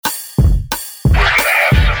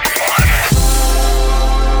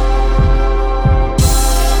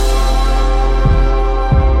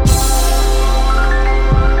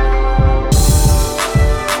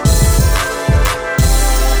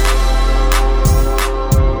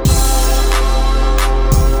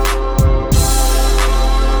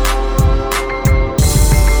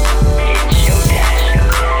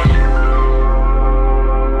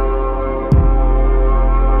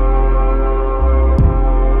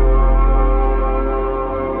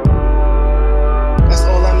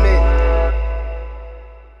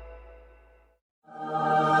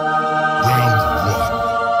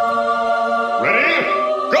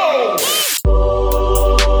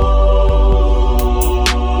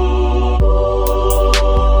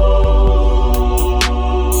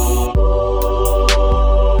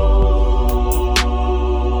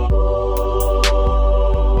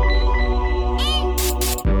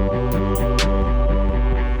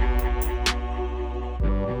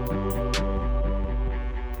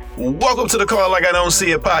Welcome to the Call Like I Don't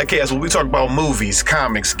See It podcast, where we talk about movies,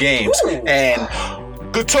 comics, games, and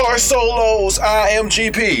guitar solos.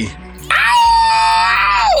 IMGP.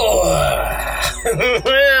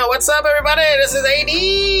 What's up, everybody? This is AD.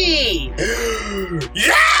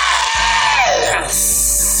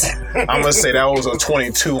 Yes! I'm gonna say that was a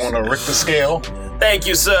 22 on the Richter scale. Thank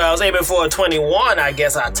you, sir. I was aiming for a 21. I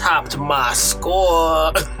guess I topped my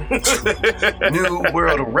score. New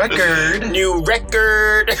world record. New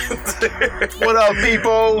record. What up,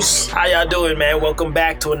 peoples? How y'all doing, man? Welcome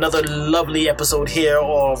back to another lovely episode here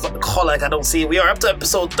of Call Like I Don't See It. We are up to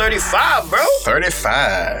episode 35, bro.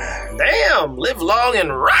 35. Damn. Live long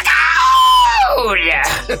and rock out. Yeah.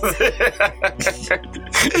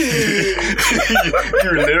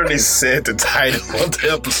 You literally said the title of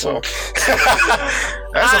the episode.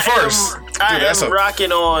 That's a first. I am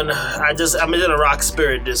rocking on. I'm in a rock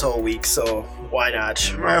spirit this whole week, so why not?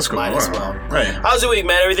 That's cool. Might as well. Right. How's your week,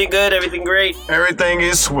 man? Everything good? Everything great? Everything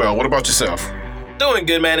is swell. What about yourself? Doing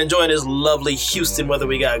good, man. Enjoying this lovely Houston weather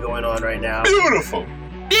we got going on right now. Beautiful.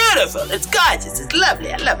 Beautiful. It's gorgeous. It's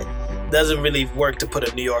lovely. I love it. Doesn't really work to put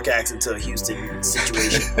a New York accent to a Houston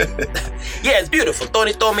situation. Yeah, it's beautiful.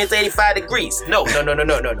 Tony told me it's 85 degrees. No. You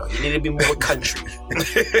need to be more country.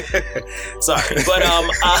 Sorry. But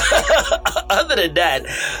other than that,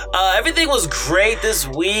 everything was great this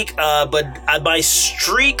week. But my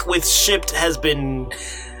streak with Shipt has been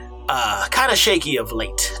kind of shaky of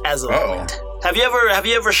late, as of late. Have you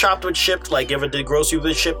ever shopped with Shipt? Like, you ever did groceries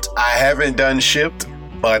with Shipt? I haven't done Shipt,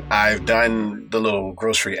 but I've done the little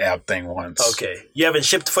grocery app thing once. Okay. You haven't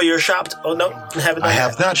shipped for your shop? Oh, no? Haven't I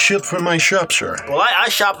have not shipped for my shop, sir. Well, I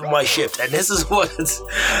shopped for my Shipt, and this is what's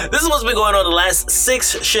been going on the last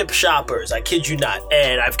 6 Shipt shoppers. I kid you not.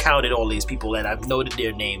 And I've counted all these people, and I've noted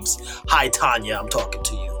their names. Hi, Tanya. I'm talking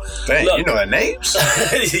to you. Dang, look, you know their names?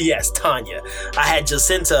 Yes, Tanya. I had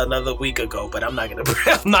Jacinta another week ago, but I'm not gonna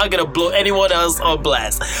blow anyone else on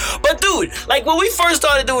blast. But dude, like when we first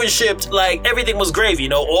started doing Shipt, like everything was gravy. You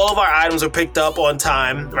know, all of our items were picked up on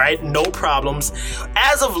time, right? No problems.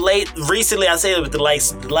 As of late, recently, I say with the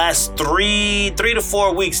last 3 to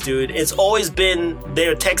 4 weeks, dude, it's always been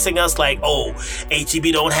they're texting us like, oh,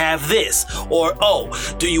 HEB don't have this, or oh,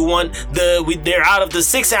 do you want they're out of the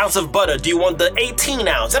 6 ounce of butter? Do you want the 18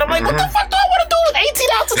 ounce? And I'm like, what the fuck do I want to do with 18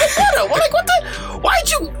 ounces of butter? Well, like, why'd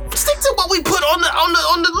you stick to what we put on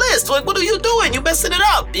the list? Like, what are you doing? You're messing it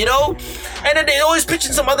up, you know? And then they always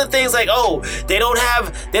pitching some other things like, oh, they don't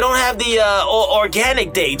have the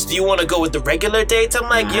organic dates. Do you want to go with the regular dates? I'm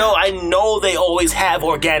like, yo, I know they always have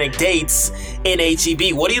organic dates in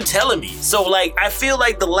HEB. What are you telling me? So, like, I feel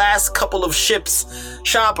like the last couple of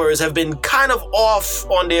shoppers have been kind of off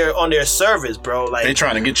on their service, bro. Like, they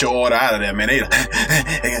trying to get your order out of there, man. They're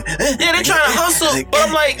trying to hustle, but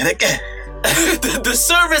I'm like, the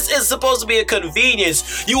service is supposed to be a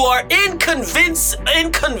convenience. You are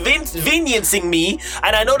inconveniencing me,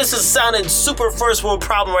 and I know this is sounding super first world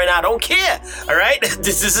problem right now. I don't care, all right?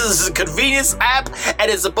 This is a convenience app, and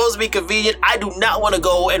it's supposed to be convenient. I do not want to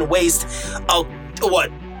go and waste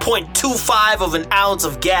 0.25 of an ounce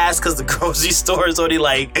of gas because the grocery store is only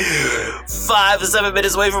like 5 to 7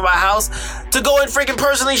 minutes away from my house to go and freaking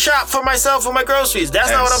personally shop for myself for my groceries. That's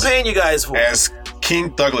not what I'm paying you guys for. As King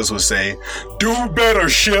Douglas would say, do better,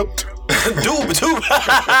 Shipt. do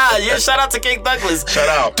yeah, shout out to King Douglas. Shout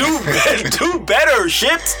out. Do better,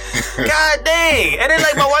 Shipt. God dang. And then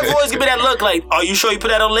like my wife always give me that look like, are you sure you put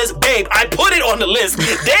that on the list? Babe, I put it on the list.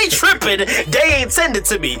 They tripping. They ain't send it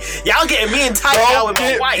to me. Y'all getting me in tight now with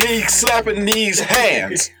my wife. He slapping these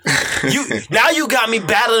hands. You got me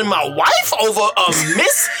battling my wife over a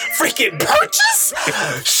freaking purchase?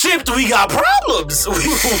 Shipt, we got problems.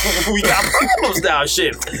 We got problems now,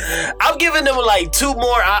 Shipt. I'm giving them like two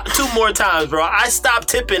more times, bro. I stopped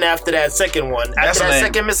tipping after that second one. After that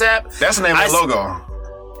second mishap. That's the name of the logo.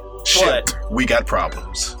 Shipt, we got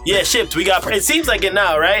problems. Yeah, Shipt, we got. It seems like it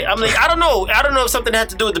now, right? I'm like, I don't know if something had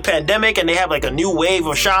to do with the pandemic, and they have like a new wave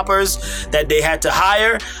of shoppers that they had to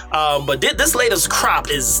hire. But this latest crop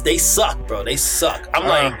they suck, bro. They suck. I'm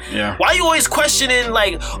like, why are you always questioning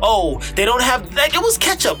like, oh, they don't have like it was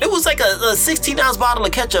ketchup. It was like a 16 ounce bottle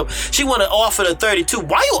of ketchup. She want to offer the 32.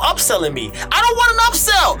 Why are you upselling me? I don't want an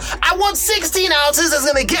upsell. I want 16 ounces that's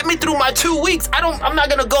gonna get me through my 2 weeks. I'm not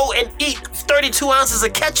gonna go and eat 32 ounces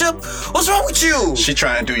of ketchup. What's wrong with you? She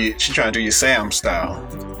trying to do your Sam style.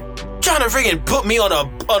 Trying to freaking put me on a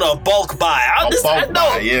bulk buy.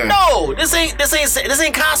 No, this ain't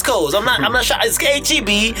Costco's. I'm not sure. It's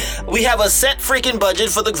HEB. We have a set freaking budget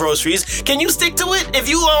for the groceries. Can you stick to it if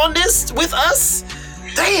you are on this with us?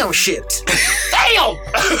 Damn shit. Damn.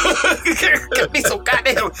 Got me so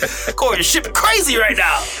goddamn Corey shipping crazy right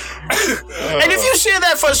now. And if you share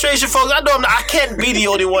that frustration, folks, I know I can't be the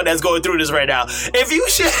only one that's going through this right now. If you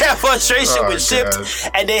share that frustration with Shipt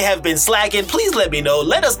and they have been slacking, please let me know.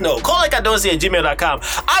 Let us know. Call like I don't see at gmail.com.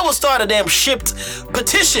 I will start a damn Shipt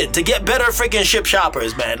petition to get better freaking Shipt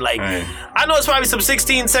shoppers, man. Like, I know it's probably some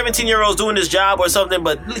 16, 17-year-olds doing this job or something,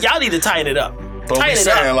 but y'all need to tighten it up. But we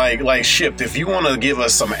saying like Shipt, if you want to give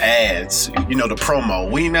us some ads, the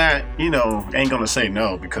promo, we not, ain't gonna say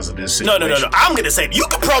no because of this situation. No. I'm gonna say you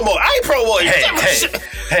can promote. I ain't promoting.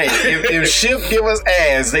 Hey, if Shipt give us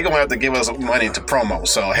ads, they gonna have to give us money to promo.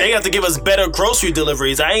 So they have to give us better grocery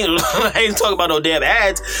deliveries. I ain't talking about no damn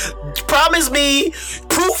ads. Promise me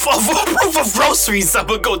proof of groceries. I'm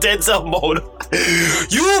gonna go Denzel mode.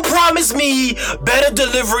 You promise me better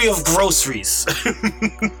delivery of groceries.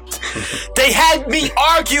 They had me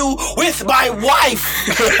argue with my wife.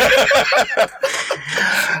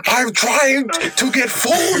 I'm trying to get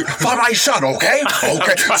food for my son, okay?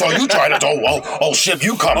 Okay, so you try to oh Shipt,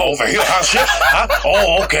 you come over here, huh, Shipt? Huh?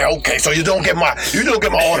 Oh, okay. So you don't get my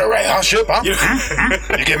order right, huh, Shipt? Huh?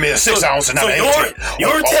 You give me a 6 ounce and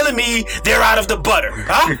you're telling me they're out of the butter,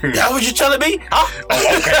 huh? That what you telling me? Huh?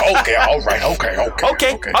 Oh, okay, all right,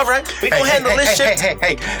 okay. All right. We gonna handle this shit.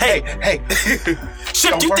 Hey.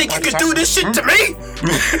 Shipt, you think you can do this shit to me?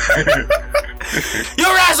 Your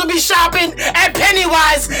ass would be shopping at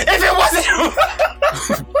Pennywise if it wasn't.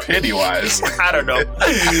 Pennywise? I don't know.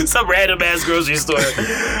 Some random ass grocery store.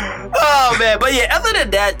 Oh, man. But yeah, other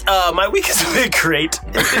than that, my week has been great.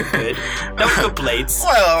 It's been good. No complaints.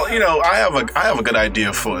 Well, I have a good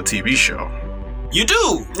idea for a TV show. You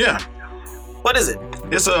do? Yeah. What is it?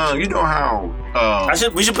 It's how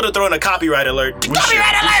we should throw in a copyright alert.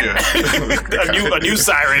 Copyright alert! a new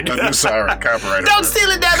siren. A new siren. Copyright. Don't steal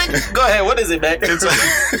it, damn it. Go ahead. What is it, man?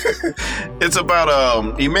 It's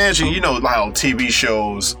about imagine how TV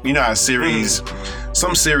shows, how series,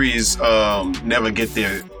 some series never get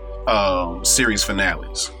their series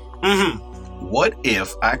finales. What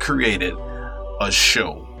if I created a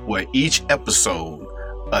show where each episode,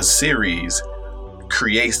 a series,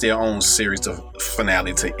 creates their own series of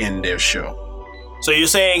finale to end their show? So you're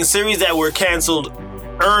saying series that were canceled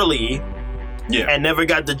early and never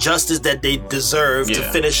got the justice that they deserve to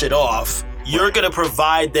finish it off, you're going to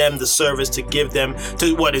provide them the service to give them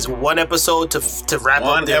to one episode to wrap up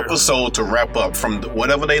one episode to wrap up from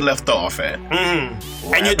whatever they left off at.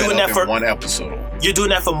 And you're doing that for one episode. You're doing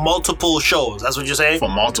that for multiple shows. That's what you're saying? For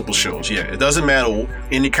multiple shows, yeah. It doesn't matter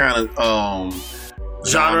any kind of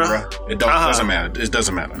genre. It doesn't matter. It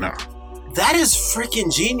doesn't matter. No. That is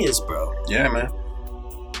freaking genius, bro. Yeah, man.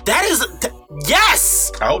 That is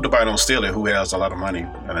yes. I hope nobody don't steal it. Who has a lot of money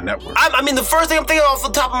on a network? I mean, the first thing I'm thinking off the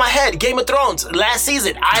top of my head, Game of Thrones last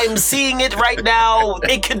season. I'm seeing it right now.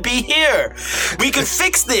 It could be here. We could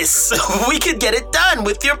fix this. We could get it done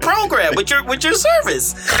with your program, with your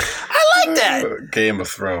service. I like that. Game of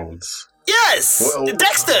Thrones. Yes, well,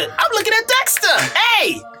 Dexter. I'm looking at Dexter.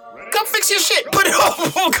 Hey. Come fix your shit. Put it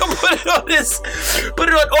on. Come put it on this. Put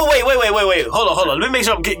it on. Oh, wait. Hold on. Let me make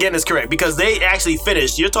sure I'm getting this correct because they actually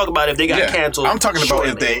finished. You're talking about if they got canceled. I'm talking about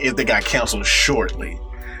if they got canceled shortly.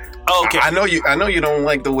 Okay. I know you don't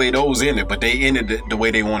like the way those ended, but they ended it the way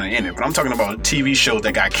they want to end it. But I'm talking about TV shows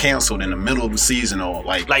that got canceled in the middle of the season or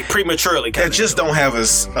like prematurely. That just don't have a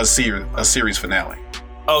series finale.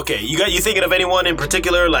 Okay, you thinking of anyone in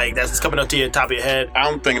particular like that's coming up to your top of your head?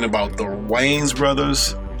 I'm thinking about the Wayans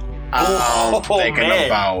brothers. I'm thinking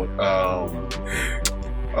about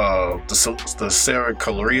the Sarah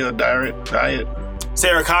Caloria diet.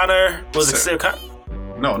 Sarah Connor? Was it Sarah Connor?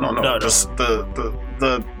 No.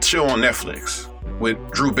 The show on Netflix with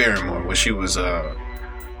Drew Barrymore, where she was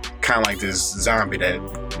kind of like this zombie that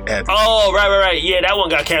had. Oh, right. Yeah, that one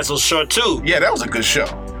got canceled short too. Yeah, that was a good show.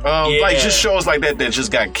 Like just shows like that just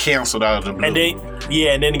got canceled out of the blue.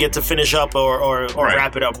 And then get to finish up or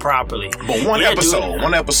wrap it up properly. But one episode.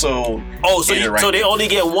 Oh, so they only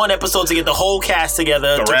get one episode to get the whole cast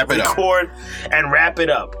together to record and wrap it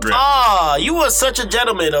up. Ah, you were such a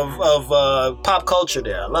gentleman of pop culture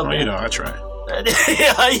there. I love it. I try.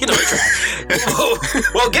 Yeah,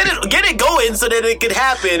 well, get it going so that it can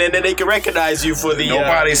happen, and then they can recognize you for the.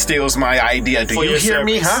 Nobody steals my idea. Do you hear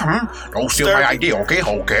me? Huh? Don't steal my idea. Okay.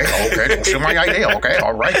 Don't steal my idea. Okay.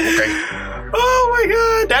 All right. Okay. Oh my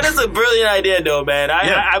God, that is a brilliant idea, though, man.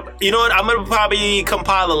 I you know what? I'm gonna probably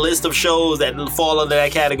compile a list of shows that fall under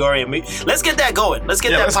that category, and let's get that going. Let's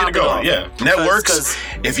get that popping off. Yeah, networks.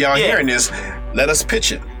 If y'all hearing this, let us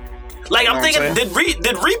pitch it. Like, I'm thinking, did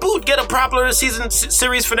Reboot get a popular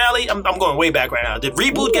series finale? I'm going way back right now. Did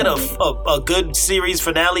Reboot get a good series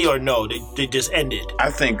finale or no? They just ended? I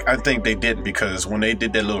think they didn't because when they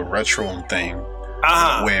did that little retro thing,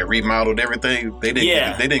 where it remodeled everything. They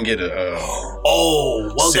didn't get a.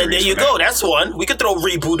 Oh, well then there you go. That's one. We could throw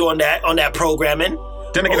Reboot on that programming.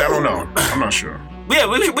 Then again, I don't know. I'm not sure. Yeah,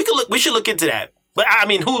 we should look into that. But I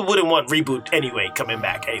mean, who wouldn't want Reboot anyway, coming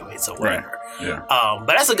back anyway? So whatever. Right. Yeah.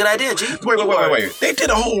 But that's a good idea, G. Wait. They did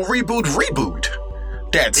a whole reboot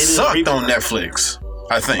that sucked on Netflix.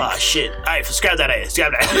 I think. Shit. All right, scrap that. Yeah,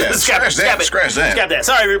 scrap that. Scratch that. Scrap that.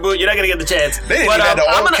 Sorry, Reboot. You're not going to get the chance. They didn't even have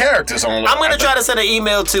the old characters on. I'm going to try to send an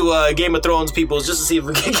email to Game of Thrones people just to see if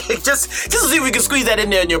we can just to see if we can squeeze that in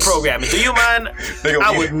there in your programming. Do you mind?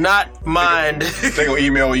 I would not mind. They're going to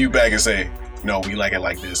email you back and say, no, we like it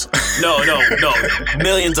like this. No.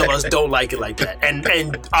 Millions of us don't like it like that. And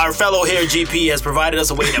our fellow here, GP, has provided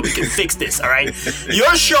us a way that we can fix this, all right?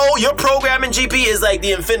 Your show, your programming, GP, is like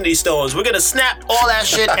the Infinity Stones. We're going to snap all that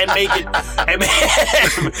shit and make it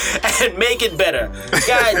and make it better.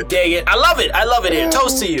 God dang it. I love it here.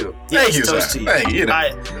 Toast to you. Thank you, toast sir. to you. Thank you.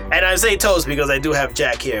 And I say toast because I do have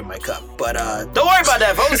Jack here in my cup. But don't worry about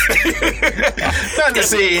that, folks. Nothing to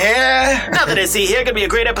see here. Nothing to see here. Gonna be a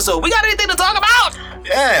great episode. We got anything to talk about?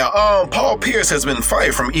 Yeah, Paul Pierce has been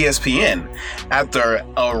fired from ESPN after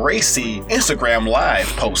a racy Instagram live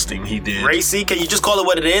posting he did. Racy? Can you just call it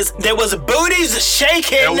what it is? There was booties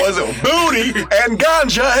shaking. There was a booty and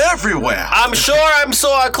ganja everywhere. I'm sure I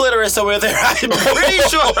saw a clitoris somewhere there. I'm pretty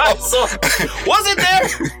sure I saw. Was it there?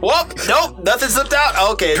 Well, nope, nothing slipped out.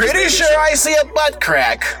 Okay. Pretty sure I see a butt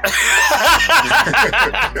crack.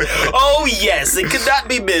 Oh yes, it could not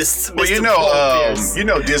be missed. Well,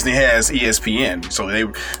 Mr. Disney has ESPN, so they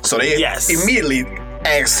immediately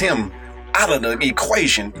asked him out of the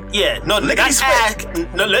equation. Yeah, let's make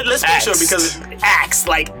sure because axe,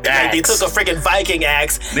 like they took a freaking Viking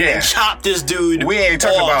axe and chopped this dude. We ain't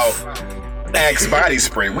talking off. about Axe body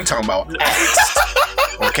spray. We talking about Axe.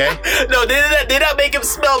 Okay? No, they not make him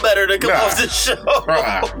smell better to come off the show.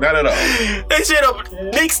 Not at all. They straight up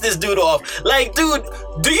nixed this dude off. Like, dude,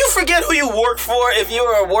 do you forget who you work for if you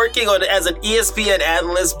are working as an ESPN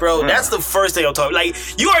analyst, bro? That's the first thing I'm talking. Like,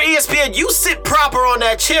 you are ESPN, you sit proper on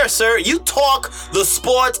that chair, sir. You talk the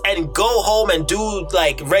sports and go home and do,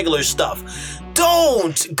 like, regular stuff.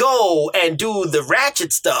 Don't go and do the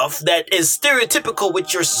ratchet stuff that is stereotypical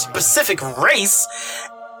with your specific race.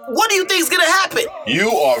 What do you think is gonna happen? You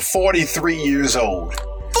are 43 years old.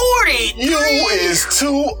 40? You is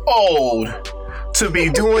too old to be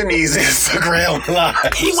doing these Instagram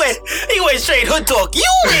lives. He went straight hood talk. You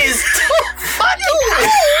is too fucking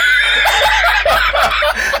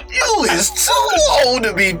You is too old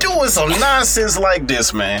to be doing some nonsense like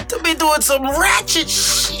this, man. To be doing some ratchet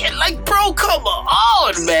shit. Like, bro, come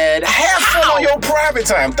on, man. Have fun on your private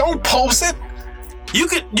time. Don't post it. You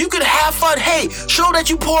could have fun. Hey, show that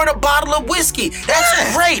you poured a bottle of whiskey.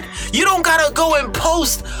 That's great. You don't gotta go and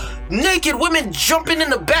post naked women jumping in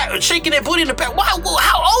the back, shaking their booty in the back. Wow,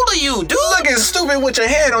 how old are you, dude? Looking stupid with your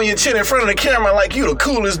hand on your chin in front of the camera like you the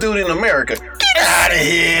coolest dude in America. Get out of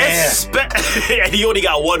here. And he only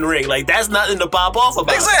got one ring. Like, that's nothing to pop off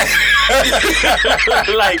about.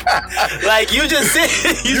 Exactly. like you just said.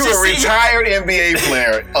 You're a retired NBA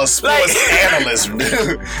player, a sports analyst.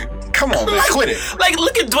 Come on, man, quit it. Like,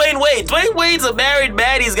 look at Dwayne Wade. Dwayne Wade's a married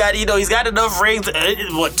man. He's got enough rings.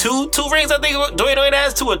 What, two rings? I think Dwayne Wade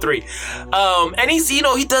has 2 or 3. And he's, he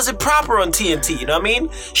does it proper on TNT. You know what I mean?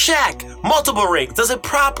 Shaq, multiple rings, does it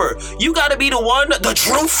proper. You got to be the one, the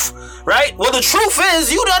truth, right? Well, the truth is,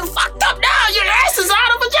 you done fucked up now. Your ass is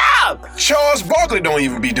out of a job. Charles Barkley don't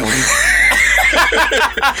even be doing it.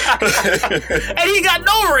 And he got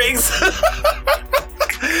no rings.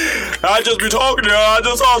 I just be talking, I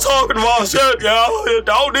just all talking about shit,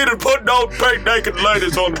 Don't need to put no fake naked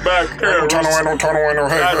ladies on the back here. Don't turn away, no.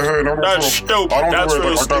 Hey, no. That's stupid. That's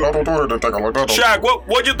really stupid. I don't do anything like that. Shaq,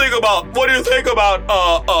 what do you think about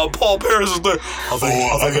Paul Pierce's thing?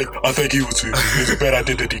 I think he's a bad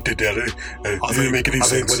idea that he did that. It didn't make any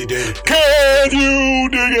sense. What he did. Can you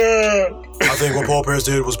dig it? I think what Paul Pierce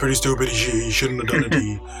did was pretty stupid. He shouldn't have done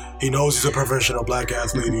it. He knows he's a professional black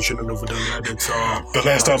athlete. He shouldn't have done that. It's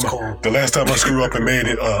the last time I screwed up and made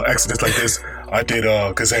accidents like this, I did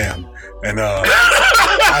Kazam, and I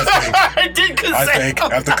did Kazam. I think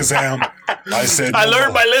after Kazam, I said I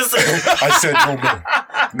learned my lesson. I said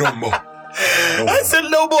no more. I said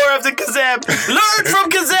no more after Kazam. Learn from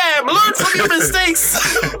Kazam. Learn from your mistakes.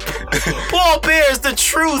 Paul Pierce, the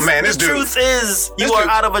truth. Man, the truth is you are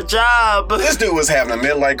out of a job. This dude was having a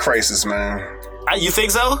midlife crisis, man. You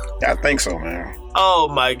think so? I think so, man. Oh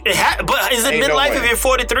my! But is it midlife if you're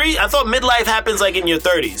 43? I thought midlife happens like in your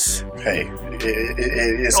 30s. Hey,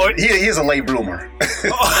 He's a late bloomer.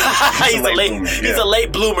 He's a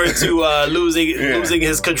late bloomer to losing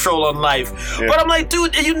his control on life. Yeah. But I'm like,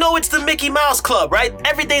 dude, you know it's the Mickey Mouse Club, right?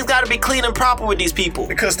 Everything's got to be clean and proper with these people.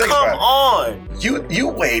 Because come on, you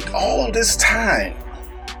wait all this time.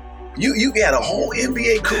 You got a whole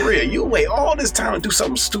NBA career. You wait all this time to do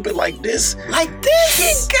something stupid like this. He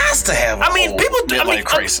got to have. Midlife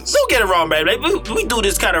crisis. Don't get it wrong, man. We do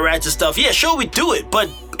this kind of ratchet stuff. Yeah, sure, we do it, but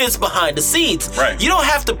it's behind the scenes. Right. You don't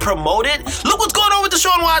have to promote it. Look what's going on with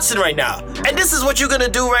Deshaun Watson right now, and this is what you're gonna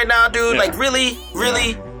do right now, dude. Yeah. Like, really.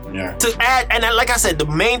 Yeah. To add, and like I said, the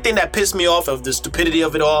main thing that pissed me off of the stupidity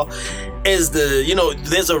of it all is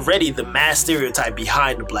there's already the mass stereotype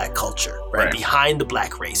behind the black culture, right? Behind the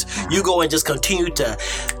black race. You go and just continue to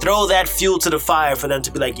throw that fuel to the fire for them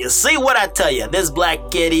to be like, you see what I tell you, this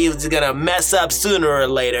black kid, he's gonna mess up sooner or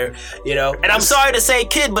later, And I'm sorry to say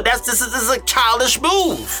kid, but this is a childish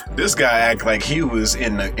move. This guy act like he was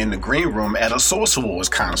in the green room at a Source Wars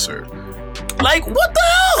concert. Like, what the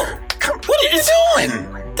hell? What are you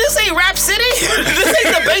doing? This ain't Rap City. This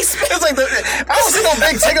ain't the basement. It's like I don't see no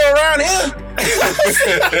big ticket around here.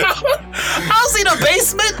 I don't see the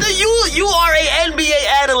basement. You are a NBA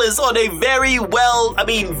analyst on a very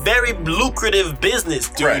lucrative business,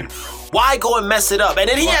 dude. Right. Why go and mess it up? And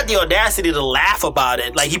then he had the audacity to laugh about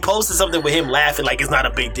it. Like, he posted something with him laughing like it's not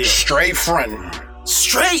a big deal. Straight fronting.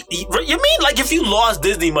 Straight? You mean like if you lost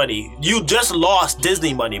Disney money, you just lost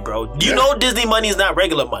Disney money, bro? You know Disney money is not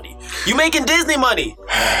regular money. You making Disney money.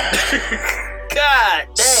 God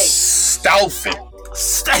dang. Stuff it.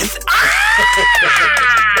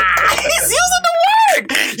 He's using the word.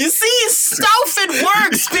 You see, stuff it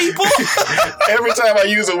works, people. Every time I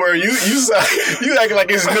use a word, you act like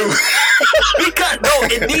it's new. Because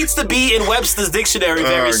it needs to be in Webster's dictionary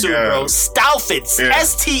very soon, bro. Stoufit,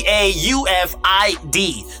 Staufid,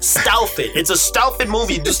 Stoufit. It's a Stoufit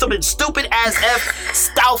movie. Do something stupid as F.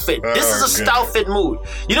 Stoufit. This is a Stoufit mood.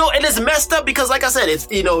 And it's messed up because, like I said, it's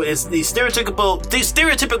it's the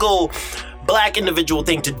stereotypical black individual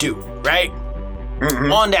thing to do, right?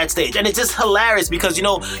 Mm-hmm. On that stage, and it's just hilarious because you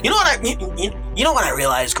know what I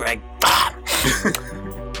realized, Greg.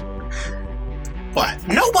 What?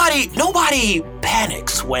 Nobody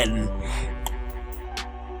panics when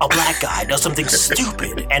a black guy does something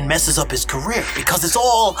stupid and messes up his career because it's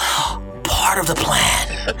all part of the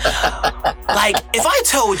plan. Like, if I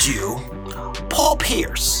told you Paul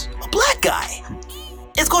Pierce, a black guy,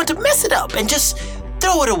 is going to mess it up and just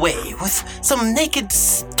throw it away with some naked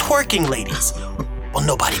twerking ladies, well,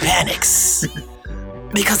 nobody panics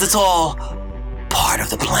because it's all part of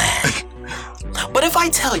the plan. But if I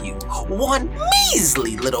tell you one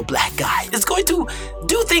measly little black guy is going to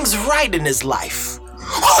do things right in his life,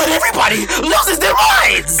 and everybody loses their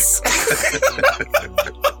minds.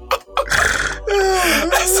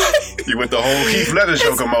 You went the whole Heath Ledger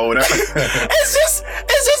Joker mode. It's just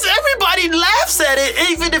everybody laughs at it,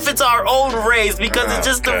 even if it's our own race, because it's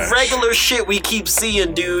just the regular shit we keep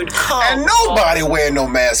seeing, dude. And nobody wearing no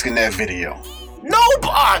mask in that video.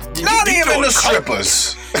 Nobody. Not even the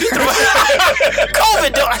strippers.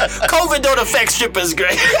 COVID don't affect strippers,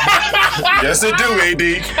 Greg. Yes, it do, AD.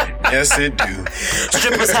 Yes, it do.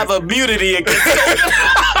 Strippers have immunity against it.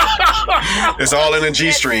 It's all in the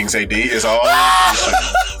G-strings, AD. It's all in the G-strings.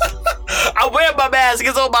 I wear my mask.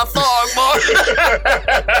 It's on my thong, boy.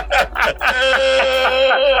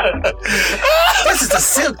 This is the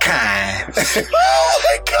silk kind. Oh,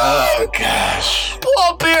 my God. Oh, gosh.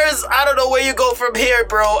 Paul Pierce, I don't know where you go from here,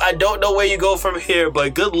 bro. I don't know where you go from here,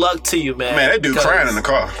 but good luck to you, man. Man, that dude crying in the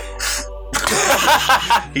car.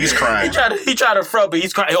 He's crying. He tried to front, but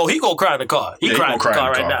he's crying. Oh, he gonna cry in the car. He crying in the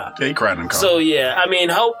car right now. Yeah, he crying in the car. So yeah, I mean,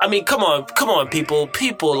 come on, people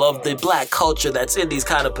of the black culture that's in these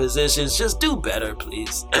kind of positions, just do better,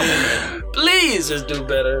 please. Please, just do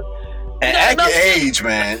better. And act your age,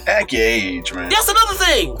 man. Act your age, man. That's another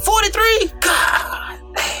thing. 43. God.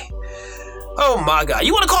 Oh my God!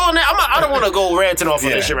 You want to call on that? I don't want to go ranting off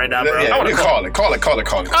of this shit right now, bro. Yeah, I want to call it.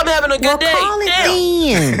 I'm having a good day.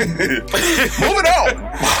 Moving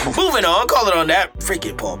on. Call it on that.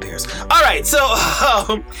 Freaking Paul Pierce. All right, so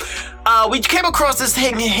we came across this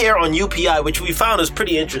thing here on UPI, which we found is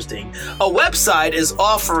pretty interesting. A website is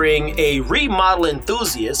offering a remodel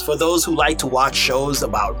enthusiast for those who like to watch shows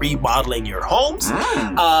about remodeling your homes.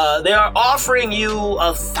 They are offering you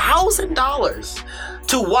 $1,000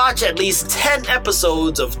 to watch at least 10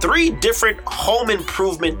 episodes of 3 different home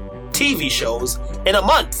improvement TV shows in a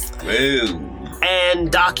month. Ew.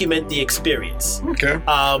 and document the experience. Okay.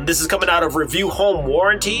 This is coming out of Review Home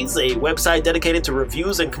Warranties, a website dedicated to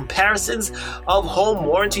reviews and comparisons of home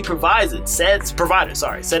warranty providers. Said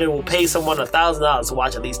it will pay someone $1,000 to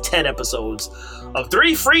watch at least 10 episodes of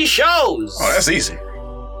 3 free shows. Oh, that's easy.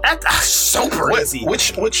 That's super easy.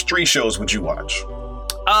 Which 3 shows would you watch?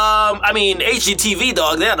 I mean, HGTV,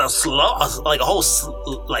 dog. They had a whole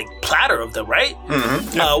platter of them, right?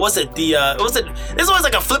 Mm-hmm. Yeah. What's it? There's always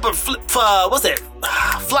like a flip. What's it?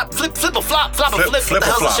 Flip a flop. Flip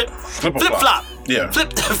flop. Yeah.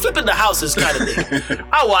 Flipping the houses kind of thing.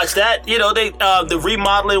 I watched that. You know, they the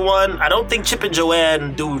remodeling one. I don't think Chip and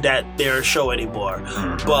Joanne do their show anymore,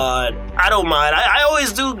 but I don't mind. I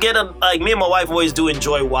always do get me and my wife always do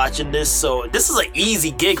enjoy watching this. So this is an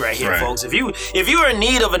easy gig right here, folks. If you are in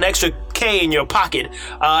need of an extra K in your pocket,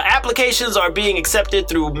 applications are being accepted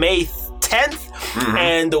through May 10th,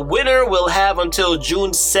 and the winner will have until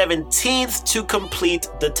June 17th to complete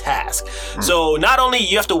the task. So not only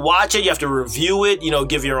you have to watch it, you have to review it,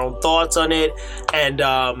 give your own thoughts on it, and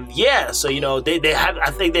so they have.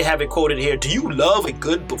 I think they have it quoted here. Do you love a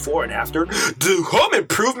good before and after? Do home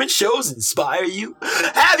improvement shows inspire you?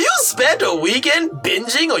 Have you spent a weekend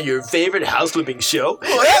binging on your favorite house flipping show?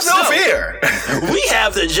 Well, have no fear. We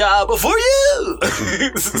have the job for you.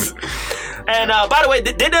 And by the way,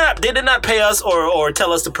 they did not pay us or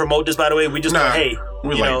tell us to promote this. By the way, we just thought, hey,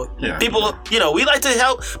 people, we like to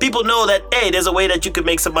help people know that, hey, there's a way that you can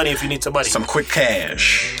make some money if you need some money. Some quick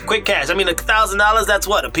cash. Quick cash. I mean, $1,000. That's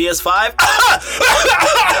what, a PS5.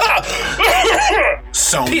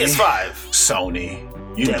 PS5.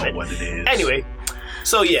 Sony. You know what it is. Anyway.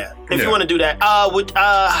 So if you want to do that, I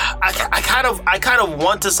kind of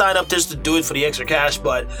want to sign up just to do it for the extra cash,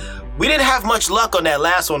 but we didn't have much luck on that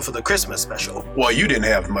last one for the Christmas special. Well, you didn't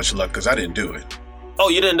have much luck because I didn't do it. Oh,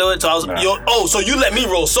 you didn't do it? So I was. So you let me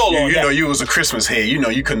roll solo on that. You know, you was a Christmas head. You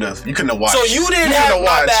couldn't have watched. So you didn't have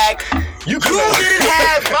my back. You didn't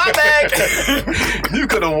have my back. You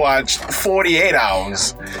could have watched 48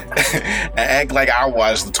 hours and act like I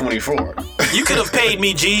watched the 24. You could have paid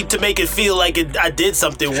me, G, to make it feel like I did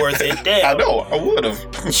something worth it. Damn. I know. I would have.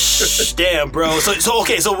 Damn, bro. So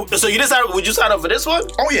you decided? Would you sign up for this one?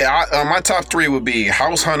 Oh yeah. My top 3 would be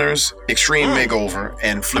House Hunters, Extreme Makeover,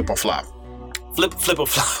 and Flip or Flop. Flip or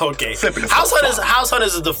flop. Okay. House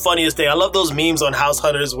Hunters is the funniest thing. I love those memes on House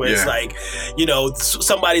Hunters where it's like,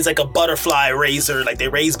 somebody's like a butterfly raiser, like they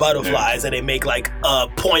raise butterflies and they make like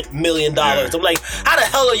 $1 million. I'm like, how the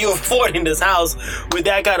hell are you affording this house with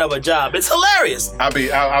that kind of a job? It's hilarious.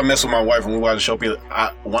 I mess with my wife when we watch the show.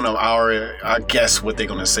 I guess what they're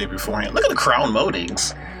gonna say beforehand. Look at the crown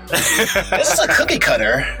moldings. This is a cookie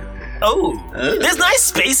cutter. Oh, there's nice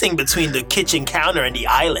spacing between the kitchen counter and the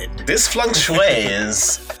island. This feng shui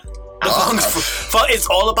is... It's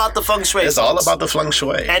all about the feng shui. It's all about the feng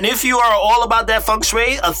shui. And if you are all about that feng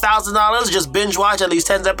shui, $1,000, just binge watch at least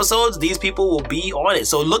 10 episodes. These people will be on it.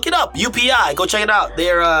 So look it up. UPI, go check it out.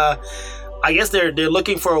 They're, I guess they're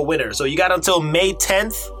looking for a winner. So you got until May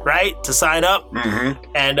 10th, right, to sign up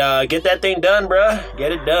and get that thing done, bruh.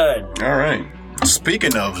 Get it done. All right.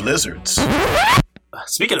 Speaking of lizards.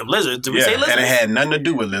 Speaking of lizards, did we say lizards? And it had nothing to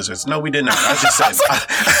do with lizards. No, we did not. I just said,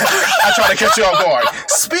 I tried to catch you off guard.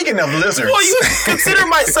 Speaking of lizards. Well, you consider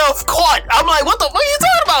myself caught. I'm like, what are you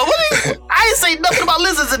talking about? I ain't say nothing about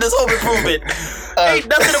lizards in this home improvement. Ain't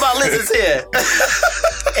nothing about lizards here.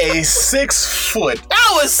 A 6 foot.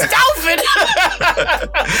 I was stomping.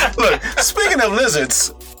 Look, speaking of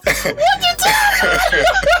lizards. What you talking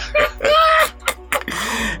about?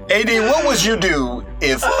 AD, what would you do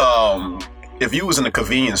if you was in a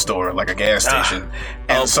convenience store, like a gas station,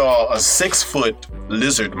 and saw a 6 foot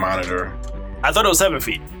lizard monitor? I thought it was 7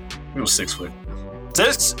 feet. It was 6 foot.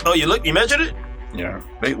 6? Oh, you measured it? Yeah.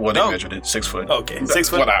 They measured it 6 foot. Okay, 6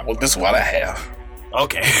 foot. This is what I have.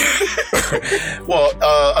 Okay. Well,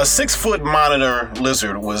 a 6 foot monitor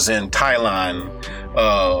lizard was in Thailand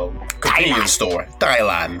convenience store.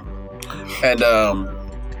 Thailand. And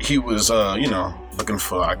he was, looking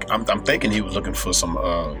for, I'm thinking he was looking for some,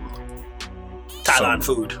 Thailand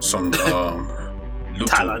food. Some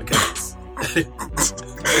Thailand goodies.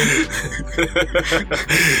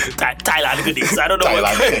 Thailand goodies. I don't know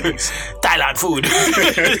Thailand food.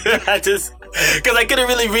 Because I couldn't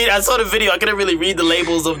really read. I saw the video. I couldn't really read the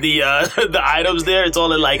labels of the items there. It's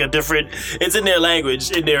all in like a different. It's in their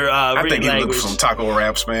language. In their I think he looked for some taco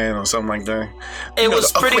wraps, man, or something like that. It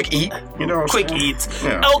was pretty quick eat. You know, quick eat.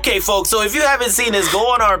 Yeah. Okay, folks. So if you haven't seen this,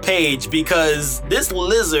 go on our page because this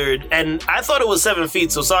lizard, and I thought it was 7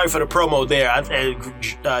 feet. So sorry for the promo there.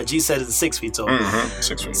 G said it's 6 6 feet tall.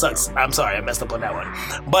 6 feet. Sucks. I'm sorry, I messed up on that one.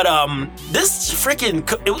 But this freaking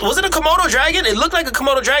was it a Komodo dragon? It looked like a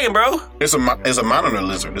Komodo dragon, bro. It's a monitor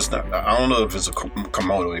lizard. It's not. I don't know if it's a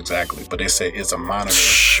Komodo exactly, but they say it's a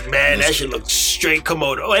monitor. Man, that shit looks straight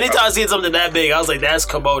Komodo. Anytime I see something that big, I was like, that's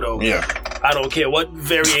Komodo. Yeah. I don't care what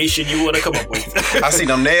variation you want to come up with. I see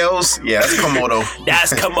them nails. Yeah, that's Komodo.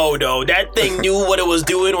 That's Komodo. That thing knew what it was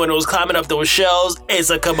doing when it was climbing up those shelves. It's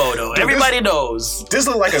a Komodo. Everybody knows. This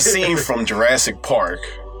looks like a scene from Jurassic Park.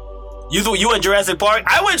 You went Jurassic Park?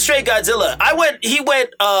 I went straight Godzilla.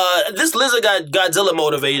 This lizard got Godzilla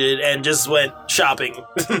motivated and just went shopping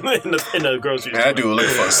in the grocery store. That dude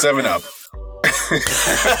looking for a 7-Up.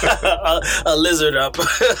 A lizard up. A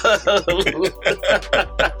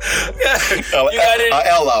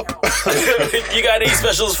L up. You got any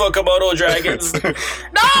specials for Komodo dragons? No, you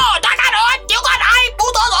got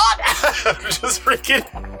just freaking.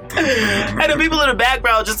 And the people in the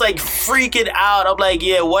background just like freaking out. I'm like,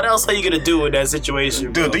 yeah, what else are you gonna do in that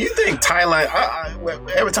situation, bro? Dude, do you think Thailand?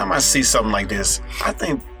 Every time I see something like this, I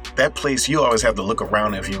think that place you always have to look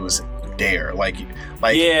around if you was there. Like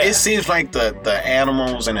yeah. It seems like the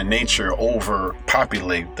animals and the nature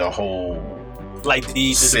overpopulate the whole like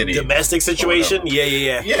the city. Domestic situation.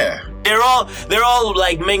 Yeah. They're all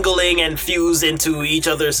like mingling and fuse into each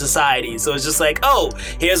other's society. So it's just like, oh,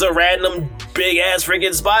 here's a random big ass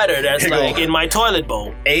freaking spider that's Here like go. in my toilet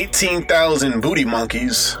bowl. 18,000 booty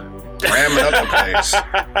monkeys ramming up the place.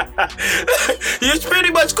 You're pretty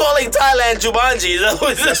much calling Thailand Jumanji.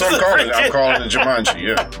 That's what I'm calling it. I'm calling it Jumanji,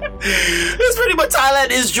 yeah. It's pretty much Thailand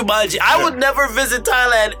is Jumanji. I would never visit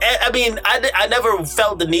Thailand. I mean, I never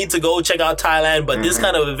felt the need to go check out Thailand, but this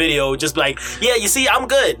kind of a video, just like, yeah, you see, I'm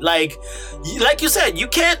good. Like you said,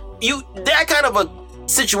 that kind of a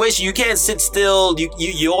situation, you can't sit still.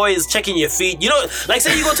 You always checking your feet. You know, like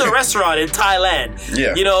say you go to a restaurant in Thailand.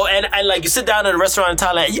 Yeah. You know, and like you sit down in a restaurant in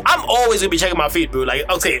Thailand. I'm always gonna be checking my feet, bro. Like,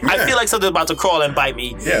 okay, I feel like something's about to crawl and bite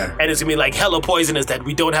me. Yeah. And it's gonna be like hella poisonous that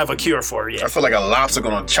we don't have a cure for yet. I feel like a lobster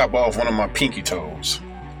gonna chop off one of my pinky toes.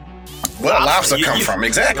 Where a lobster come from?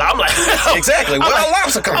 Exactly. I'm like, exactly. Where a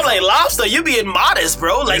lobster come I'm from? like, lobster, you being modest,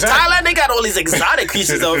 bro. Like, Exactly. Thailand, they got all these exotic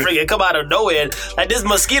creatures that freaking come out of nowhere. Like this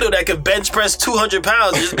mosquito that could bench press 200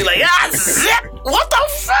 pounds and just be like, zip! What the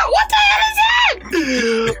fuck? What the hell is that?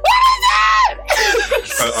 What is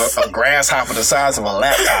that? A grasshopper the size of a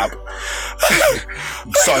laptop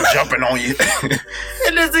start jumping on you.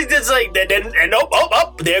 And it's like,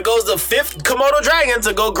 there goes the 5th Komodo dragon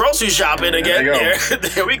to go grocery shopping again. There you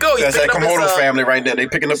There we go. He's That's that picking up Komodo his, family right there. They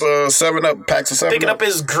picking up 7-Up packs of 7-Up. Picking up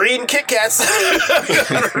his green Kit Kats.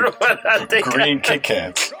 I don't know what I think. green Kit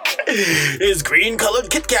Kats. His green colored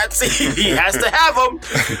Kit Kats. He has to have them.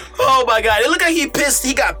 Oh my God. It looked like he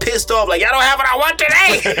got pissed off. Like, I don't have what I want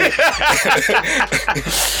today.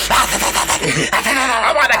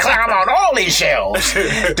 I'm about to climb on all these shelves.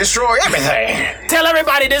 Destroy everything. Tell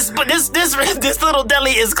everybody this little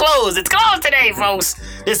deli is closed. It's closed today, folks.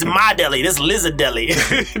 This is my deli. This lizard deli.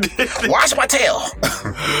 Watch my tail.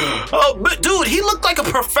 Oh, but dude, he looked like a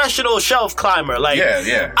professional shelf climber. Like,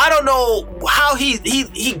 Yeah. I don't know how he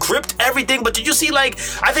gripped everything, but did you see, like,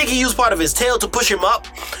 I think he used part of his tail to push him up,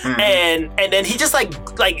 and then he just like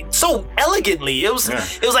so elegantly. It was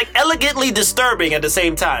like elegantly disturbing at the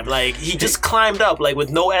same time. Like he just climbed up like with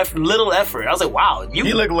little effort. I was like, wow,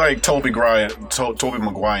 He looked like Tobey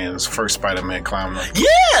Maguire's first Spider-Man climbing up.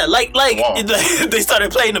 yeah, like Wow. they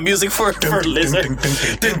started playing the music for Lizard.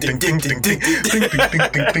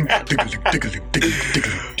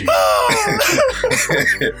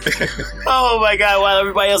 Oh my God! While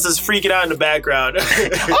everybody else is freaking out in the background. Oh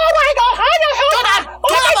my God!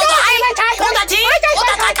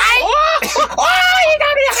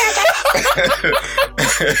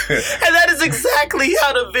 And that is exactly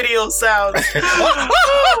how the video sounds.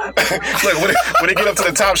 Look, when they get up to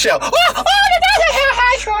the top shelf.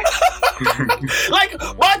 Like,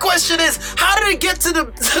 my question is, how did it get to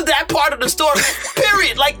that part of the store?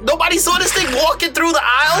 Period. Like, nobody saw this thing walking through the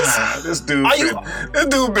aisles? This dude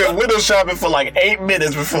been window shopping for like 8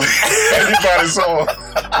 minutes before anybody saw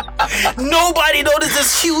him. Nobody noticed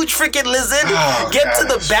this huge freaking lizard get to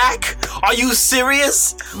the back. Are you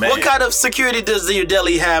serious? Man. What kind of security does your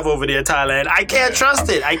deli have over there, Thailand? I can't trust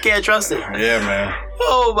it. Yeah, man.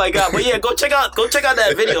 Oh my God. But yeah, go check out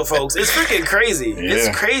that video, folks. It's freaking crazy. Yeah. It's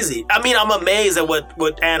crazy. I mean, I'm amazed at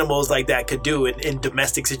what animals like that could do in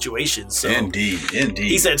domestic situations. So. Indeed.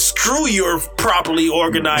 He said, screw your properly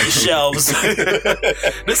organized shelves.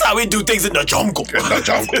 This is how we do things in the jungle. In the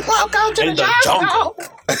jungle. Welcome to the jungle.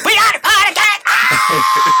 We got a fight again.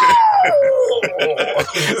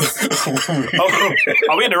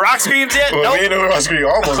 Are we in the rock screams yet? Well, Nope. we ain't on our screen.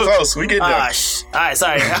 Almost close. We getting there. All right,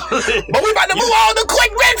 sorry. But we about to move on to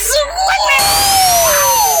quick bits.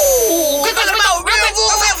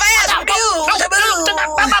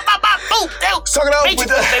 Talking about with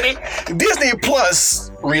the Disney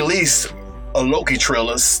Plus released a Loki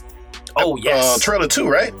trailer. Oh, yes. Trailer 2,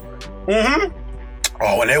 right? Mm-hmm.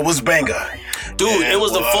 Oh, and it was banger. Dude, Yeah, it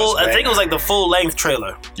was the full, I think it was like the full length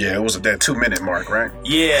trailer. Yeah, it was at that 2-minute mark, right?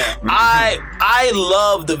 Yeah. Mm-hmm. I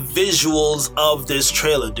love the visuals of this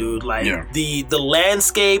trailer, dude. Like Yeah. the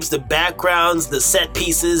landscapes, the backgrounds, the set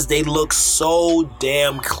pieces, they look so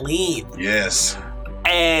damn clean. Yes.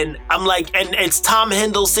 And I'm like, and it's Tom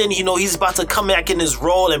Hiddleston, you know, he's about to come back in his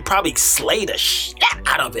role and probably slay the shit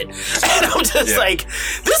out of it. And I'm just like,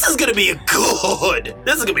 this is gonna be good.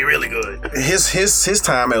 This is gonna be really good. His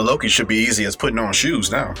time at Loki should be easy as putting on shoes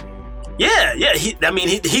now. Yeah.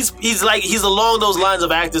 He's along those lines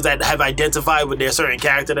of actors that have identified with their certain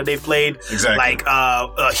character that they've played. Exactly. Like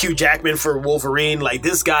Hugh Jackman for Wolverine. Like,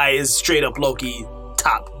 this guy is straight up Loki,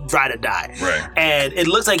 top, ride or die. Right. And it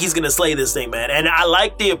looks like he's gonna slay this thing, man. And I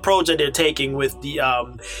like the approach that they're taking with the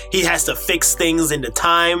he has to fix things in the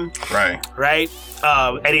time. Right.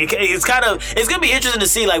 And it's gonna be interesting to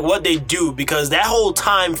see like what they do, because that whole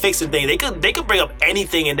time fixing thing, they could bring up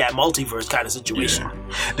anything in that multiverse kind of situation.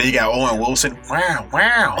 Yeah. Then you got Owen Wilson. Wow.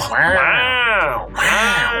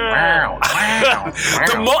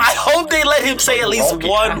 I hope they let him say at least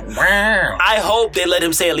one. Wow. I hope they let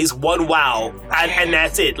him say at least one wow, and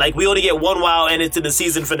that's it. Like, we only get one wow, and it's in the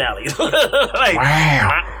season finale. Like,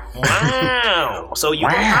 wow. So you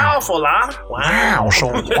were powerful, huh? Wow.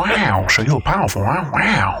 So you're powerful, huh?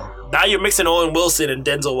 Wow. Now you're mixing Owen Wilson and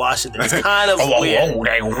Denzel Washington. It's kind of weird.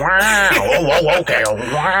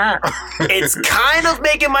 It's kind of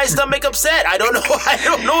making my stomach upset. I don't know. I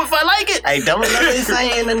don't know if I like it. I don't know if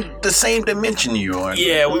I'm in the same dimension you are.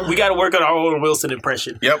 Yeah, we got to work on our Owen Wilson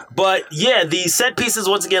impression. Yep. But yeah, the set pieces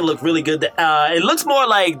once again look really good. It looks more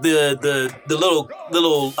like the little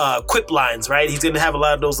quip lines, right? He's gonna have a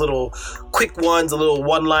lot of those little quick ones, the little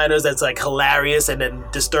one-liners that's like hilarious and then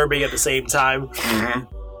disturbing at the same time. Mm-hmm.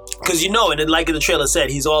 Because and then like in the trailer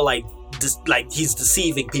said, he's all like he's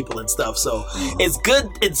deceiving people and stuff. So it's good,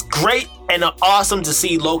 it's great, and awesome to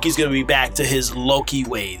see Loki's gonna be back to his Loki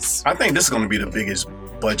ways. I think this is going to be the biggest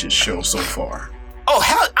budget show so far. Oh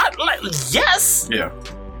hell, yes. Yeah.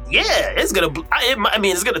 Yeah, it's gonna.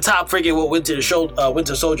 It's gonna top freaking what Winter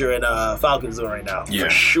Soldier and Falcon's doing right now. Yeah.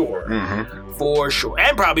 For sure. Mm-hmm. For sure,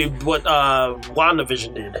 and probably what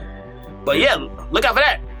WandaVision did. But yeah, look out for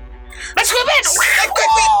that. Let's go back.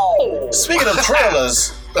 Speaking of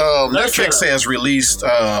trailers, Netflix trailer. has released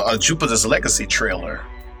a Jupiter's Legacy trailer.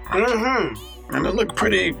 Mm-hmm. And it looked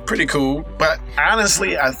pretty cool. But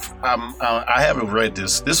honestly, I haven't read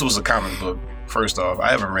this. This was a comic book. First off, I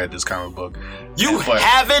haven't read this comic book. You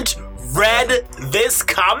haven't read this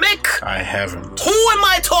comic? I haven't. Who am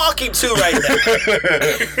I talking to right now?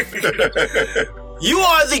 You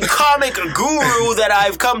are the comic guru that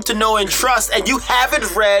I've come to know and trust, and you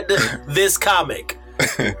haven't read this comic.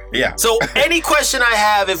 Yeah. So any question I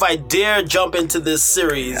have, if I dare jump into this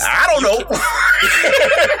series, I don't know.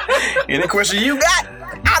 Any question you got?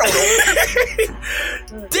 I don't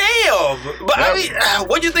know. Damn. But I mean,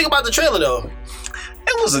 what do you think about the trailer though?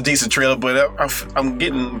 It was a decent trailer, but I'm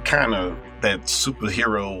getting kind of that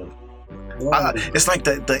superhero. It's like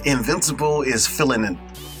the Invincible is filling in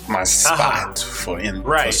my spot for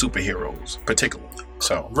superheroes, particularly.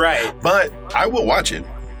 So but I will watch it.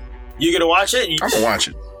 You gonna watch it? I'm gonna watch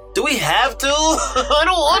it. Do we have to? I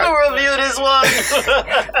don't want to review this one.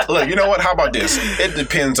 Look, you know what? How about this? It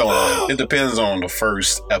depends on the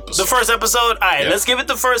first episode. The first episode? All right, let's give it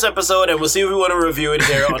the first episode, and we'll see if we want to review it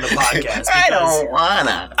here on the podcast. I don't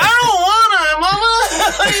wanna, Mama.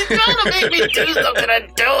 You're trying to make me do something I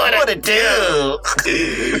don't want to do.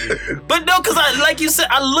 But no, because like you said,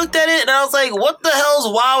 I looked at it and I was like, what the hell's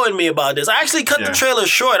wowing me about this? I actually cut the trailer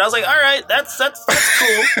short. I was like, all right, that's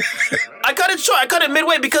cool. I cut it short. I cut it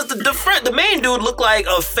midway because the main dude looked like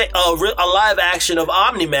a live action of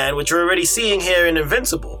Omni-Man, which we're already seeing here in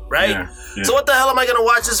Invincible, right? Yeah. So what the hell am I gonna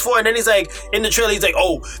watch this for? And then he's like, in the trailer, he's like,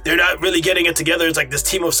 oh, they're not really getting it together. It's like this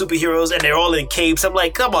team of superheroes and they're all in capes. I'm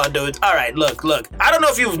like, come on, dude. All right, look. I don't know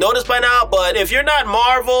if you've noticed by now, but if you're not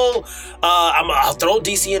Marvel, I'll throw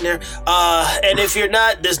DC in there. And if you're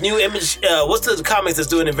not this new Image, what's the comics that's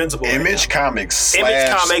doing Invincible? Image Comics. Image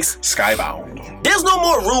Comics. Skybound. There's no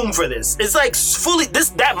more room for this. It's like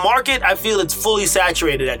that market, I feel it's fully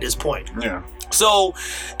saturated at this point. Yeah. So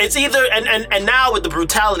it's either and now with the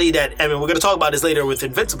brutality that we're going to talk about this later with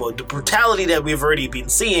Invincible, the brutality that we've already been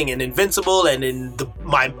seeing in Invincible and in the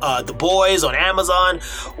Boys on Amazon.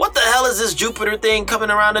 What the hell is this Jupiter thing coming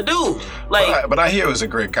around to do? Like, but I hear it was a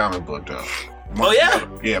great comic book though. Oh yeah,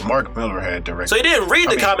 yeah. Mark Miller had directed. So you didn't read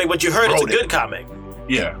the comic, but you heard it's a good comic.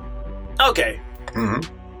 Yeah. Okay. All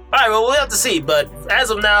right. Well, we'll have to see. But as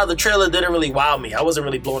of now, the trailer didn't really wow me. I wasn't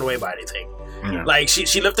really blown away by anything. Yeah. Like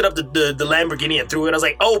she lifted up the Lamborghini and threw it. I was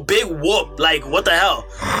like, oh, big whoop! Like what the hell?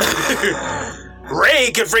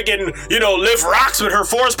 Ray can freaking lift rocks with her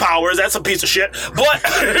force powers. That's a piece of shit. But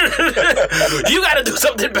you got to do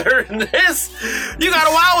something better than this. You got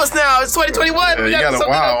to wow us now. It's 2021. You got to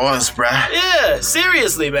wow us, bruh. Yeah,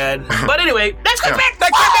 seriously, man. But anyway, next quick bit.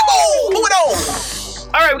 Moving on.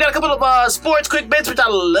 All right, we got a couple of sports quick bits, which I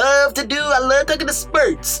love to do. I love talking to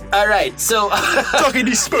spurts. All right, so... talking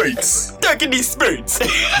these spurts. Talking these spurts.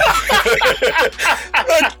 I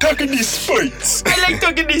like talking these spurts. I like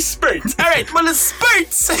talking these spurts. All right, well, the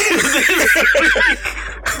spurts.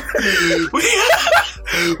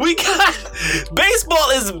 we got... Baseball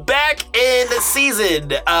is back in the season.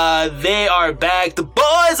 They are back. The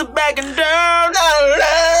boys are back and down.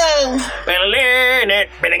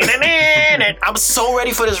 I'm so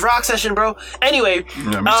ready for this rock session, bro. Anyway,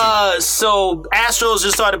 so Astros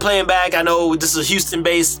just started playing back. I know this is a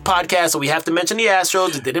Houston-based podcast, so we have to mention the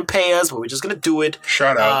Astros. It didn't pay us, but we're just gonna do it.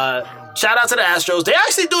 Shout out to the Astros. They're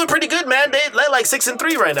actually doing pretty good, man. They're like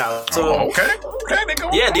 6-3 right now. So okay, they go.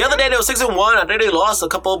 Yeah, the other day they were 6-1. I think they lost a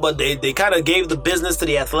couple, but they kind of gave the business to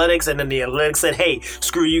the Athletics, and then the Athletics said, "Hey,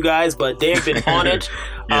 screw you guys," but they've been on it.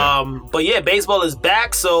 Yeah. But yeah, baseball is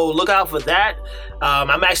back, so look out for that. I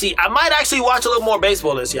might actually watch a little more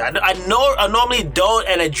baseball this year. I normally don't,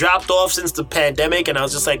 and it dropped off since the pandemic, and I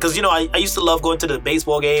was just like, because I used to love going to the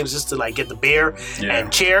baseball games just to like get the beer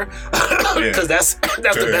and cheer, because that's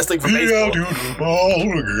the best thing for baseball.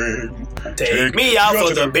 Take me out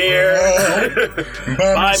for the beer.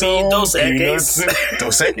 Buy me Dos Equis.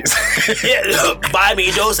 Dos Equis. Yeah, buy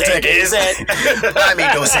me Dos Equis. Buy me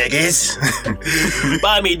Dos Equis.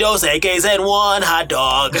 Buy me Dos Equis and one hot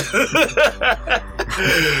dog.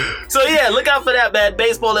 So yeah, look out for that, man.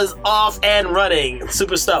 Baseball is off and running.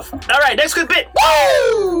 Super stuff. All right, next quick bit.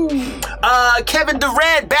 Woo! Kevin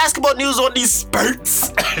Durant, basketball news on these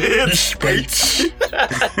spurts. Spurts.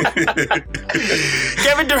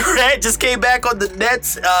 Kevin Durant just came back on the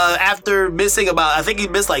Nets after missing I think he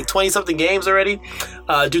missed like 20-something games already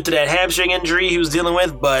due to that hamstring injury he was dealing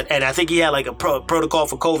with. And I think he had like a protocol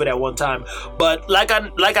for COVID at one time. But like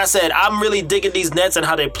I said, I'm really digging these Nets and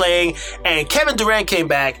how they're playing. And Kevin Durant came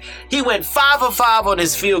back. He went 5 of 5 on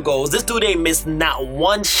his field goals. This dude ain't missed not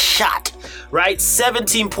one shot, right?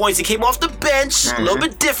 17 points. He came off the bench, a little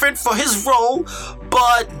bit different for his role,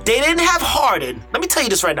 but they didn't have Harden. Let me tell you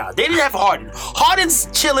this right now. They didn't have Harden. Harden's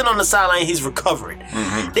chilling on the sideline. He's recovering.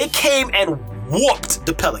 They came and whooped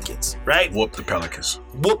the Pelicans, right? Whooped the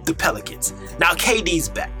Pelicans. Now KD's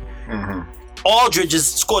back. Aldridge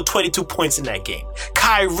just scored 22 points in that game.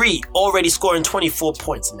 Kyrie already scoring 24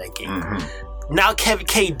 points in that game. Now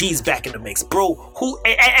KD's back in the mix, bro.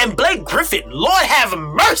 And Blake Griffin, Lord have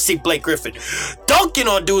mercy, Blake Griffin, dunking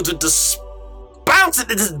on dudes with this bouncing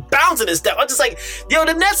and stuff. I'm just like, yo,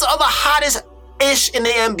 the Nets are the hottest ish in the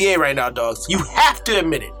NBA right now, dogs. You have to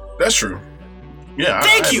admit it. That's true. Yeah,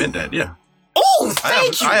 Thank I you. admit that. Yeah. Oh,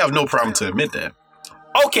 thank you. I have no problem to admit that.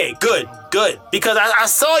 Okay, good. Because I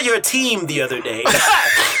saw your team the other day.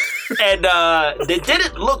 And they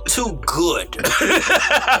didn't look too good.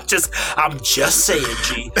 I'm just saying,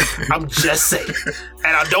 G. I'm just saying.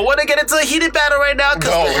 And I don't want to get into a heated battle right now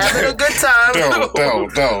because we're having a good time.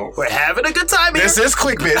 Don't. We're having a good time here. This is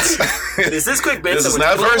Quick Bits. This is Quick Bits. This is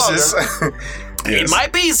not Versus. Yes. It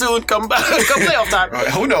might be soon. Come playoff time.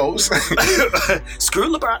 Who knows?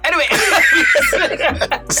 Screw LeBron. Anyway.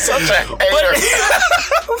 Such a hater.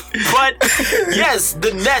 But yes,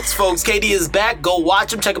 the Nets, folks. KD is back. Go watch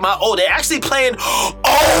them. Check them out. Oh, they're actually playing.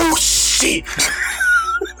 Oh, shit.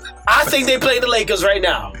 I think they play the Lakers right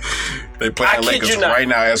now. They play the Lakers right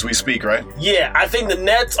now as we speak, right? Yeah, I think the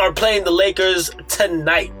Nets are playing the Lakers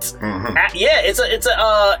tonight.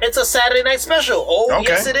 It's a Saturday night special. Oh, okay.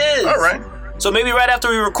 Yes, it is. All right. So maybe right after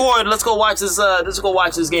we record, let's go watch this. Let's go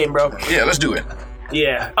watch this game, bro. Yeah, let's do it.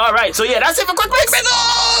 Yeah. All right. So yeah, that's it for Quick Break.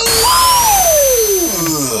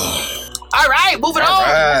 All right, moving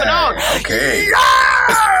on. Okay.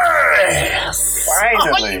 Yes.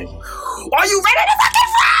 Finally. Are you ready to fucking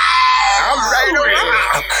fight? I'm ready to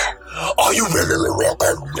rock. Are you ready to rock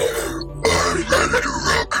and roll? I'm ready to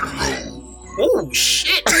rock and roll. Oh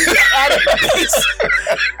shit! That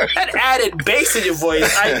added bass in your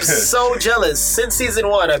voice. I'm so jealous. Since season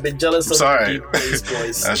 1, I've been jealous of the deep bass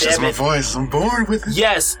voice. That's just my voice. I'm born with it.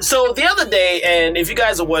 Yes. So the other day, and if you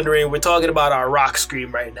guys are wondering, we're talking about our rock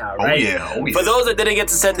scream right now, right? Oh yeah. For those that didn't get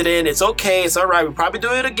to send it in, it's okay. It's all right. We'll probably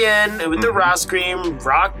do it again with the rock scream.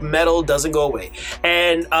 Rock metal doesn't go away.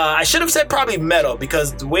 And I should have said probably metal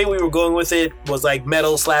because the way we were going with it was like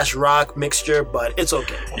metal/rock mixture, but it's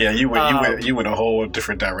okay. Yeah, you went a whole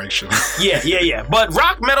different direction. Yeah. But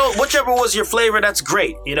rock, metal, whichever was your flavor, that's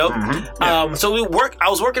great, you know? So I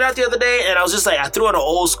was working out the other day and I was just like, I threw on an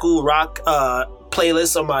old school rock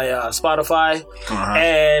playlist on my Spotify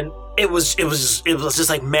and it was just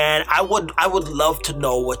like, man, I would love to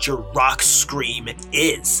know what your rock scream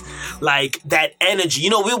is. Like that energy. You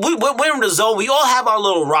know, we're in the zone. We all have our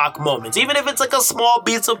little rock moments. Even if it's like a small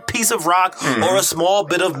piece of rock or a small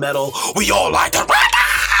bit of metal, we all like to rock.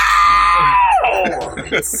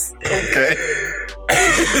 Okay.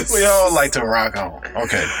 We all like to rock on.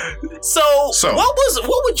 Okay. So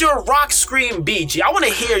what would your rock scream be, G? I want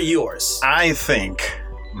to hear yours. I think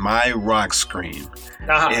my rock scream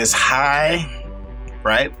is high,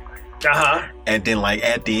 right? And then like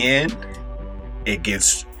at the end, it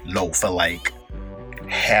gets low for like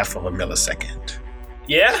half of a millisecond.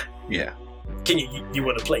 Yeah? Yeah. Can you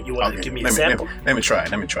want to play? You want to give me a sample? Let me try.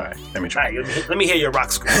 All right, let me hear your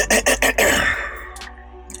rock scream.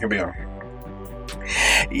 Here we go.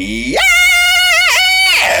 Yeah!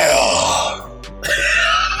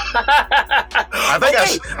 I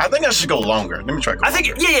think I should go longer. Let me try. Try it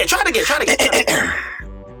again.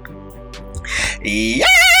 Yeah!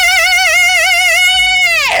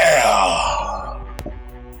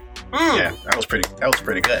 Yeah, that was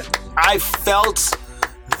pretty good. I felt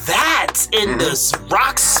that in the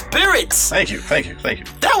rock spirit. Thank you.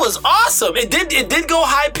 That was awesome. It did go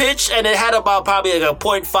high pitch and it had about probably like a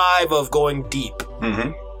 0.5 of going deep.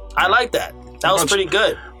 I like that. That was pretty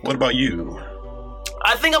good. What about you?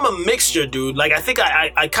 I think I'm a mixture, dude. Like, I think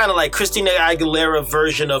I kind of like Christina Aguilera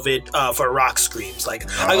version of it for rock screams. Like,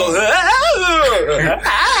 I go,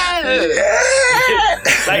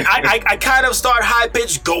 like, I kind of start high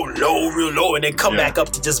pitch, go low, real low, and then come back up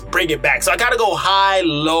to just bring it back. So I gotta go high,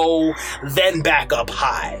 low, then back up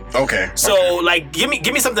high. Okay. So, like, give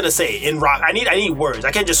me something to say in rock. I need words.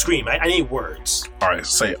 I can't just scream. I need words. All right,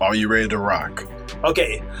 say, are you ready to rock?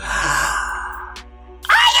 Okay.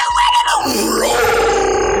 Are you ready to rock?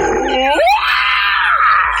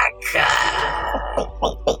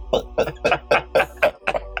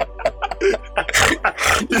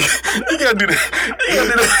 You gotta do that.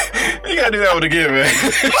 You gotta do that one again, man.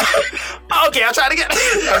 Okay, I'll try it again.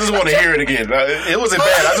 I just want to hear it again. It wasn't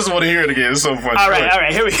bad. I just want to hear it again. It's so funny. All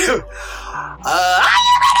right. Here we go. Are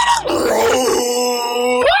you ready to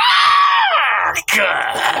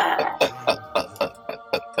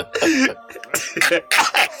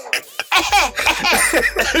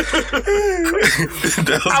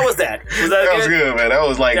How was that? That was good, man. That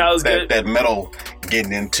was like that metal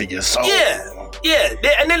getting into your soul. Yeah,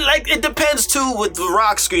 and then like it depends too with the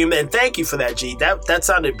rock scream. And thank you for that, G. That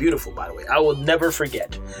sounded beautiful, by the way. I will never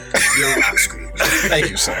forget your rock scream. Thank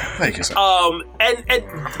you, sir. And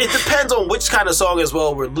it depends on which kind of song as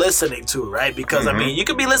well we're listening to, right? Because I mean, you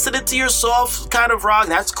could be listening to your soft kind of rock,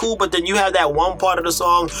 that's cool. But then you have that one part of the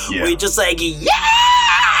song where you're just like, yeah.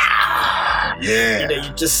 You know,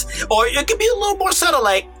 you just, or it could be a little more subtle,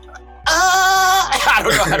 like. I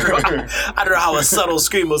don't know how a subtle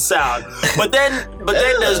scream will sound, but then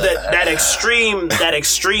there's that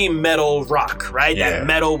extreme metal rock, right? Yeah. That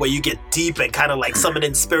metal where you get deep and kind of like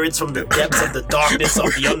summoning spirits from the depths of the darkness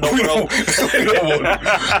of the underworld.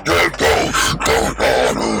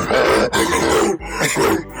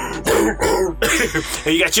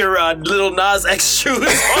 And you got your little Nas X shoes on.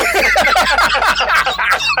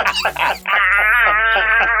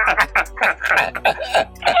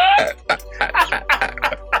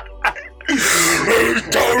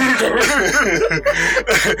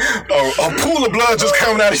 A pool of blood just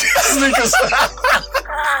coming out of your sneakers.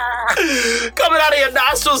 Coming out of your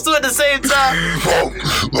nostrils too at the same time.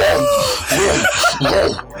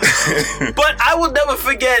 But I will never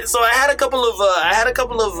forget. So I had a couple of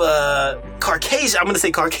Caucasian. I'm gonna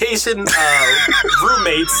say Caucasian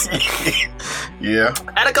roommates. Yeah.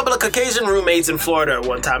 I had a couple of Caucasian roommates in Florida at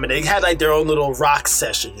one time, and they had like their own little rock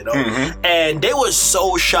session, you know. And they were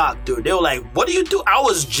so shocked, dude. They were like, "What do you do?" I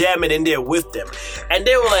was jamming in there with them, and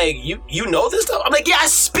they were like, "You know this stuff?" I'm like, "Yeah, I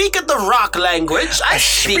speak the rock language. I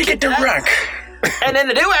speak the rock." And then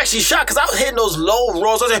they were actually shocked because I was hitting those low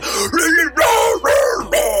rolls. I was like,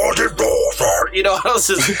 you know, I was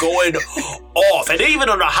just going off. And even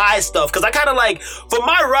on the high stuff, because I kind of like, for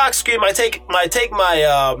my rock scream, I take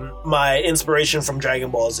my inspiration from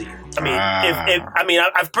Dragon Ball Z. I mean,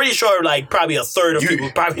 I'm pretty sure like probably a third of people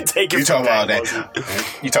probably take it. You talk about that.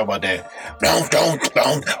 You talk about that.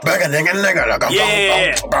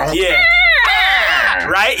 Yeah.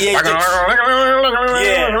 Right? Yeah.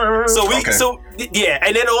 So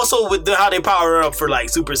and then also with how they power up for like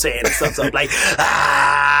Super Saiyan and stuff like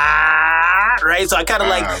right? So I kind of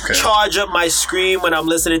charge up my scream when I'm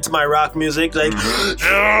listening to my rock music. Like,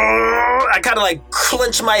 I kind of like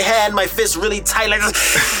clench my hand, my fist really tight, like just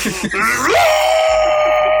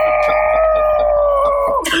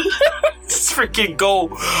freaking go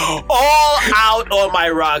all out on my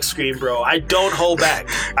rock scream, bro. I don't hold back.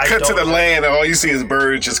 Cut to the land and all you see is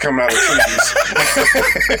birds just coming out of trees.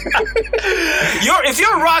 If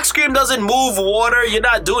your rock scream doesn't move water, you're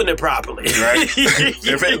not doing it properly. Right?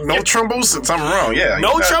 No trembles, something wrong. Yeah.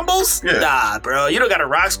 No trembles? Yeah. Nah, bro. You don't got a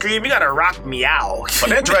rock scream. You got a rock meow. But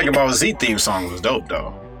that Dragon Ball Z theme song was dope,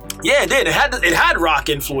 though. Yeah, it did. It had rock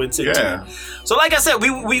influence in it too. So like I said,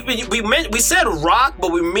 we said rock,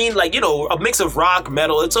 but we mean like, you know, a mix of rock,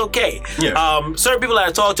 metal. It's okay. Yeah. Certain people that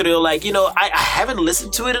I talk to, they're like, you know, I haven't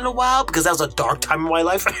listened to it in a while because that was a dark time in my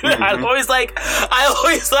life. Mm-hmm. I always like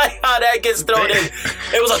how that gets thrown in.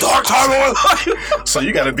 It was a dark time in my life. So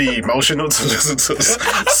you got to be emotional to listen to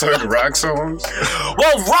certain rock songs.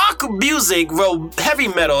 Well, rock music, well, heavy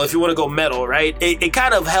metal, if you want to go metal, right? It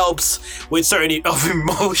kind of helps with certain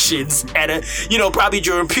emotions. And you know, probably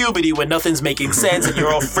during puberty when nothing's making sense and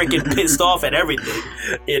you're all freaking pissed off at everything,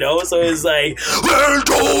 you know. So it's like,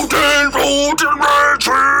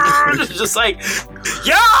 just like,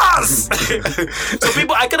 yes. So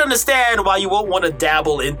people, I can understand why you won't want to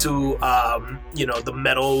dabble into, you know, the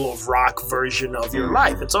metal or rock version of your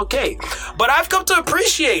life. It's okay, but I've come to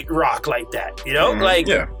appreciate rock like that. You know,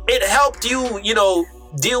 it helped you, you know,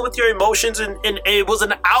 deal with your emotions, and it was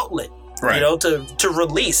an outlet. Right. You know, to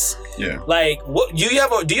release. Yeah. Like, what do you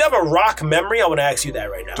have a rock memory? I want to ask you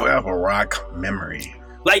that right now. Do I have a rock memory?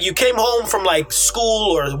 Like, you came home from like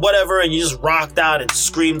school or whatever, and you just rocked out and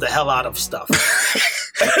screamed the hell out of stuff.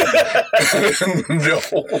 No.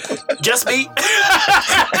 Just me?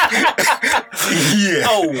 Yeah.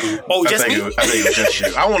 Oh, just me? I think it was just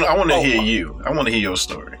you. I want to hear you. I want to hear your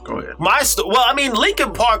story. Go ahead. Well, I mean,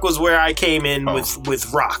 Linkin Park was where I came in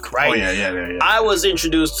with rock, right? Oh yeah. I was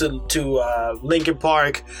introduced to Linkin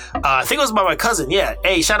Park. I think it was by my cousin. Yeah.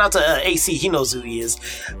 Hey, shout out to AC. He knows who he is.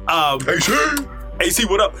 AC,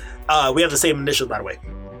 what up? We have the same initials, by the way.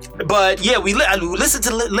 But yeah, I listened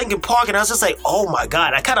to Linkin Park, and I was just like, oh my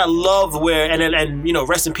god, I kind of love where and you know,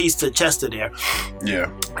 rest in peace to Chester there. Yeah.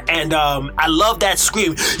 And I love that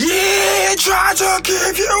scream. Yeah, try to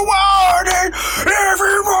keep you warning.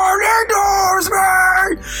 Everyone ignores me.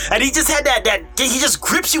 And he just had that he just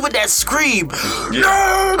grips you with that scream. Yeah.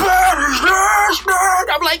 Nobody's listening.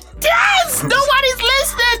 I'm like, yes, nobody's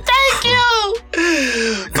listening. Thank you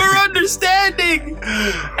for understanding.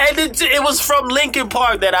 And it was from Linkin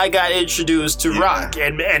Park that I got introduced to rock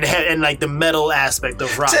and like the metal aspect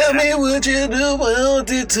of rock. Tell me what you do, well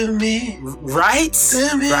did to me. Right?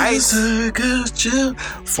 Tell me right?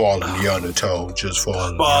 Fall in the undertow, just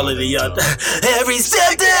fall in the under. Every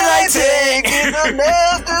step that I take.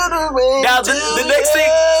 Now the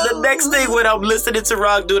next thing when I'm listening to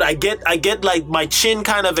rock, dude, I get like my chin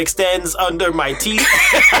kind of extends under my teeth.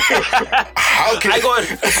 How can I go in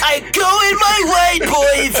my white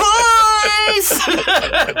boy voice.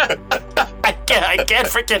 I can't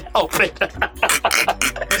freaking help it.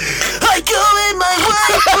 I go in my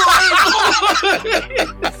white boy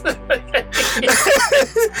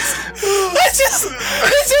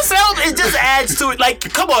it just adds to it. Like,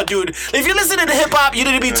 come on, dude. If you're listening to hip hop, you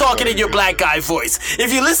need to be talking in your black guy voice.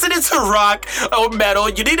 If you're listening to rock or metal,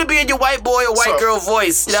 you need to be in your white boy or white girl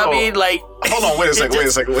voice. You know what I mean? Like, hold on, wait a second.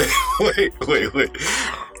 Wait.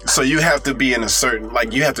 So you have to be in a certain,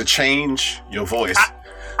 like, you have to change your voice.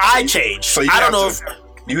 I change. So you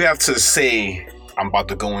have to say, I'm about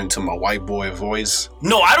to go into my white boy voice.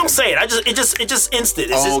 No, I don't say it. It just instant.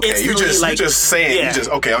 It's just okay. You just say it. Yeah. You just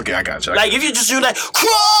okay. I got you. Like if you just do like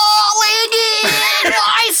crawling in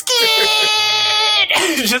my skin,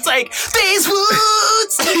 just like these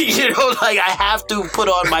woods. You know, like I have to put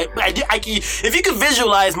on my. If you can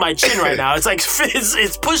visualize my chin right now, it's like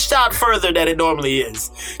it's pushed out further than it normally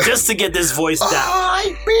is, just to get this voice down.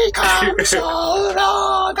 I become so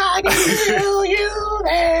long, I feel you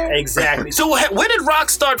there. Exactly. So when did rock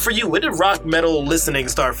start for you? When did rock metal listening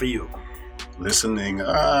start for you? Listening,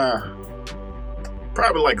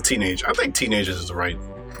 probably like a teenager. I think teenagers is the right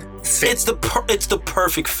fit. It's the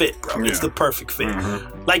perfect fit, bro. It's Yeah. the perfect fit.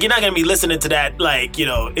 Like, you're not gonna be listening to that, like, you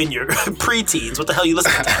know, in your preteens. What the hell you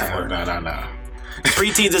listening to that for? No.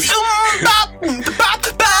 Preteens is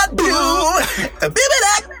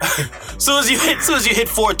soon as you hit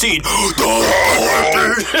 14,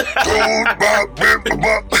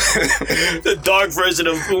 the dark version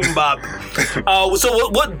of boom bop. So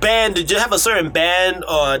what band did you have? A certain band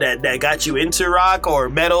that got you into rock or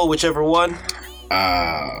metal, whichever one?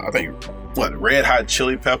 I think Red Hot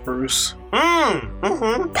Chili Peppers,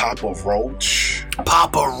 Papa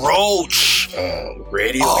Roach,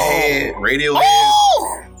 Radiohead,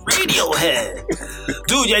 Radiohead,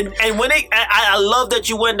 dude, and when I love that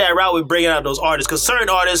you went that route with bringing out those artists, because certain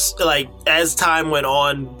artists, like, as time went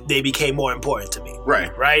on, they became more important to me.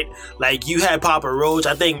 Right? Like, you had Papa Roach.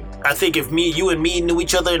 I think if you and me knew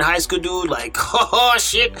each other in high school, dude, like, oh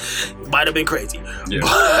shit, it might have been crazy.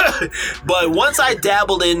 Yeah. But once I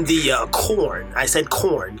dabbled in the Korn, I said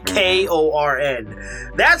Korn, Korn.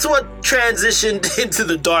 That's what transitioned into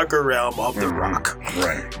the darker realm of the rock.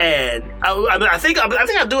 Right. And I think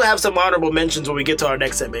I do have some honorable mentions when we get to our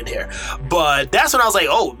next segment here. But that's when I was like,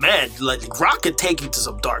 oh man, like, rock could take you to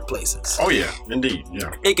some dark places. Oh yeah, indeed.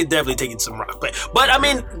 Yeah. It could definitely take you to some rock places. But I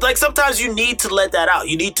mean, like, sometimes you need to let that out.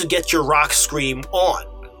 You need to get your rock scream on.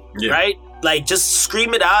 Yeah. Right? Like, just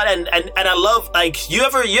scream it out. And I love, like, you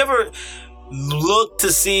ever look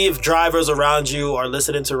to see if drivers around you are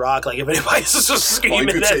listening to rock? Like, if anybody's just screaming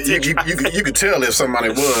you could tell if somebody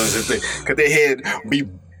was, cause their head be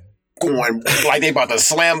going like they about to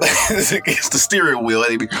slam against the steering wheel.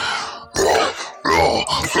 They be.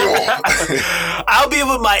 I'll be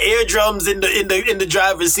with my eardrums in the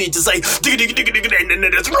driver's seat, just like, and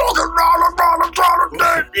then it's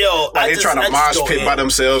yo. Like they're trying to mosh pit by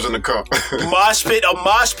themselves in the car. A mosh pit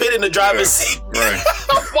in the driver's seat. Right.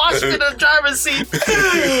 A mosh pit in the driver's seat.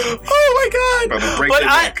 Oh my god!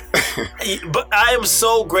 But I am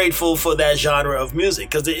so grateful for that genre of music,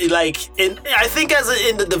 because I think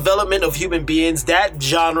in the development of human beings, that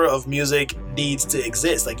genre of music needs to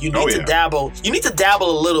exist. Like, you need to dabble. You need to dabble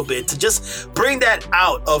a little bit to just bring that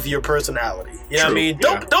out of your personality. You know what I mean?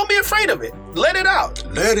 Don't be afraid of it. Let it out.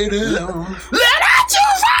 Let it out. Let out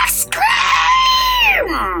your rock scream!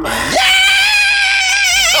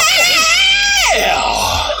 Yeah!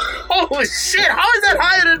 Oh shit! How is that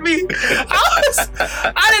higher than me?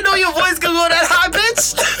 I didn't know your voice could go that high,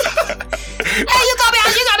 bitch. Hey, you got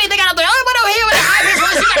me thinking I'm the only one over here with a high pitch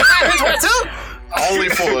voice. You got a high pitch voice too? Only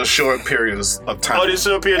for a short period of time. Oh, this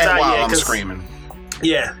short period of time, while yeah. I'm screaming.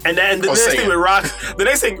 Yeah, and the next thing with rock,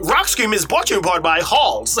 rock scream is brought to you in part by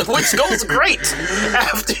Halls, which goes great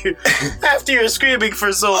after you're screaming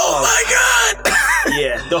for so long. Oh my god!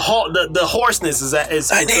 Yeah, the hoarseness is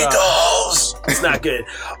I need those. It's not good.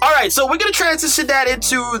 All right, so we're gonna transition that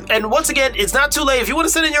into, and once again, it's not too late. If you want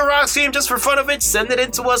to send in your rock scream just for fun of it, send it in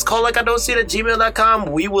to us. Call like I don't see it at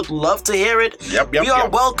gmail.com. We would love to hear it. We are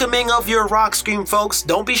welcoming of your rock scream, folks.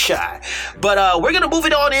 Don't be shy. But we're gonna move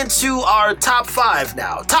it on into our top 5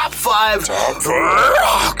 now. Top 5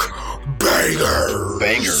 rock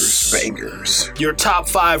bangers. Your top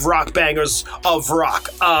 5 rock bangers of rock.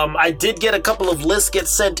 I did get a couple of lists get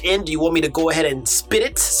sent in. Do you want me to go ahead and spit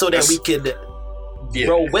it so that we could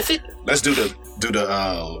roll with it? Let's do the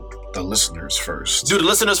listeners first. Do the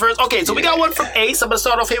listeners first? Okay, so we got one from Ace. I'm gonna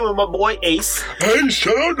start off here with my boy Ace. Ace,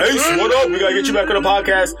 what up? We gotta get you back on the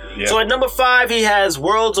podcast. Yeah. So at number 5, he has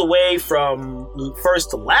Worlds Away from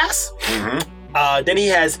First to Last. Then he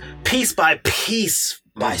has Piece by Piece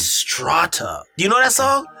by Strata. Do you know that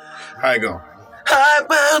song? How it go?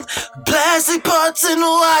 High-bound plastic parts and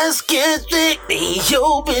wires can't make me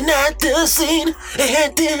open at the scene,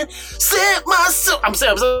 and then set my soul. I'm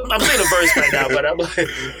saying the verse right now, but I'm like,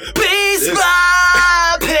 piece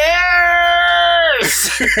by piece.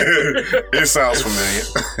 It sounds familiar.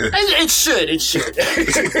 It should.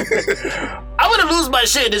 I'm gonna lose my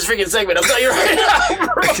shit in this freaking segment. I'm telling you right now,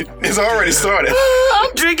 bro. It's already started.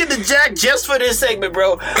 I'm drinking the Jack just for this segment,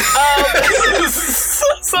 bro.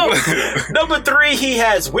 So number 3, he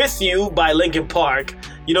has With You by Linkin Park.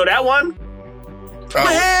 You know that one?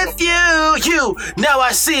 With you, now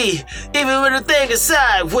I see, even when the thing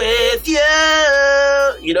aside, with you.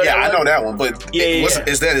 You know that one? I know that one, but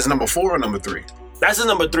is that his number 4 or number 3? That's his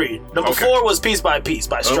number 3. Number 4 was Piece by Piece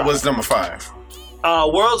by Strata. What's number 5?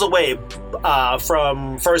 Worlds Away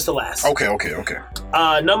from First to Last. Okay.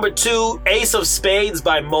 Number 2, Ace of Spades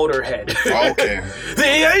by Motorhead. Okay.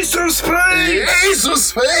 The Ace of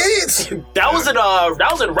Spades. That was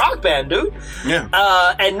in Rock Band, dude. Yeah.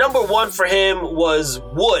 And number 1 for him was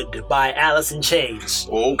Wood by Alice in Chains.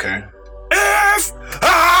 Okay. If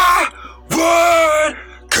I would,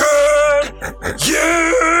 could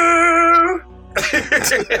you?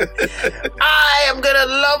 I am gonna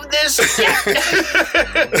love this shit.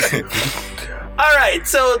 All right,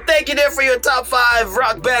 so thank you there for your top 5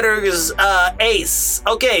 rock batters, Ace.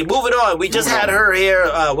 Okay, moving on. We just had her here.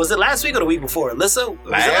 Was it last week or the week before? Lissa?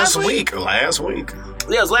 Last week. Yeah, it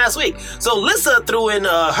was last week. So Lissa threw in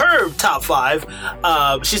her top 5.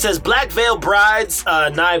 She says Black Veil Brides,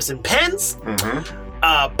 Knives and Pens.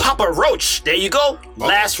 Papa Roach. There you go.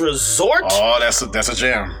 Last Resort. Oh, that's a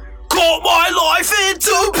jam. Cut my life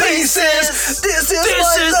into pieces. This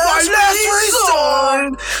is my last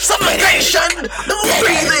resort. Suffocation. No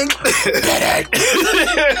breathing.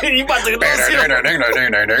 You about to lose it.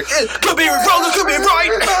 Could be wrong, it could be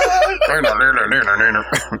right.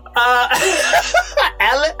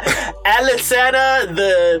 Alexana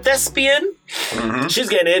the Thespian. She's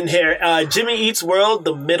getting in here. Jimmy Eats World,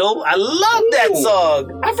 The Middle. I love that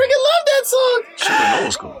song. I freaking love that song. She went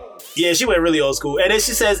old school. Yeah, she went really old school. And then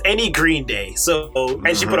she says any Green Day. So,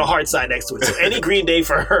 and she put a heart sign next to it. So any Green Day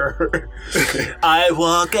for her. I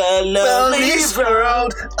walk a lonely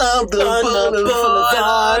road of the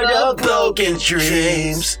boulevard of broken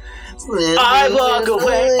dreams. I walk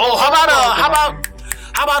away. Oh,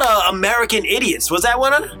 how about American Idiots? Was that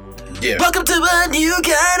one? Yeah. Welcome to a new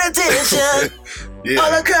kind of tension.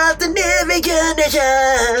 All across the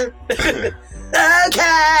navigation.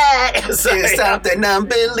 Okay. It's something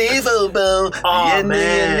unbelievable. Oh,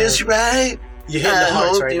 man. It's right. You're hitting the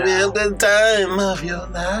hearts right now. The time of your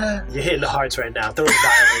life. You're hitting the hearts right now. Throw the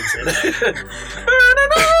violins in.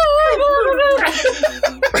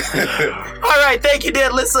 All right. Thank you,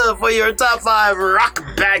 dear Lissa, for your top 5 rock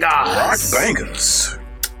bangers.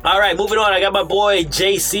 All right, moving on. I got my boy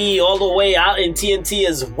JC all the way out in TNT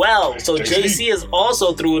as well. So JC is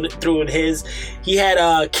also through in his. He had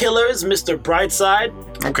Killers, Mr. Brightside.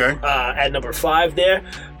 Okay. At number 5 there.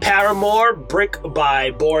 Paramore, Brick by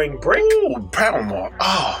Boring Brick. Ooh, Paramore.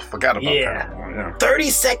 Oh, forgot about Paramore. Yeah. 30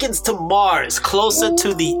 Seconds to Mars, Closer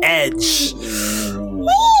to the Edge.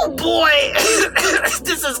 Oh boy,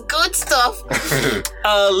 this is good stuff.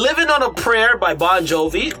 Living on a Prayer by Bon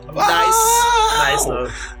Jovi. Nice.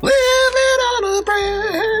 Living on a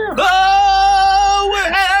prayer. Oh,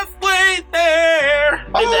 we're halfway there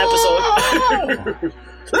in the episode.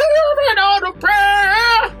 Living on a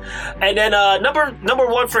prayer. And then number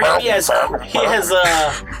 1 for him, he has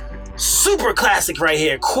super classic right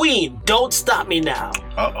here. Queen, Don't Stop Me Now.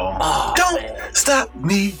 Oh, Don't stop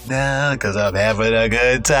me now, cause I'm having a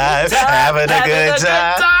good time. Having a good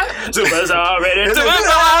time. Superstar ready to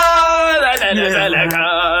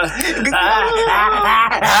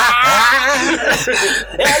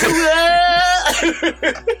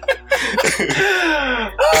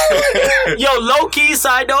Yo, low key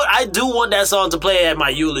side note, I do want that song to play at my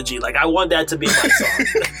eulogy. Like, I want that to be my song.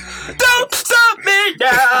 Don't stop me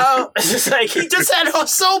now. It's just like he just had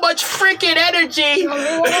so much freaking energy.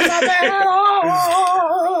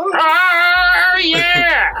 Oh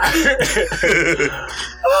yeah.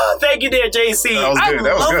 Oh, thank you, dear JC. that was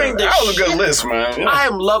good. That was a good list, man. Yeah. I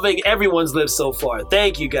am loving everyone's list so far.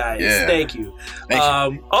 Thank you, guys. Yeah. Thank you.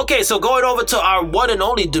 Okay, so going over to our one and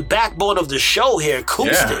only, the backbone of the show here,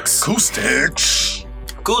 Acoustics.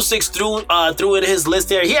 Acoustics threw in his list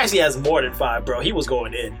there. He actually has more than 5, bro. He was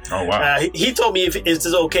going in. Oh wow. He told me if it's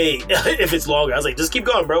okay if it's longer. I was like, just keep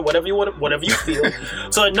going, bro. Whatever you want, whatever you feel.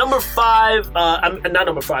 So at number 5, not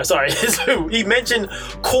number 5. Sorry. He mentioned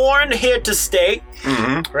Korn, Here to Stay.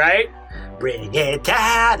 Right. Bring it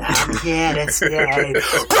down. I'm here to stay. Bring it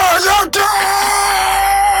down.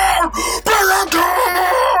 Bring it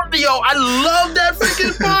down. Yo, I love that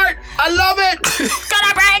freaking part. I love it.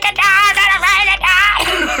 Gonna break it down.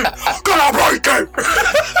 Gonna break it.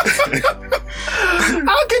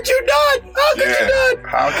 How could you not?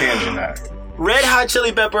 How can you not? Red Hot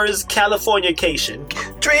Chili Peppers, Californication.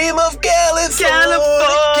 Dream of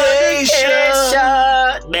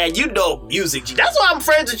Californication. Man, you know music, G. That's why I'm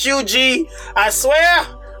friends with you, G. I swear.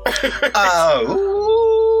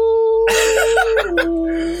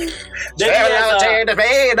 Then he has,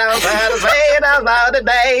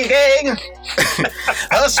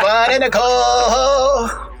 First one in the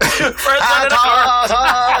cold. First one in the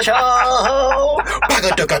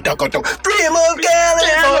Dream of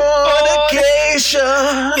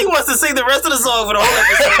Californication. He wants to sing the rest of the song for the whole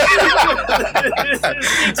episode.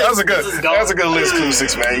 That was a good list,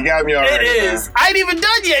 Acoustics, man. You got me already. It is. Man. I ain't even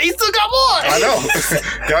done yet. He still got more. I know.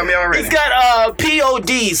 Got me already. He's got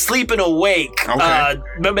POD, Sleeping Awake. Okay.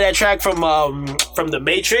 Remember that track from The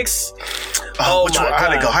Matrix? Oh, which one?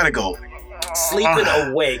 How'd it go? Sleeping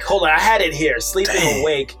Awake. Hold on, I had it here. Sleeping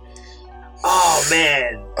Awake. Oh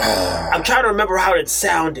man, I'm trying to remember how it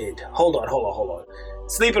sounded. Hold on.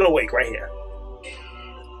 Sleeping Awake, right here.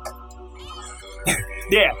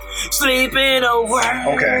 Yeah, Sleeping Awake.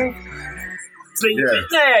 Okay. Sleeping,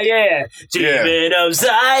 yeah. Sleeping of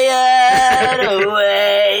Zion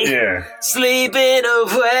awake. Yeah. Sleeping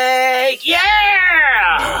awake.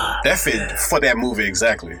 Yeah. That fit for that movie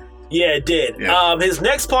exactly. Yeah, it did. Yeah. His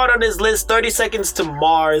next part on his list, 30 Seconds to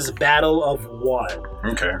Mars, Battle of One.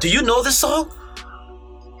 Okay. Do you know this song?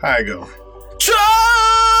 How I go? Giant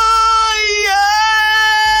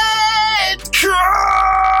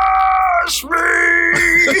crush me.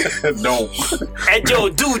 No. And yo,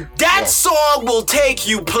 dude, that song will take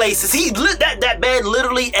you places. That band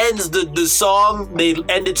literally ends the song. They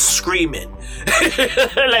end it screaming, like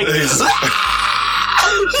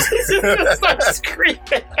start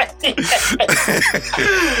screaming.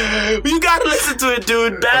 You gotta listen to it,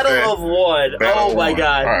 dude. Battle of One. Battle Oh my One.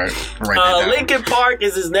 god. All right. Write that down. Linkin Park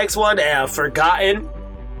is his next one. Forgotten.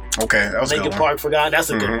 Okay, that was a Linkin good Park, Forgotten. That's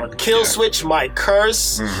a good one. Kill Switch, My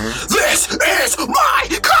Curse. This is my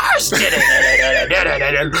curse. This is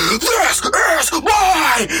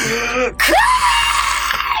my curse.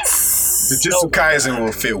 Jujutsu Kaisen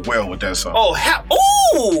will fit well with that song.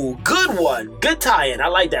 Oh, good one. Good tie-in. I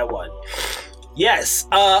like that one. Yes.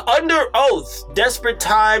 Under Oath, Desperate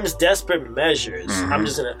Times, Desperate Measures. I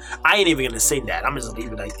ain't even gonna sing that. I'm just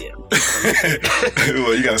leave it right there.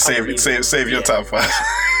 Well, you gotta save your top 5.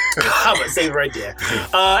 I'm gonna save it right there.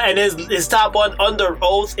 And his top one, Under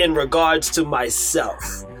Oath, In Regards to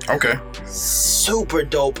Myself. Okay. Super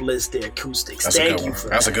dope list, the acoustics. That's a Thank good you one. for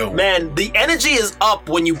That's that. a good one. Man, the energy is up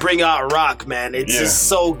when you bring out rock, man. It's just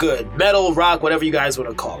so good. Metal, rock, whatever you guys want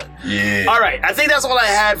to call it. Yeah. All right, I think that's all I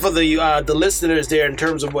had for the listeners there in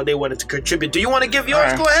terms of what they wanted to contribute. Do you want to give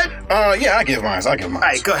yours? All Go ahead. Yeah, I'll give mine. All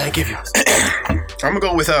right, go ahead, give yours. I'm gonna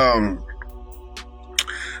go with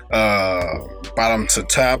bottom to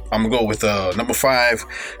top. I'm gonna go with number 5,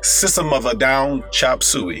 System of a Down, Chop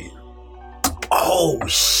Suey. Oh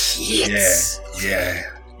shit! Yeah.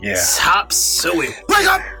 Chop Suey. Wake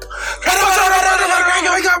up!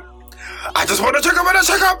 Wake up! I just want to check up on a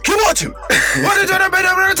checkup. You want to? What did you do on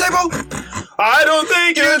the table? I don't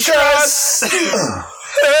think you trust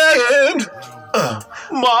and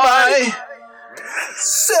my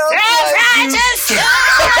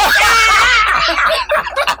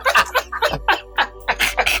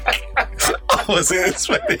I wasn't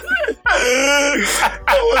expecting.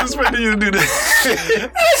 I wasn't expecting you to do that.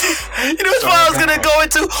 You know what I was gonna go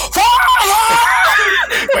into?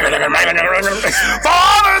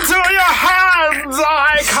 Fall into your hands,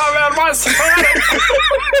 I command my spirit.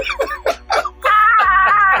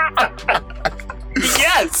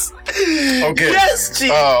 Yes. Okay. Yes, G.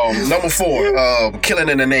 Number 4, Killing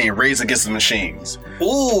in the Name, Rage Against the Machines.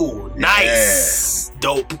 Ooh, nice.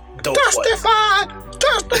 Dope. Testify.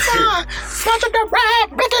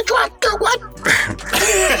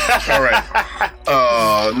 All right.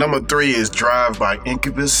 Number 3 is Drive by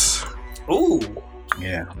Incubus. Ooh,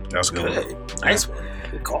 Yeah, that's good. good. Nice one.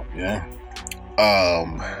 Good call. Yeah.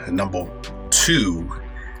 Number 2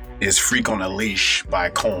 is Freak on a Leash by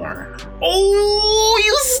Korn. Oh,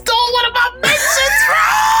 you stole one of my mentions, bro.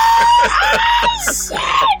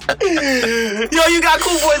 Yo, you got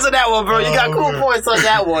cool points on that one, bro. You got cool points on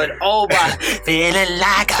that one. Oh my. Feeling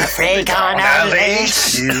like a freak on a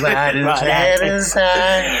leash. You are the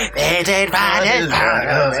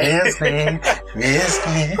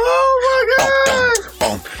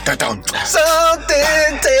Oh my God.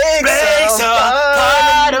 Something takes a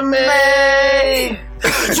part of me.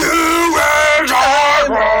 You and I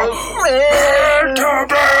were meant to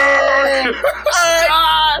be.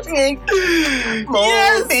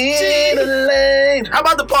 Yes, how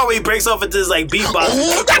about the part where he breaks off into this like beatbox?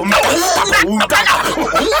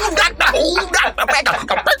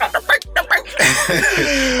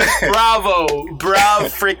 Bravo,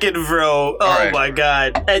 freaking bro. Oh right. my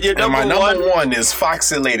god. And your And my number number one? one is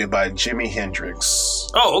Foxylated by Jimi Hendrix.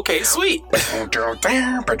 Oh, okay, sweet.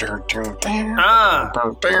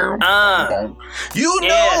 You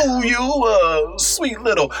know you a sweet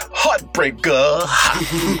little heartbreaker,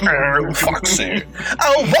 Foxy.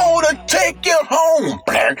 I wanna take you home.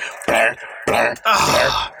 I won't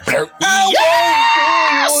do you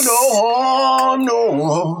no harm,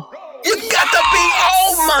 no. You got to be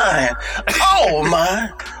all mine.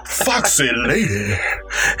 Foxy lady.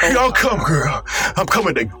 Y'all come, girl. I'm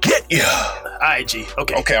coming to get you. Alright, G.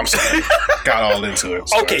 Okay. Okay, I'm sorry. Got all into it.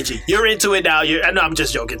 Sorry. Okay, G. You're into it now. No, I'm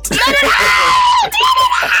just joking.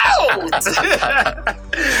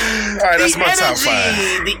 right, that's my top 5.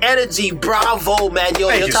 The energy, bravo, man. Yo,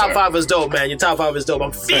 Thank your you, top sir. 5 is dope, man. Your top 5 is dope.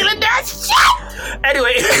 I'm feeling that shit.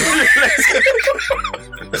 Anyway,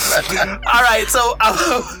 all right. So I'm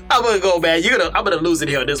gonna go, man. I'm gonna lose it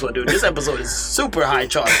here on this one, dude. This episode is super high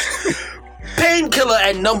charge. Painkiller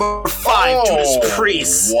at number 5, Judas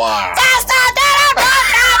Priest. Wow.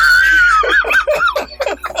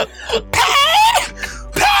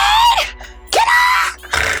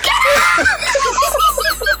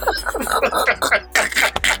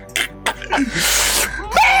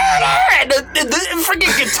 And the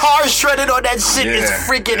freaking guitar shredded on that shit is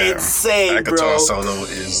freaking insane, that bro. guitar solo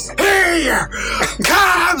is. Here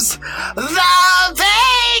comes the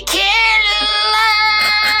painkiller.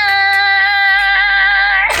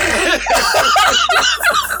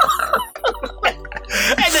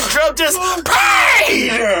 And the drum just pain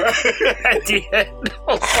at the end.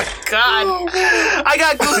 Oh my god. I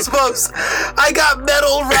got goosebumps. I got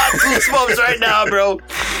metal rock goosebumps right now, bro.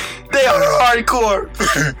 They are hardcore.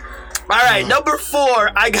 All right, number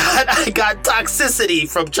 4, I got Toxicity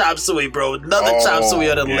from Chop Suey, bro. Another Chop Suey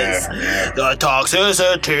on the list. Yeah. The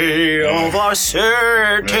toxicity of our city.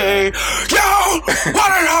 Yo,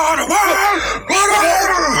 what an hard world.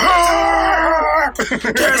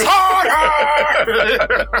 It's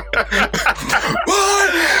harder.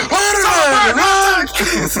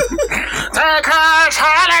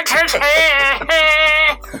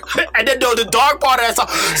 And then the dark part of that song,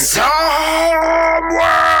 somewhere.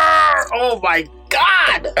 Oh my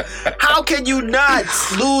God! How can you not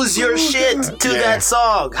lose your shit to that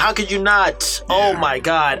song? How could you not? Oh my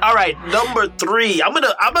God! All right, number 3. I'm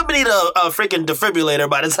gonna need a freaking defibrillator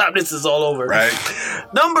by the time this is all over. Right.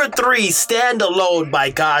 Number 3, Stand Alone by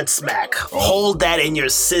Godsmack. Hold that in your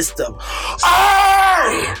system.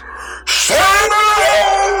 I stand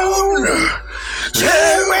alone.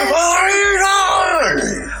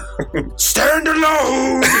 Stand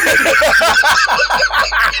alone.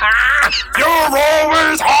 You're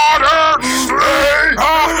always harder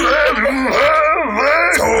than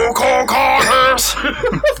so-called callers.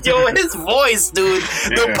 Yo, his voice, dude.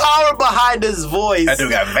 The power behind his voice. That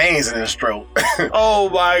dude got veins in his throat. Oh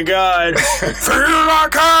my God. Feel I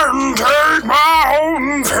can take my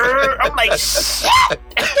own turn. I'm like, shit.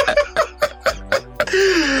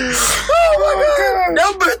 Oh my God.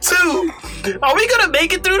 Number 2. Are we gonna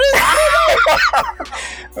make it through this? I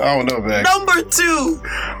don't know, man. Number 2,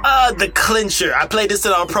 The Clincher. I played this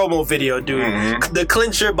in our promo video, dude. Mm-hmm. The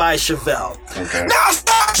Clincher by Chevelle. Okay. Now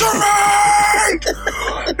saturate!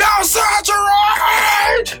 Now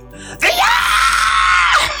saturate!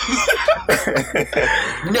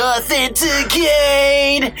 Nothing to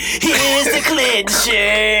gain. Here's the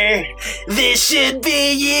clincher. This should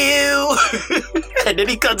be you. And then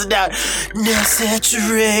he comes down. Now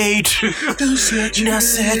saturate. Now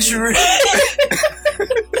saturate.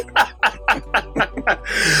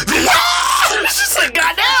 It's just like,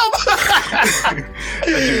 goddamn.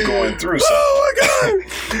 You're going through something. Oh my God.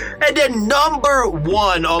 And then number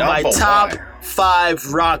 1 on my top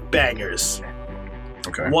 5 rock bangers.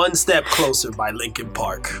 Okay. One Step Closer by Linkin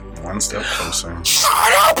Park. One step closer. Shut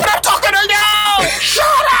up! I'm talking to you! Shut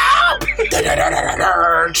up! Shut up!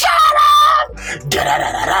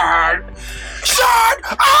 Shut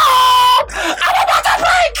up! I'm about to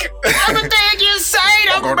break everything you say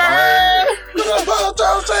to me!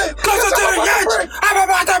 I'm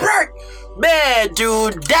about to break! Man,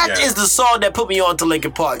 dude, that is the song that put me on to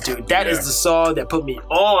Linkin Park, dude. That is the song that put me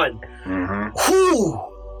on. Mm-hmm. Whew.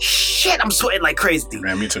 Shit, I'm sweating like crazy.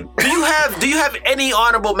 Man, me too. Do you have any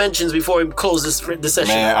honorable mentions before we close this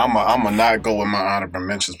session? Man, I'm gonna not go with my honorable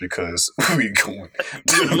mentions because we going.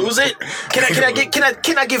 You gonna lose it?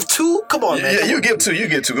 Can I give 2? Come on, man. Yeah, you get 2.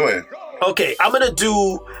 Go ahead. Okay, I'm gonna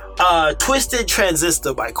do Twisted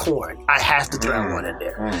Transistor by Korn. I have to throw one in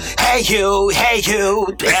there. Hey you,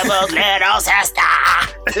 devil little sister.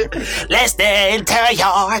 Listen to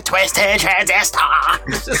your twisted transistor.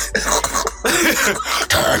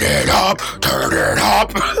 Turn it up.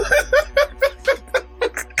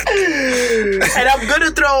 And I'm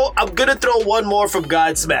gonna throw one more from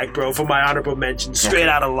Godsmack, bro, for my honorable mention. Straight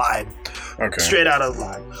out of line. Okay. Straight out of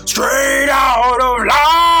line. Straight out of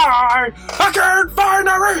line. I can't find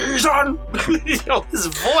a reason. Yo, his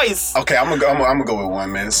voice. Okay, I'm gonna go with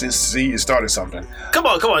one, man. See, you started something. Come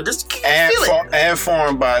on, just feel it. And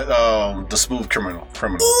formed by the Smooth Criminal. Ooh,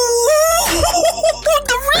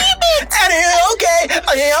 the remix. Eddie, okay?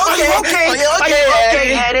 Are you okay,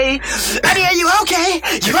 Eddie? Eddie, are you okay?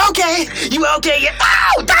 You okay?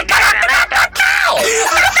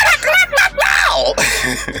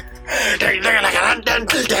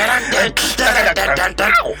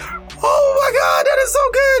 Oh my God, that is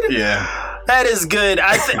so good. Yeah. That is good.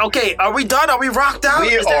 Okay, are we done? Are we rocked out? We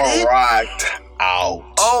Is that are it? rocked out.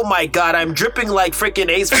 Oh my God, I'm dripping like freaking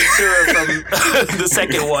Ace Ventura from the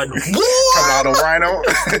second one. Come out of Rhino.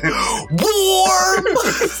 Warm.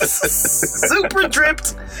 Super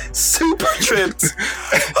dripped. Super dripped.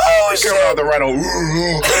 Oh Come shit. out of the Rhino.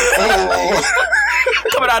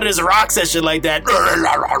 Coming out of this rock session like that.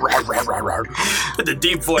 With the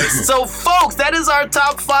deep voice. So folks, that is our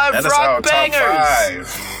top 5 That is rock our bangers. top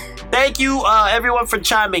 5. Thank you, everyone, for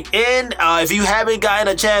chiming in. If you haven't gotten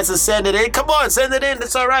a chance to send it in, come on, send it in.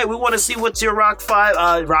 It's all right. We want to see what's your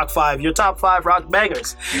your top 5 rock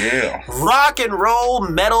bangers. Yeah. Rock and roll,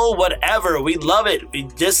 metal, whatever. We love it. We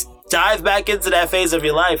just dive back into that phase of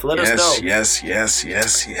your life. Let us know. Yes. All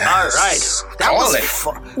right. That was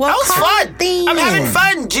fun. What That was kind fun. of thing? I'm having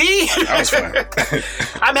fun, G. That was fun.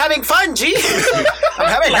 I'm having fun, G. I'm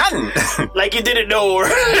having fun. Like you didn't know where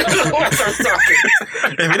I started talking.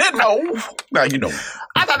 If you didn't know, now you know.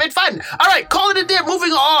 I'm having fun. All right, call it a day.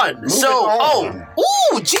 Moving on.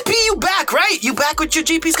 GP, you back, right? You back with your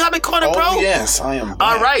GP's Comic Corner, bro? Oh, yes, I am.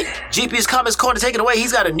 All right, GP's Comics Corner, take it away.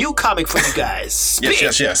 He's got a new comic for you guys. Spit.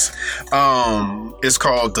 Yes. It's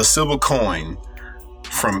called The Silver Coin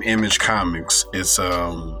from Image Comics. It's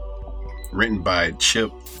written by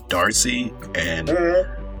Chip Darcy and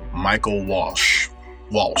Michael Walsh.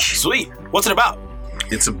 Sweet. What's it about?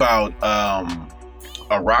 It's about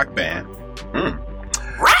a rock band.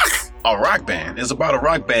 Rock. A rock band. It's about a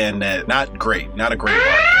rock band that not a great rock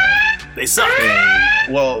band. They suck.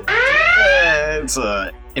 It's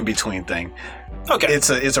a in between thing. Okay. It's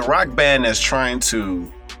a rock band that's trying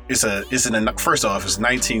to. First off, it's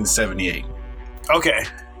 1978, Okay.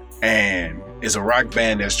 and it's a rock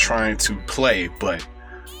band that's trying to play, but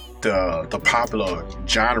the popular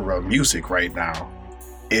genre of music right now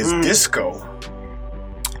is disco.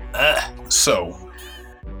 So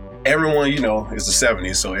everyone, it's the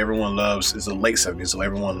 70s, so everyone loves. It's the late 70s, so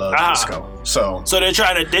everyone loves disco. So they're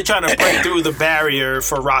trying to break through the barrier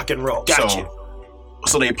for rock and roll. Gotcha.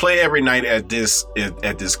 So they play every night at this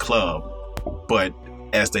club, but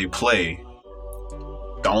as they play,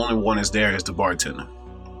 the only one is there is the bartender.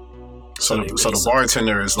 So the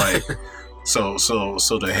bartender is like, so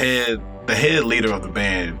the head leader of the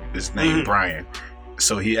band is named Brian.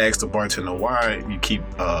 So he asked the bartender, why you keep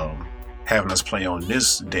having us play on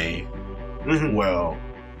this day? Well,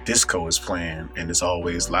 disco is playing and it's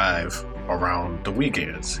always live around the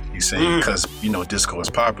weekends. He's saying because disco is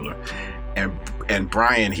popular, and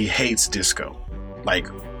Brian, he hates disco, like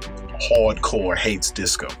hardcore hates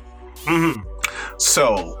disco.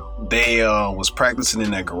 So they was practicing in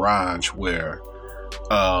that garage where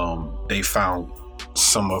they found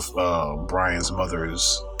some of Brian's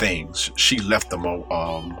mother's things. She left them a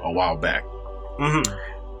while back,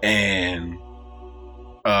 and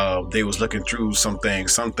they was looking through some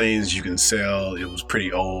things. Some things you can sell. It was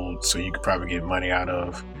pretty old, so you could probably get money out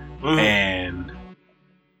of. And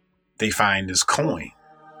they find this coin,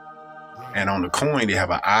 and on the coin they have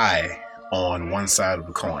an eye on one side of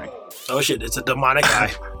the coin. Oh shit! It's a demonic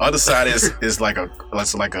eye. Other side is like a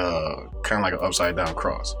kind of like an upside down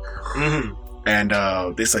cross. And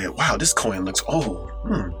they say, "Wow, this coin looks old.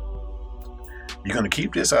 You gonna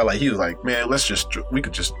keep this?" He was like, "Man,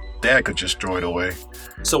 Dad could just throw it away."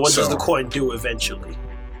 So what does the coin do eventually?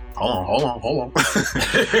 Hold on. Hold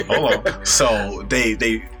on. So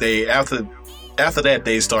they after that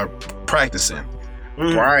they start practicing.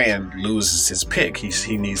 Brian loses his pick.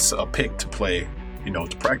 He needs a pick to play,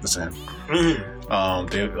 to practice in.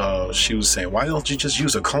 She was saying, why don't you just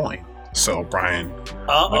use a coin? So Brian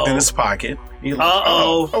looked in his pocket. He's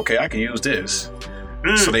like, okay, I can use this.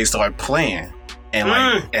 So they start playing, and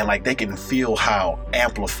they can feel how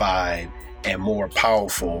amplified and more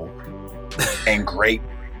powerful and great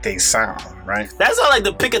they sound, right? That sounds like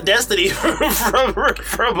the Pick of Destiny from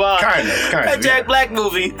kind of Jack Black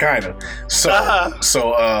movie. Kind of.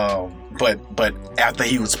 But after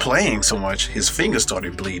he was playing so much, his fingers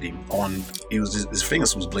started bleeding his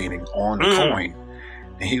fingers was bleeding on the coin.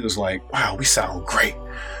 And he was like, wow, we sound great.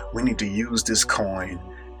 We need to use this coin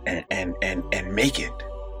and make it.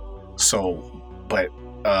 So, but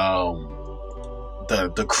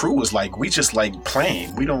the crew was like, we just like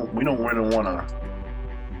playing. We don't really want to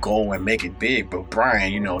go and make it big. But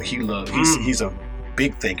Brian, he's a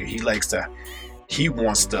big thinker. He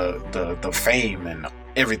wants the fame and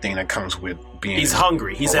everything that comes with being. He's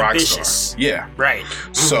hungry. He's ambitious. Star. Yeah. Right.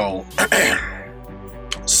 So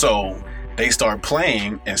they started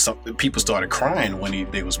playing, and some people started crying when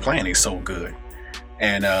they was playing. They so good,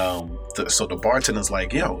 and so the bartender's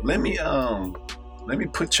like, "Yo, let me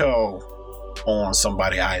put y'all on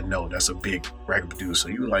somebody I know that's a big record producer.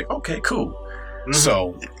 You were like, okay, cool.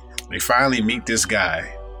 So they finally meet this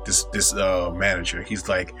guy, this manager. He's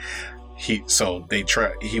like, he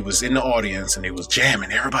was in the audience and they was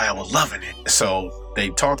jamming. Everybody was loving it. So they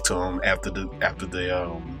talked to him after the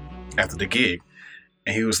gig,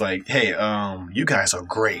 and he was like, hey, you guys are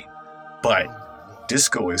great, but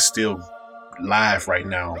disco is still live right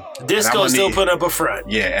now. Disco still put up a front.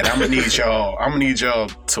 Yeah, and I'm gonna need y'all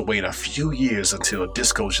to wait a few years until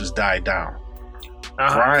disco just died down.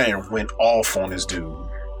 Brian went off on this dude.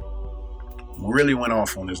 Really went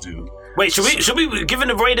off on this dude. Wait, should we give him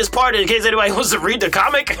the greatest part in case anybody wants to read the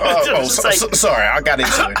comic? Sorry, I got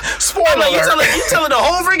into it. Spoiler alert. You telling the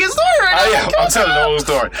whole freaking story right now? I'm telling the whole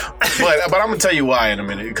story. But I'm gonna tell you why in a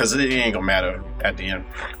minute, because it ain't gonna matter at the end.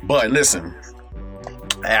 But listen,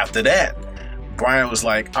 after that, Brian was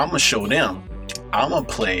like, I'm gonna show them. I'm gonna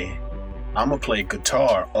play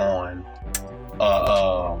guitar on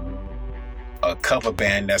a cover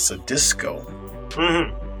band that's a disco.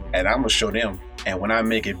 And I'm gonna show them. And when I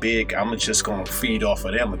make it big, I'm just gonna feed off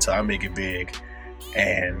of them until I make it big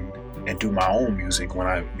and do my own music when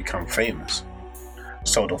I become famous.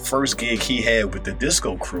 So the first gig he had with the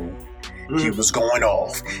disco crew, he was going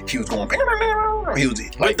off. He was going with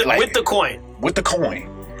the coin. With the coin.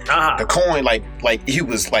 The coin, like he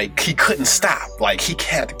was like, he couldn't stop. Like he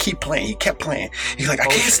had to keep playing. He kept playing. He's like, I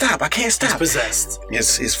can't stop. He's possessed.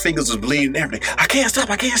 His fingers was bleeding and everything. I can't stop.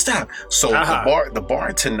 So the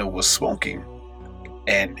bartender was smoking,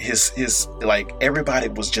 and his like everybody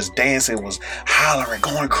was just dancing, was hollering,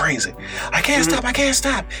 going crazy. I can't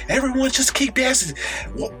stop. Everyone just keep dancing.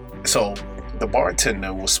 So the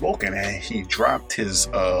bartender was smoking, and he dropped his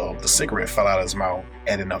the cigarette fell out of his mouth,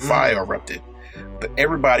 and then a fire erupted. But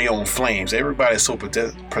everybody on flames. Everybody's so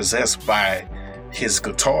possessed by his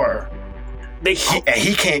guitar. He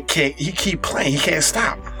keep playing. He can't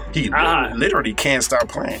stop. He literally can't stop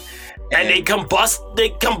playing. And they combust.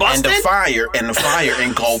 And the fire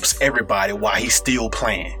engulfs everybody while he's still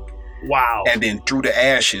playing. Wow. And then through the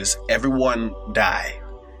ashes, everyone died.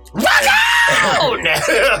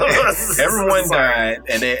 Everyone died,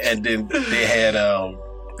 and then they had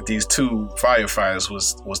these two firefighters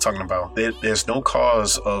was talking about there's no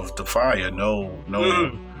cause of the fire, no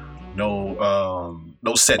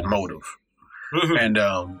set motive. And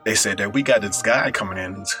they said that we got this guy coming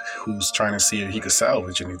in who's trying to see if he could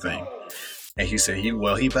salvage anything, and he said he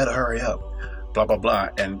better hurry up, blah blah blah,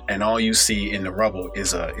 and all you see in the rubble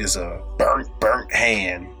is a burnt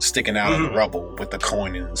hand sticking out of the rubble with the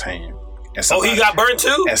coin in his hand. He got burnt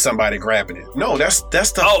too? And somebody grabbing it. No, that's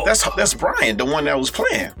Brian, the one that was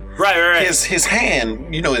playing. Right. His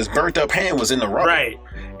hand, his burnt up hand was in the rubber. Right.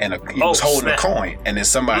 And he was holding a coin, and then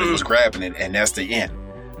somebody was grabbing it, and that's the end.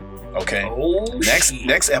 Okay.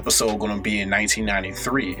 Next episode gonna be in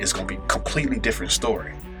 1993. It's gonna be a completely different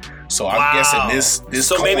story. So I'm guessing this.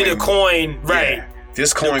 So coin, maybe the coin, right? Yeah,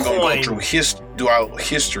 this coin gonna go throughout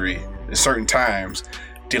history at certain times,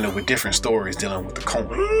 dealing with different stories, dealing with the coin.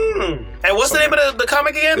 And what's the name of the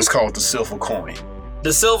comic again? It's called The Silver Coin.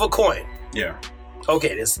 The Silver Coin. Yeah.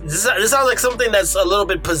 Okay, this sounds like something that's a little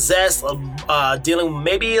bit possessed, dealing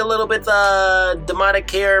maybe a little bit demonic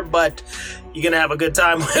here, but you're gonna have a good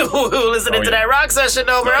time listening to that rock session,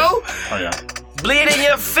 though, bro. Oh yeah. Bleeding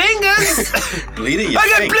your fingers. I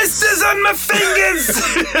got blisters on my fingers.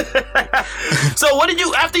 So what did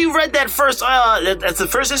you, after you read that first, that's the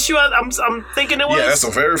first issue I'm thinking it was? Yeah, that's the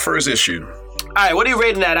very first issue. All right, what are you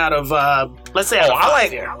rating that out of, let's say out of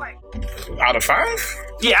 5? Out of 5?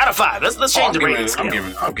 Yeah, out of 5. Let's change the rating scale.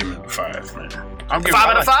 I'm giving it 5, man. 5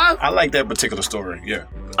 out of 5? I like that particular story, yeah.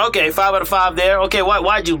 Okay, 5 out of 5 there. Okay,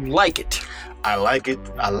 why'd you like it? I like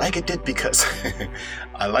it because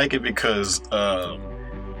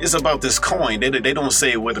it's about this coin. They don't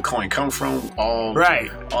say where the coin come from. All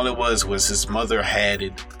it was his mother had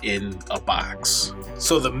it in a box.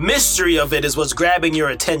 So the mystery of it is what's grabbing your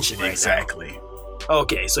attention right exactly. now.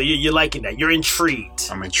 Okay, so you're liking that. You're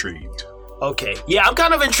intrigued. I'm intrigued. Okay. Yeah, I'm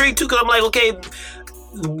kind of intrigued too, because I'm like, okay,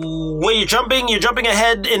 when you're jumping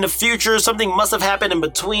ahead in the future. Something must have happened in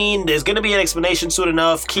between. There's going to be an explanation soon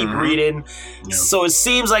enough. Keep reading. Yeah. So it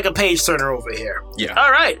seems like a page turner over here. Yeah.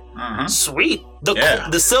 All right. Sweet.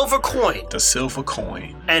 The Silver Coin. The Silver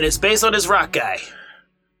Coin. And it's based on this rock guy.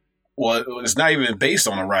 Well, it's not even based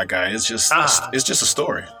on a rock guy. It's just it's just a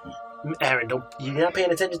story. Aaron, you're not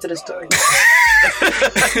paying attention to the story.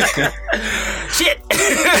 Shit.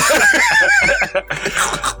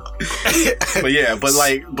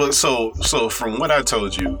 But so from what I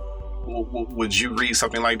told you, would you read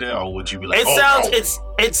something like that, or would you be like, It sounds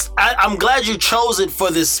I'm glad you chose it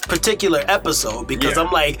for this particular episode because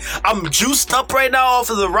I'm juiced up right now off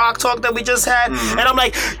of the rock talk that we just had, and I'm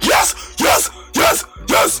like, yes,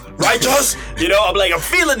 righteous. You know, I'm like, I'm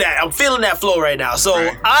feeling that flow right now. So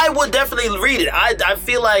I would definitely read it. I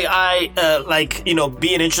feel like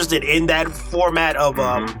being interested in that format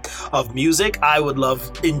of music. I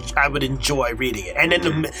would enjoy reading it. And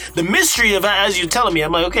then the mystery of, as you're telling me,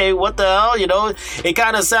 I'm like, okay, what the hell? You know, it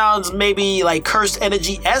kind of sounds maybe like Cursed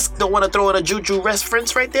Energy-esque. Don't want to throw in a Juju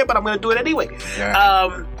reference right there, but I'm gonna do it anyway.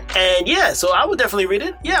 Yeah. And yeah, so I would definitely read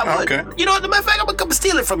it. Yeah, I would. Okay. You know, as a matter of fact, I'm gonna come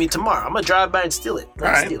steal it from you tomorrow. I'm gonna drive by and steal it.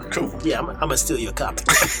 Cool. Yeah, I'm gonna steal your copy.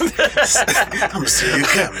 I'm gonna steal your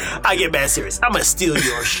copy. I get mad serious. I'm gonna steal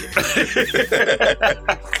your shit.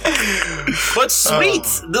 But sweet,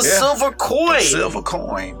 the silver coin. The silver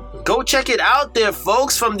coin. Go check it out there,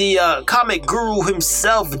 folks, from the comic guru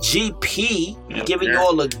himself, GP, giving you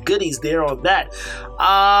all the goodies there on that.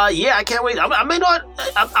 Yeah, I can't wait. I may not.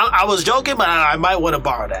 I was joking, but I might want to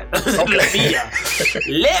borrow that. Okay.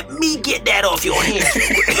 let me get that off your hands.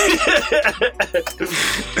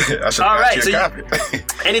 I should have got you a copy.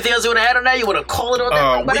 Anything else you want to add on that? You want to call it on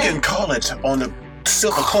that? We can call it on the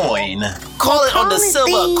silver coin. Call it on the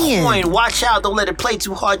silver coin. Watch out. Don't let it play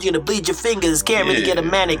too hard. You're going to bleed your fingers. Can't really get a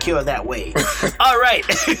manicure that way. All right.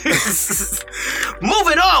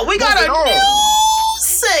 Moving on. We got a new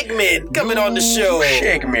segment coming on the show.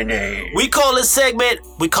 We call this segment,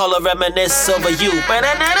 we call it Reminisce Over You.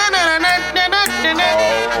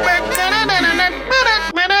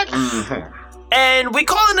 And we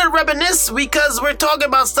calling it Reminisce because we're talking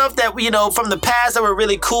about stuff that, you know, from the past that were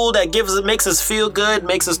really cool, that makes us feel good,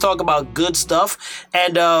 makes us talk about good stuff.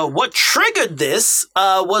 And what triggered this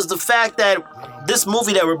was the fact that this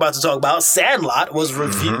movie that we're about to talk about, Sandlot, was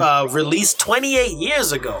released 28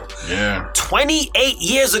 years ago. Yeah. 28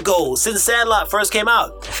 years ago since Sandlot first came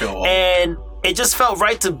out. I feel old. And it just felt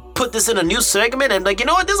right to put this in a new segment. And like, you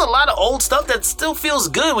know what? There's a lot of old stuff that still feels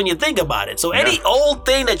good when you think about it. So any old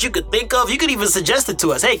thing that you could think of, you could even suggest it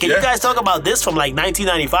to us. Hey, can you guys talk about this from like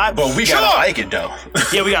 1995? Well, we gotta like it though.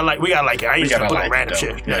 Yeah, we gotta like it. I used to put on random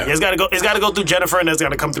shit. Yeah, it's gotta go through Jennifer, and it's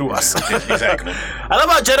gotta come through us. Exactly. I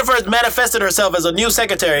love how Jennifer has manifested herself as a new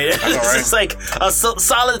secretary. It's like a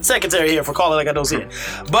solid secretary here for calling like I don't see it.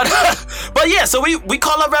 But yeah, so we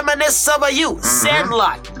call it Reminisce Over You,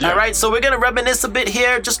 Sandlot. Yeah. All right, so we're gonna reminisce a bit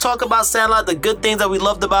here. Just talk about Sandlot, the good things that we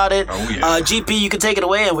loved about it. Oh yeah. GP, you can take it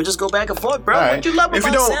away, and we'll just go back and forth, bro. Right. What you love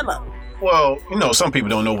about Sandlot? Well, you know, some people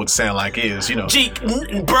don't know what Sandlot is, you know.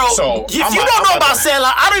 Bro, so if you don't know about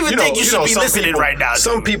Sandlot, I don't even think you should be listening right now.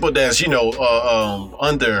 Some people that's, you know,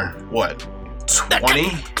 under, what,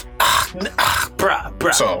 20?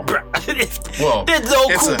 Bruh. So, well, there's no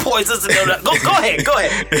cool points.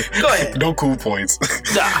 Go ahead. No cool points.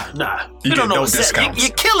 Nah. You don't know no discounts.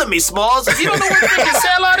 You're killing me, Smalls. If you don't know what freaking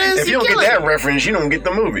Sandlot is, if you don't get that reference, you don't get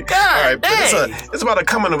the movie. God, all right, but it's about a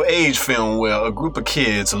coming of age film where a group of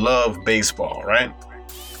kids love baseball, right?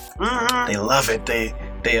 Mm-hmm. They love it.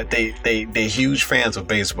 They're huge fans of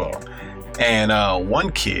baseball, and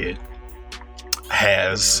one kid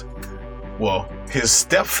has, his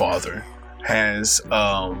stepfather has an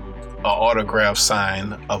autograph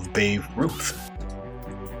sign of Babe Ruth.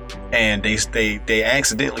 And they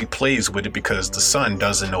accidentally plays with it because the son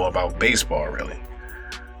doesn't know about baseball really.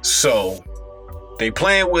 So they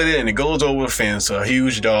playing with it and it goes over the fence. A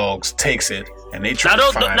huge dog takes it and they try to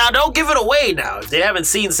find. Now don't give it away now. If they haven't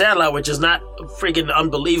seen Sandlot, which is not freaking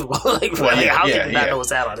unbelievable. How can you not know what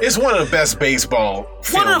Sandlot is? It's one of the best baseball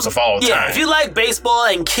films of all time. Yeah, if you like baseball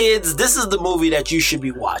and kids, this is the movie that you should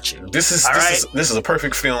be watching. This is a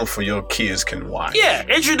perfect film for your kids can watch. Yeah,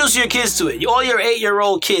 introduce your kids to it. All your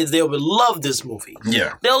 8-year-old kids, they will love this movie.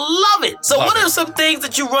 Yeah. They'll love it. So what are some things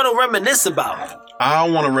that you want to reminisce about? I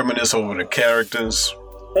want to reminisce over the characters.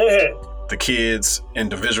 The kids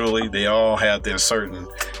individually, they all have their certain,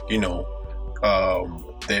 you know,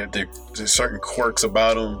 there's certain quirks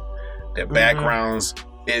about them, their backgrounds.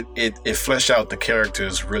 It fleshed out the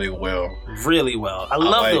characters really well. Really well. I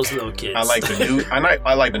love those little kids. I like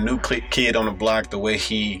the new kid on the block. The way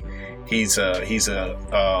he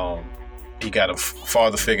got a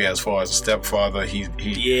father figure as far as a stepfather. He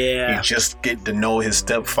just get to know his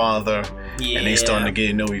stepfather, and they starting to get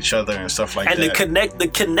to know each other and stuff like that. And the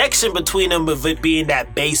connection between them of it being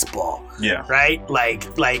that baseball, right? Like,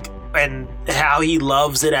 and how he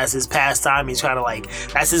loves it as his pastime. He's trying to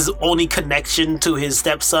that's his only connection to his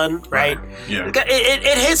stepson, right? Yeah,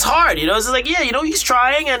 it hits hard, you know. It's like, he's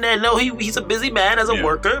trying, and no, he's a busy man as a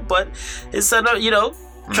worker, but his son,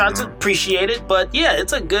 Try to appreciate it, but yeah,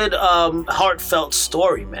 it's a good heartfelt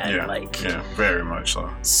story, man. Yeah, Like, yeah, very much so.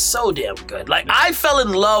 so damn good. Like, I fell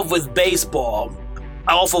in love with baseball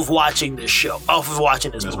off of watching this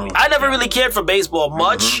movie. I never really cared for baseball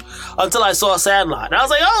much until I saw Sandlot, and I was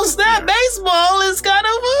like, oh snap, baseball is kind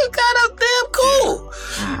of damn cool,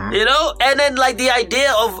 you know. And then like the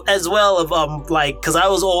idea of as well of like, because I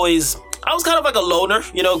was kind of like a loner,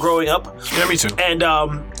 you know, growing up. Yeah, me too. And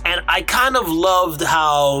I kind of loved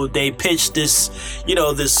how they pitched this, you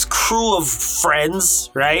know, this crew of friends,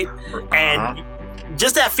 right? And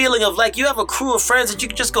just that feeling of like you have a crew of friends that you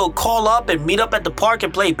can just go call up and meet up at the park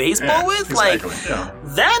and play baseball with. Exactly.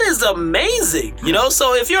 Like, that is amazing, you know?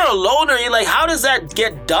 So if you're a loner, you're like, how does that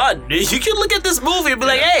get done? You can look at this movie and be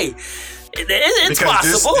like, hey, it's because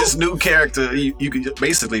possible. This new character, you could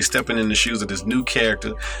basically stepping in the shoes of this new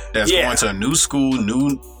character that's going to a new school,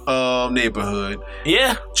 new neighborhood.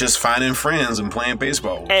 Yeah. Just finding friends and playing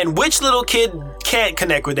baseball. And which little kid can't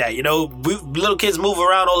connect with that? You know, little kids move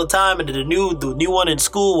around all the time, and the new one in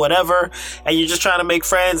school, whatever, and you're just trying to make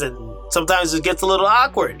friends, and sometimes it gets a little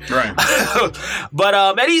awkward. Right.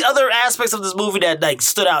 But any other aspects of this movie that like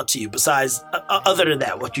stood out to you besides other than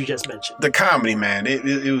that, what you just mentioned? The comedy, man.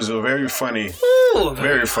 It was a very funny,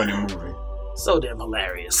 very funny movie. So damn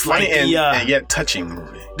hilarious. Funny like and yet touching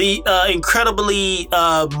movie. The incredibly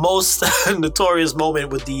most notorious moment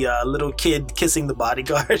with the little kid kissing the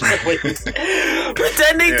bodyguard, pretending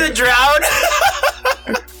to drown.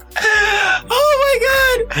 Oh my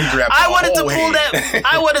god! He grabbed I wanted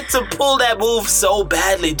to pull that move so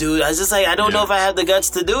badly, dude. I was just like, I don't know if I have the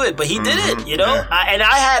guts to do it, but he did it, you know. And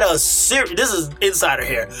I had this is insider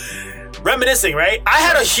here. Reminiscing, right? I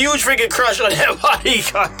had a huge freaking crush on that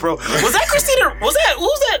bodyguard, bro. Was that Christina? Who was that?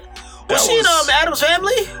 Was she in Addams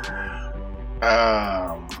Family?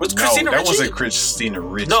 Was Christina Ricci? That wasn't Christina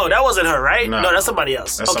Ricci. No, that wasn't her, right? No, that's somebody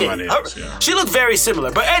else. That's somebody else, yeah. She looked very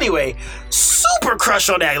similar. But anyway, super crush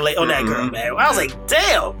on that girl, man. I was like,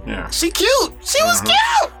 damn, she cute. She was cute.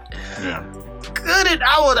 Yeah. Good.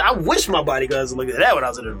 I wish my bodyguards looked at that when I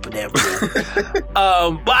was in the damn pool.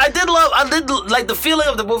 But I did like the feeling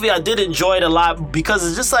of the movie. I did enjoy it a lot because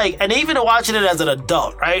it's just like, and even watching it as an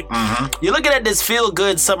adult, right? You're looking at this feel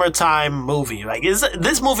good summertime movie. Like,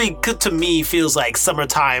 this movie to me feels like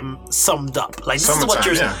summertime summed up. Like, this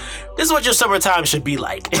is what your summertime should be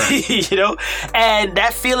like, right. You know? And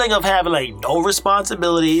that feeling of having like no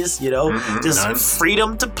responsibilities, you know, just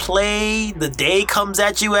freedom to play. The day comes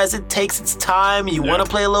at you as it takes its time. You want to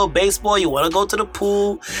play a little baseball. You want to go to the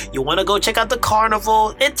pool. You want to go check out the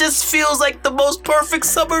carnival. It just feels like the most perfect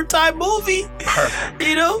summertime movie. Perfect.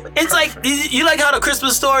 You know? It's like, you like how the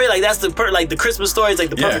Christmas Story, like that's the Christmas Story is like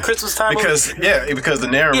the perfect Christmas time because movie? Because the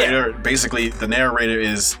narrator, basically the narrator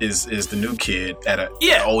is the new kid at an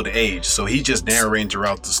older age. So he just narrating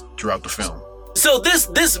throughout the film. So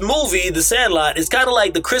this movie, The Sandlot, is kind of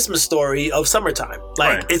like the Christmas Story of summertime.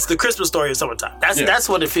 Like it's the Christmas Story of summertime. That's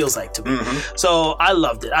what it feels like to me. So I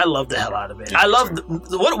loved it. I loved the hell out of it. I loved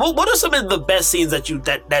what are some of the best scenes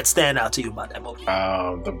that stand out to you about that movie?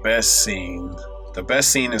 The best scene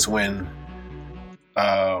is when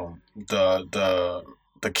the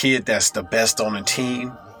kid that's the best on the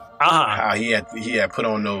team. How he had put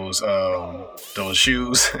on those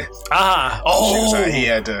shoes. Oh, he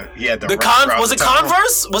had to. Was it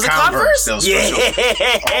Converse? Was it Converse? All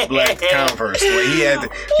black Converse. Where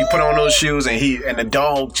he put on those shoes and the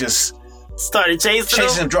dog just started chasing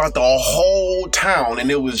him throughout the whole town,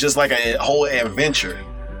 and it was just like a whole adventure.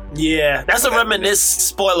 Yeah, that's a reminisce.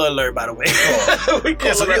 Spoiler alert, by the way. We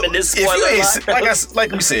call it reminisce. Spoiler alert.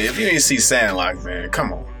 Like we said, if you ain't see Sandlot, man,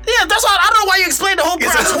 come on. Yeah, that's all. I don't know why you explained the whole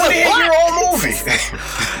process. It's a 28-year-old movie.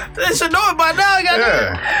 They should know it by now.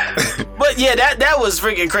 But yeah, that was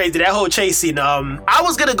freaking crazy. That whole chase scene. I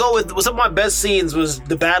was gonna go with some of my best scenes was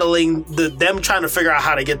the battling, them trying to figure out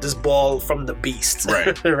how to get this ball from the beast.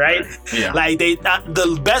 Right. Right. Yeah. Like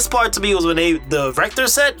the best part to me was when the Vector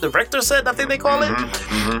set, I think they call it,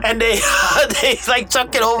 and they like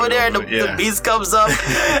chuck it over there, and the beast comes up,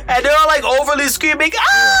 and they're all like overly screaming,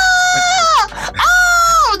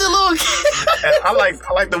 the little kid. And I like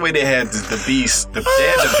the way they had the beast. They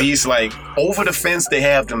had the beast like over the fence. They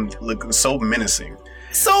have them looking so menacing.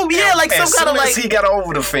 So yeah, like some kind of like. As he got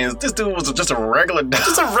over the fence, this dude was just a regular dog.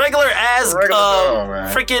 Just a regular ass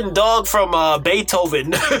freaking dog from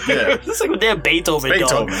Beethoven. Yeah, it's like a damn Beethoven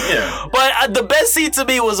dog. Yeah. But the best scene to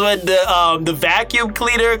me was when the vacuum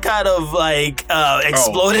cleaner kind of like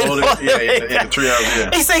exploded. The tree out. Yeah.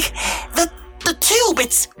 He's like the tube.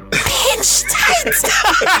 It's inch tight.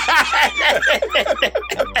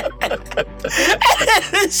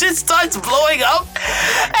 And then shit starts blowing up,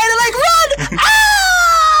 and they're like, run!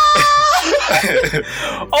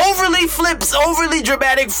 Overly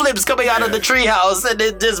dramatic flips coming out of the treehouse, and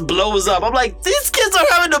it just blows up. I'm like, these kids are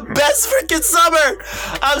having the best freaking summer.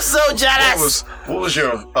 I'm so jealous. What was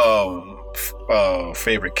your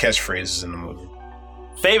favorite catchphrases in the movie?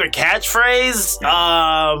 Favorite catchphrase?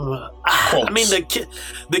 I mean,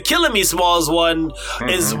 the Killing Me Smalls one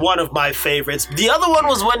is one of my favorites. The other one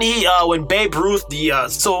was when Babe Ruth, the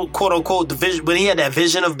so quote unquote the vision, when he had that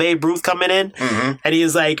vision of Babe Ruth coming in, and he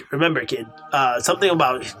was like, "Remember, kid, something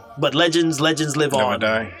about but legends live on.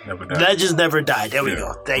 Never die. Legends never die. There we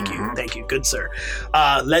go. Thank you, good sir.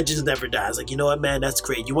 Legends never die. I was like, you know what, man, that's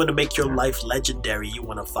great. You want to make your life legendary. You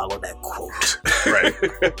want to follow that quote, Right.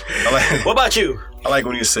 What about you? I like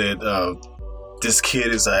when you said, "This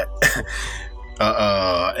kid is a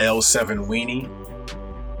L7 weenie,"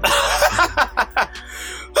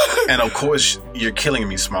 and of course, "You're killing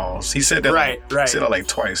me, Smalls." He said that. Right. He said that like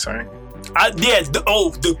twice, right?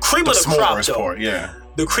 The cream of the crop, though. Part, yeah.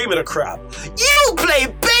 The cream of the crop. You play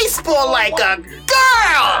baseball like a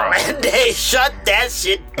girl, and they shut that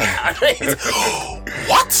shit down.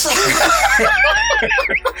 What?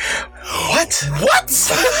 What?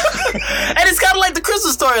 And it's kind of like the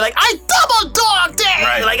Christmas story. Like, I double dogged it.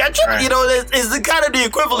 Right. Like, I triple. Right. You know, it's the kind of the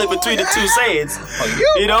equivalent between the two sayings.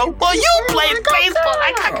 You know, well, you played baseball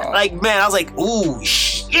like man. I was like, ooh,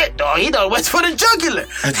 shit, dog. He done went for the jugular.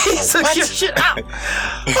 He took your shit out.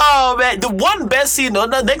 Oh man, the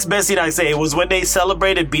next best scene I say was when they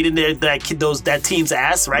celebrated beating that team's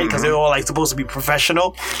ass, right? Because they were all like supposed to be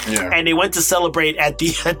professional. Yeah. And they went to celebrate at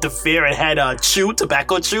the fair and had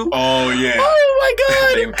tobacco chew. Oh yeah. Oh my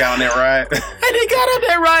god! They got on that ride. And they got on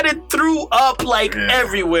that ride and threw up like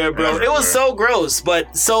everywhere, bro. It was so gross,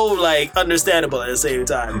 but so like understandable at the same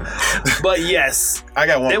time. But yes, I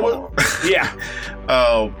got one more. Yeah.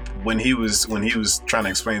 When he was trying to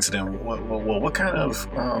explain to them what kind of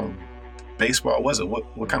baseball was it?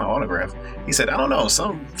 What kind of autograph? He said, I don't know.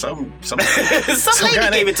 Some lady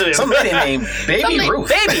gave it to him. Some lady named Baby Ruth.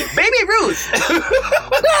 Baby Ruth.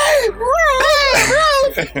 Babe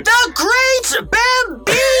Ruth. The Great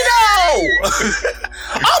Bambino.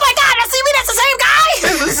 Oh my God! You mean that's the same guy?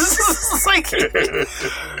 It's like,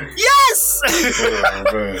 yes.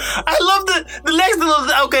 I love the next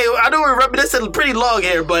little. Okay, I know we're reminiscing pretty long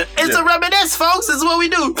here, but it's a reminisce, folks. It's what we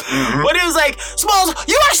do. When he was like, Smalls,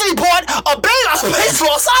 you actually bought a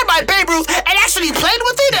baseball signed by Babe Ruth and actually played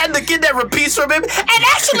with it, and the kid that repeats from him and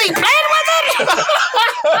actually played with it.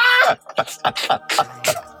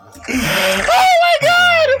 Oh my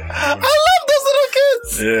God! I love those little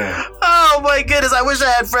kids. Yeah. Oh my goodness! I wish I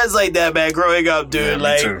had friends like that, man. Growing up, dude. Yeah, me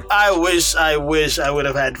like, too. I wish I would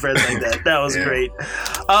have had friends like that. That was great.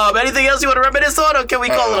 Anything else you want to reminisce on, or can we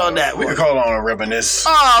call it on that We one? can call it on a reminisce.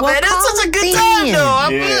 Oh man, it's such a good time, though.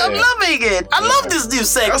 I'm Yeah. loving it. I love this new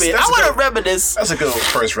segment. That's I want to good. reminisce. That's a good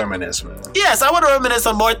first reminisce, man. Yes, I want to reminisce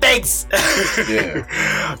on more things.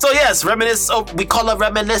 Yeah. So yes, reminisce. We call it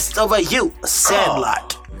reminisce over you,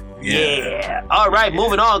 Sandlot. Yeah. All right,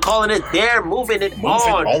 moving on. Calling it there. Moving it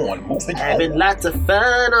on. Moving Having on. lots of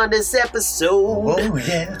fun on this episode. Oh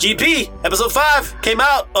yeah. GP, episode 5 came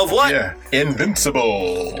out of what? Yeah.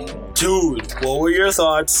 Invincible. Dude, what were your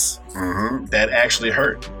thoughts? That actually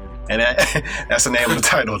hurt. And that's the name of the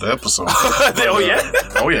title of the episode. Oh yeah?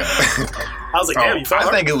 Oh yeah. I was like, damn, you felt I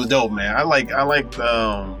hurt? think it was dope, man. I like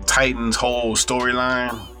Titan's whole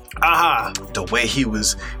storyline. Aha. The way he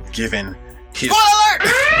was giving his Spoiler!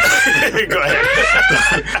 Go ahead.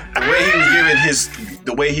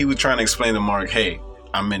 the way he was trying to explain to Mark, hey,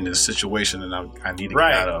 I'm in this situation and I need to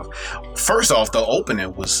get out of. First off, the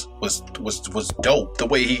opening was dope. The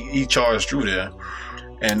way he charged through there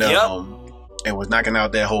and was knocking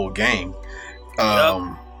out that whole gang.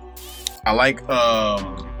 I like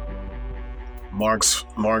Mark's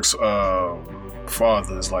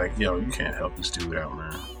father is like, yo, you can't help this dude out,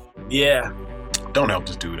 man. Yeah. Don't help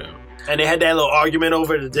this dude out. And they had that little argument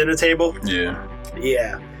over the dinner table. Yeah.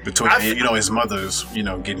 Yeah. Between his mother's,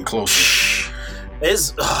 getting closer.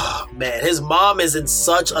 His mom is in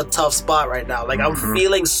such a tough spot right now. Like, I'm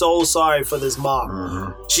feeling so sorry for this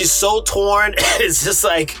mom. She's so torn. It's just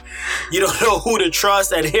like, you don't know who to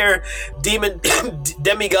trust. And here,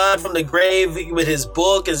 demigod from the grave with his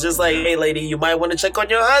book is just like, hey, lady, you might want to check on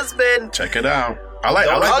your husband. Check it out. I like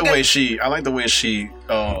the way she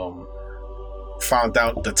found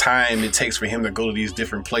out the time it takes for him to go to these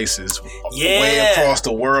different places Yeah. way across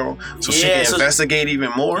the world so she Yeah, can investigate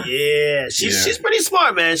even more. Yeah, she's pretty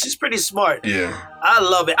smart, man. She's pretty smart. Yeah. I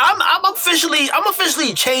love it. I'm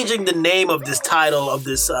officially changing the name of this title of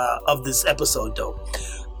this episode though.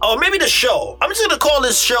 Or maybe the show. I'm just gonna call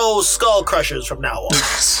this show Skull Crushers from now on.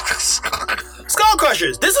 Skull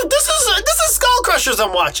Crushers. This is Skull Crushers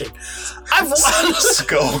I'm watching.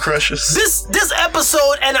 Skull Crushers. This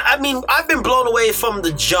episode, and I mean, I've been blown away from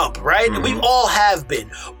the jump, right? Mm-hmm. We all have been.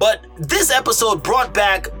 But this episode brought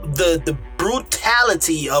back the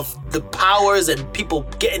brutality of the powers and people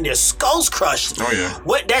getting their skulls crushed. Oh, yeah.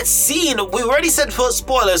 What that scene, we already said for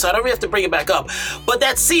spoilers, so I don't really have to bring it back up. But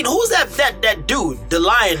that scene, who's that dude? The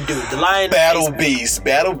lion dude. The lion. Battle Beast.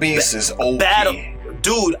 Battle Beast is OP.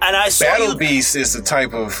 Dude, and I saw Battle Beast is the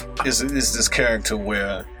type of is this character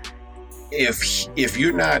where if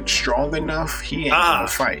you're not strong enough, he ain't gonna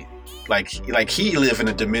fight. Like he live in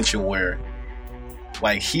a dimension where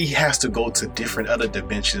like he has to go to different other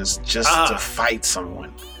dimensions just to fight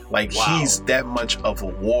someone. Like he's that much of a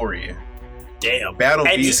warrior. Damn. Battle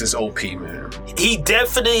Beast is OP, man. He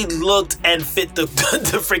definitely looked and fit the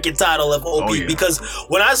freaking title of OP because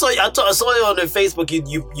when I saw you on the Facebook,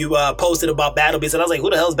 you posted about Battle Beast, and I was like,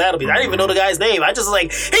 who the hell is Battle Beast? I didn't even know the guy's name. I just was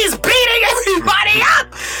like, he's beating everybody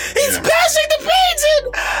up. He's bashing the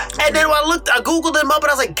pigeon. And then when I Googled him up,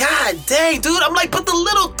 and I was like, God dang, dude. I'm like, but the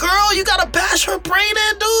little girl, you gotta bash her brain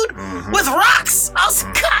in, dude, with rocks. I was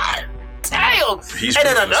God. Damn! And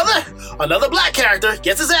then another black character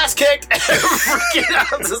gets his ass kicked, and freaking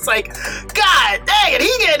out. It's like, God dang it, he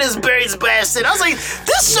getting his brains bashed in. I was like,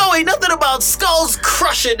 this show ain't nothing about skulls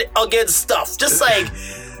crushing against stuff. Just like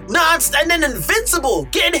and then Invincible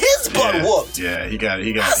getting his butt whooped. Yeah, he got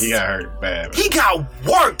hurt bad. He got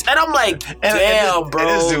worked, and I'm like, damn, bro. And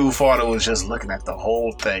this dude Fardo was just looking at the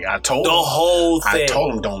whole thing. I told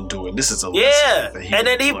him don't do it. This is a lesson. And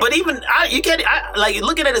then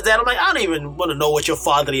looking at his dad, I'm like, I don't even want to know what your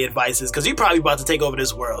fatherly advice is because you're probably about to take over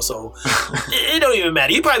this world. So it don't even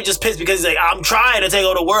matter. You probably just pissed because he's like, I'm trying to take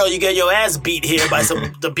over the world. You get your ass beat here by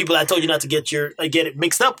the people I told you not to get it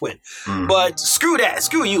mixed up with. Mm-hmm. But screw that.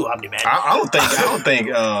 Screw you, Omni-Man. I don't think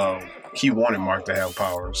he wanted Mark to have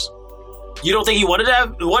powers. You don't think he wanted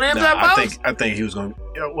him to have powers? I think he was going to.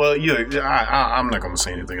 Well, I'm not going to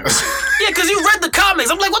say anything else. Yeah, because you read the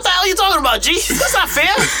comics. I'm like, what the hell are you talking about, G? That's not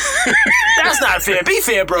fair. That's not fair. Be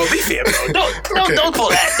fair, bro. Be fair, bro. Don't pull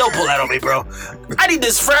that. Don't pull that on me, bro. I need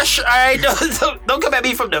this fresh. All right, don't come at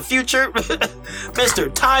me from the future,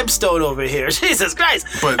 Mr. Time Stone over here. Jesus Christ.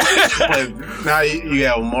 But now you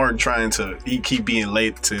have Mark he keep being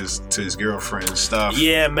late to his girlfriend and stuff.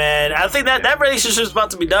 Yeah, man. I think that relationship is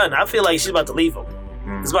about to be done. I feel like she's about to leave him.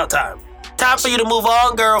 It's about time. Time for you to move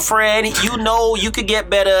on, girlfriend. You know you could get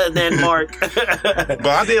better than Mark. But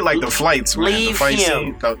I did like the flights, man. Leave the fight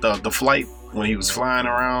him. scene, the flight when he was flying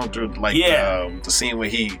around, the scene where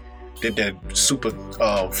he did that super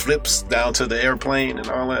flips down to the airplane and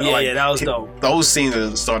all that. Yeah, that was dope. Those scenes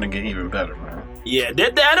are starting to get even better, man. Yeah,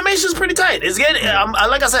 the animation's pretty tight. It's getting,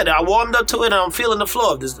 like I said, I warmed up to it and I'm feeling the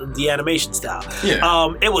flow of the animation style.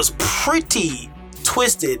 Yeah. It was pretty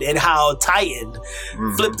twisted in how Titan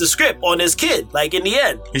flipped the script on his kid. Like in the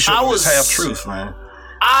end, he showed his half truth, man.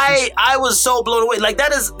 I was so blown away. Like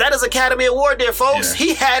that is Academy Award there, folks. Yeah.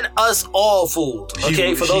 He had us all fooled.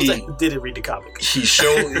 Okay, for those that didn't read the comic, he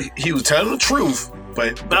was telling the truth,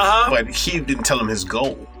 but he didn't tell him his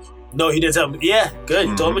goal. No, he didn't tell him. Yeah, good.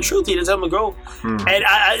 He told him the truth. He didn't tell him to go. And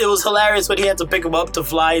it was hilarious when he had to pick him up to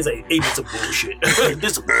fly. He's like, hey, this is bullshit.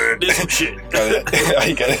 this some shit.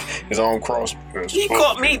 He got his own cross. He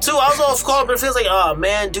caught me too. I was all caught up, but it feels like, oh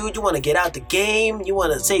man, dude, you want to get out the game. You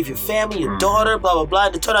want to save your family, your daughter, blah, blah, blah.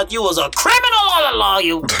 And it turned out you was a criminal all along,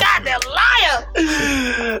 you goddamn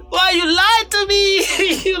liar. Why you lied to me?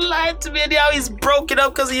 You lied to me, and now he's broken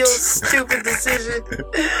up because of your stupid decision.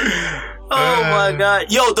 Oh my god.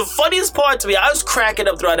 Yo, the funniest part to me, I was cracking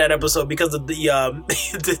up throughout that episode because of the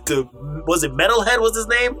was it Metalhead was his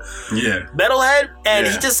name? Yeah. Metalhead? And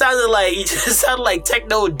he just sounded like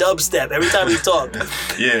techno dubstep every time he talked.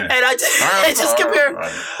 Yeah. And I just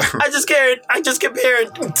kept hearing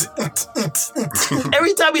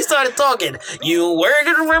every time he started talking, you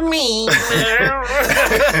working for me.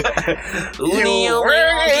 You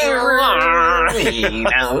working for me.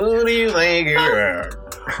 Now who do you think you are?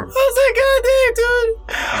 I was like, God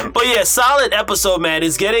damn, dude. But yeah, solid episode, man.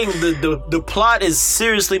 It's getting the plot is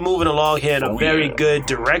seriously moving along here in a very good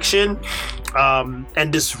direction.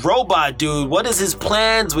 And this robot dude, what is his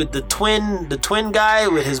plans with the twin guy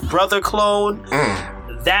with his brother clone?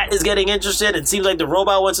 that is getting interesting. It seems like the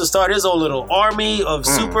robot wants to start his own little army of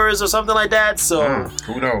supers or something like that. So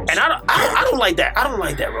Who knows? and I don't like that. I don't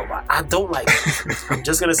like that robot. I don't like it. I'm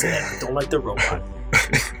just gonna say that. I don't like the robot.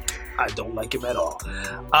 I don't like him at all.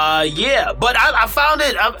 Yeah, but I found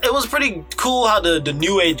it. It was pretty cool how the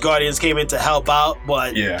New Age Guardians came in to help out.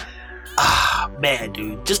 But Yeah. man,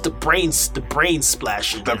 dude, just the brain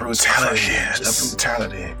splashing. The brutality. The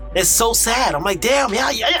brutality. It's so sad. I'm like, damn,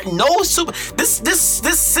 yeah. No super. This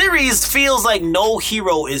series feels like no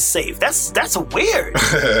hero is safe. That's weird.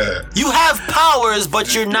 You have powers,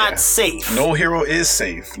 but you're not safe. No hero is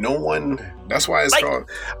safe. No one. That's why it's called.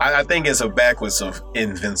 I think it's a backwards of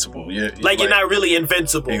invincible. You're not really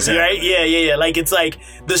invincible, Exactly. right? Yeah. Like it's like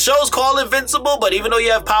the show's called Invincible, but even though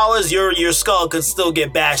you have powers, your skull could still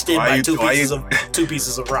get bashed in by two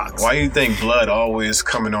pieces of rocks. Why you think blood always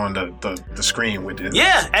coming on the screen with it?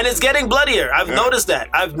 Yeah, and it's getting bloodier. I've noticed that.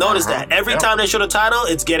 Every time they show the title,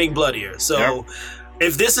 it's getting bloodier. So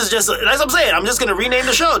if this is just, that's what I'm saying, I'm just going to rename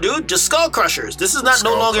the show, dude. Just Skull Crushers. This is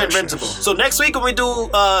no longer Crushers. Invincible. So next week when we do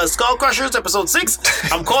Skull Crushers, episode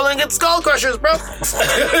 6, I'm calling it Skull Crushers, bro.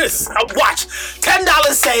 Watch.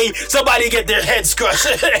 $10 say somebody get their heads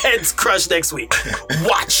crushed next week.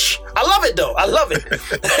 Watch. I love it, though. I love it.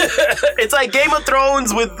 It's like Game of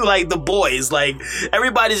Thrones with, like, the boys. Like,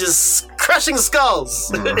 everybody's just crushing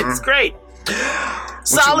skulls. It's great.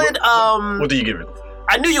 Solid. What do you give it?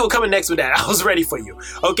 I knew you were coming next with that. I was ready for you.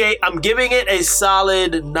 Okay, I'm giving it a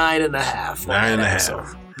solid 9.5.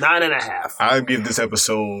 9.5. 9.5. I'll give this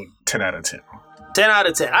episode 10 out of 10. 10 out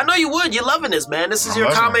of 10. I know you would. You're loving this, man. This is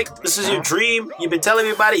your comic. This is your dream. You've been telling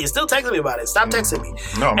me about it. You're still texting me about it. Stop texting me.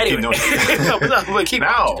 No, I'm Anyway. keep doing it. I'm keep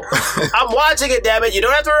Now. I'm watching it, damn it. You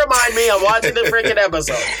don't have to remind me. I'm watching the freaking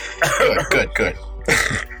episode. Good.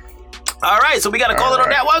 All right, so we got to call it on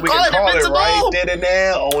that one. We Call can it Invincible. right then and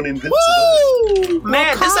there on Invincible. Woo!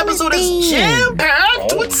 Man, this episode is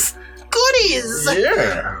jam-packed with goodies.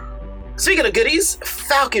 Yeah. Speaking of goodies,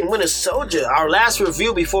 Falcon Winter Soldier, our last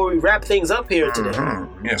review before we wrap things up here today.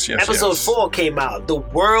 Yes. Episode 4 came out. The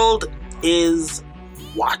world is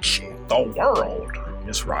watching. The world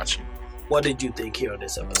is watching. What did you think here on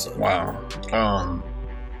this episode? Wow.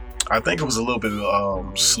 I think it was a little bit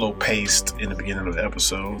slow paced in the beginning of the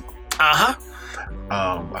episode. I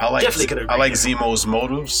like Definitely could agree. I like Zemo's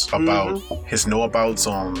motives about his know-abouts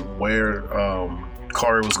on where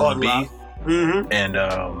Kari was going to be, and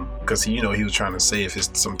because he was trying to save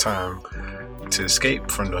some time to escape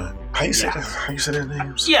from the how you say their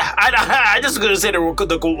names? Yeah, I just gonna say the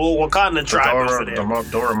Wakanda tribe over there.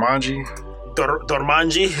 Doromanji.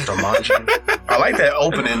 Dormanji. I like that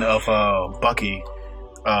opening of Bucky.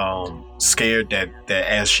 Scared that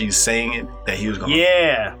as she's saying it that he was gonna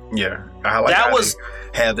I like that how was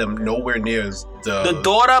they had them nowhere near the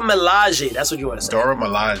Dora Milaje. That's what you want to say. Dora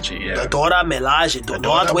Milaje, yeah. The Dora Milaje.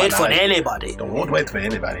 Don't wait for anybody. Don't wait for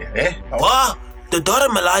anybody. Eh? What? The Dora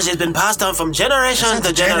Milaje has been passed down from generation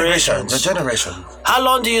to generation. The generation. How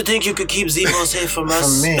long do you think you could keep Zemo safe from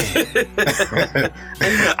us? From me.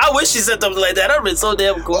 I wish she said something like that. That would have been so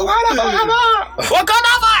damn cool. Wakanda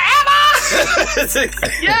forever!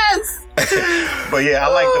 Yes! But yeah,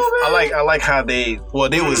 I like how they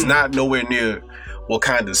was not nowhere near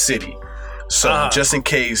Wakanda City. So just in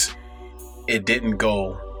case it didn't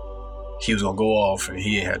go, he was gonna go off and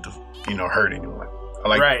he had to, hurt anyone. I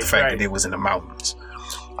like the fact that they was in the mountains.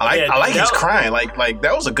 I like his crying. Like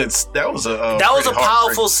that was a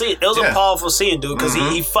powerful scene. It was a powerful scene, dude, because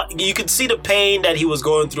you could see the pain that he was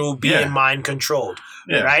going through being mind controlled.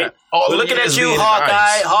 Yeah. Right? We're looking at you,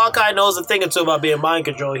 Hawkeye. Hawkeye knows a thing or two about being mind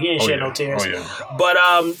controlled. He ain't shed no tears. But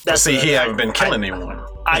he hasn't been killing anyone.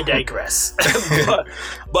 I digress.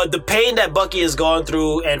 but the pain that Bucky has gone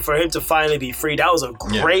through, and for him to finally be free, that was a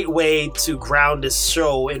great way to ground this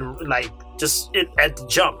show in just at the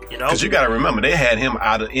jump, Because you got to remember, they had him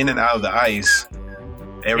in and out of the ice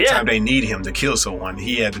every time they need him to kill someone.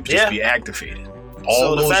 He had to just be activated.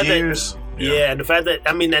 All those years. And the fact that,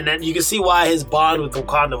 and then you can see why his bond with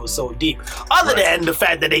Wakanda was so deep. Other than the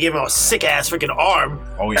fact that they gave him a sick-ass freaking arm.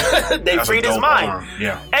 Oh, yeah. They freed his mind. Arm.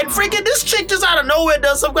 Yeah. And freaking this chick just out of nowhere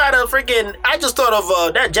does some kind of freaking, I just thought of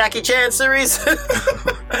that Jackie Chan series. This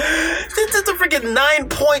is a freaking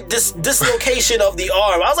 9-point dislocation of the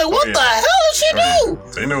arm. I was like, what the hell did she do?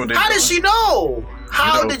 They know what they How did she know?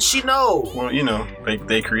 How did she know? Well,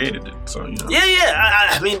 they created it, so Yeah.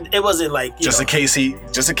 I mean, it wasn't like in case he go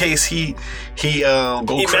he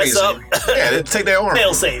crazy. Mess up. They take their arm.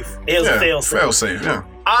 Fail safe. It was a fail safe. Fail safe. Yeah.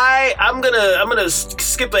 I'm gonna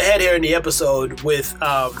skip ahead here in the episode with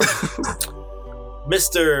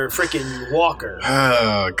Mr. freaking Walker.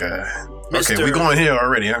 Oh god. Okay, Mr. we going here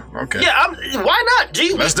already, huh? Okay. Yeah, why not?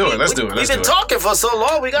 Gee, Let's do it. Let's do it. We've been talking for so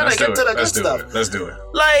long. We gotta get to the good stuff. Let's do it.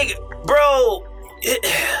 Like, bro,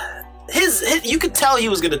 his you could tell he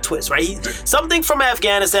was gonna twist, right? Something from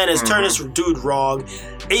Afghanistan has turned this dude wrong.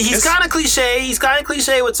 He's kind of cliche. He's kind of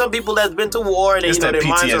cliche with some people that's been to war and It's you know, that their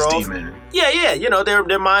minds are PTSD, off. man. Yeah, you know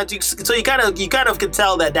their minds. So you kind of could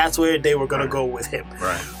tell that that's where they were gonna go with him,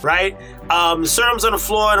 right? Serum's on the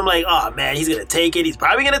floor, and I'm like, oh man, he's gonna take it. He's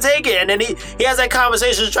probably gonna take it, and then he has that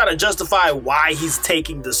conversation trying to justify why he's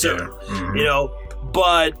taking the serum, you know.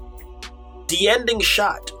 But the ending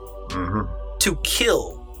shot to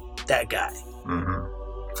kill that guy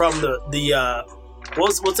from the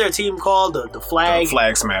what's their team called? The Flag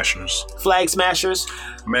Smashers. Flag Smashers.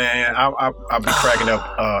 Man, I'll be cracking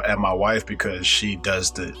up at my wife because she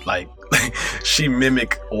does the she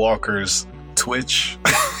mimic Walker's twitch.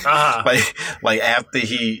 like after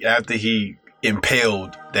he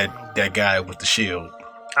impaled that guy with the shield.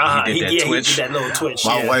 He did that little twitch.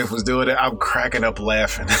 My wife was doing it. I'm cracking up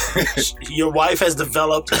laughing. Your wife has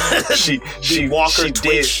developed Walker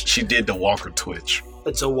twitch. She did the Walker twitch.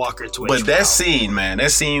 It's a Walker twitch. But that scene, man,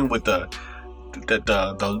 with the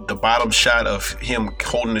bottom shot of him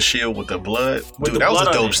holding the shield with the blood, that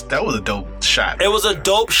was a dope shot. It was a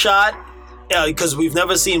dope shot because we've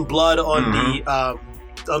never seen blood on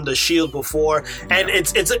the shield before, and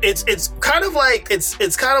it's kind of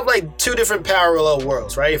like two different parallel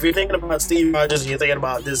worlds, right? If you're thinking about Steve Rogers and you're thinking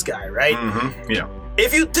about this guy, right? Yeah.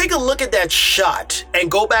 If you take a look at that shot and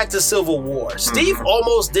go back to Civil War, Steve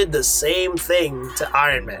almost did the same thing to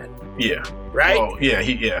Iron Man. Yeah. Right? Oh, yeah,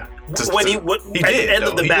 he did at the end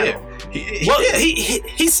of the battle.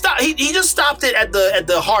 He stopped. He just stopped it at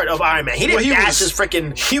the heart of Iron Man. He didn't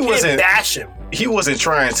bash him. He wasn't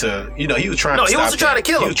trying to, he was trying to stop. He wasn't trying to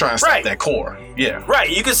kill him. He was trying to stop that core. Yeah. Right.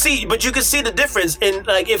 You could see the difference in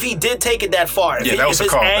if he did take it that far.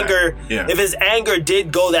 If his anger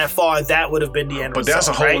did go that far, that would have been the end. But that's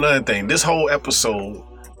a whole other thing. This whole episode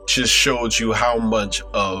just showed you how much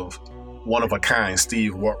of one of a kind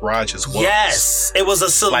Steve Rogers was. Yes, it was a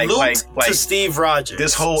salute to Steve Rogers.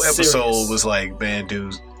 This whole episode was like, man,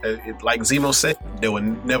 dude. Like Zemo said, there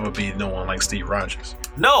would never be no one like Steve Rogers.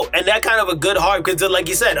 No, and that kind of a good heart, because like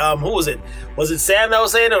you said, who was it? Was it Sam that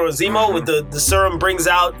was saying it, or Zemo with the serum brings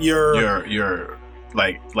out your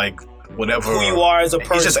like whatever who you are as a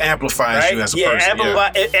person. It just amplifies you as a person.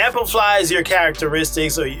 It amplifies your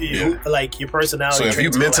characteristics or like your personality. So if you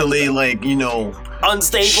mentally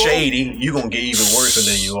unstable, shady, you're gonna get even worse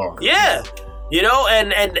than you are. Yeah.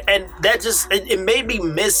 And that just it made me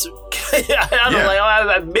miss.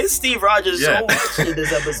 I miss Steve Rogers so much in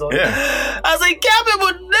this episode. I was like, Captain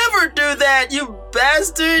would never do that, you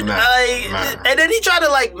bastard. And then he tried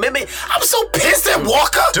to mimic. I'm so pissed at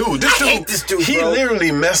Walker. Dude, I hate this dude. He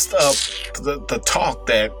literally messed up the talk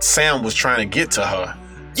that Sam was trying to get to her.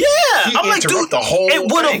 Yeah, I'm like, dude, it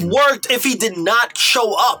would have worked if he did not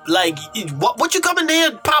show up. Like, what you coming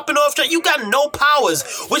here popping off? You got no powers,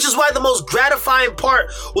 which is why the most gratifying part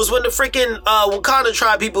was when the freaking Wakanda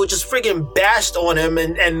tribe people just freaking bashed on him,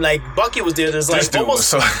 and like Bucky was there, just like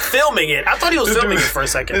almost filming it. I thought he was filming it for a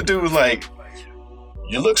second. The dude was like,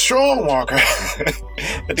 "You look strong, Walker."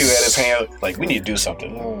 The dude had his hand like, "We need to do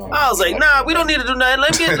something." I was like, "Nah, we don't need to do nothing.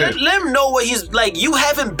 Let him know what he's like. You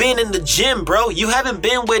haven't been in the gym, bro. You haven't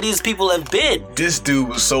been where these people have been." This dude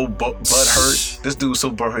was so butthurt. This dude was so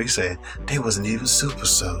butthurt. He said they wasn't even super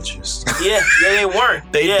soldiers. Yeah, they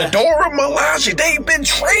weren't. The Dora Milaje, they've been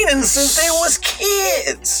training since they was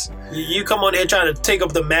kids. You come on here trying to take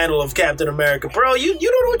up the mantle of Captain America, bro. You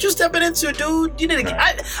don't know what you're stepping into, dude. You didn't.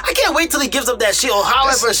 I can't wait till he gives up that shield.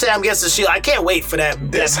 However, Sam gets the shield. I can't wait for that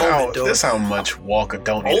moment, dude. This how much Walker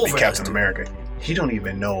don't need to be Captain America. He don't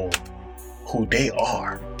even know who they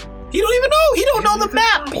are. He don't even know. He don't know the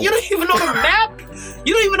map. You don't even know the map.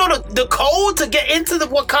 You don't even know the code to get into the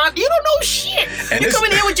Wakanda. You don't know shit. And you come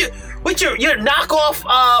in here with your knockoff,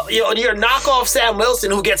 your knockoff Sam Wilson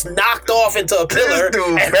who gets knocked off into a pillar. This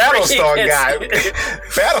dude, Battlestar guy.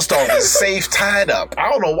 Battlestar was safe tied up. I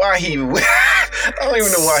don't know why he. I don't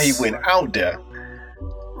even know why he went out there.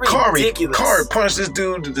 Ridiculous. Kari punched this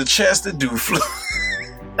dude to the chest. The dude flew.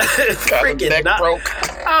 Freaking neck broke.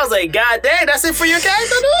 I was like, God dang, that's it for your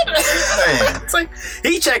character, dude. It's like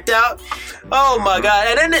he checked out. Oh my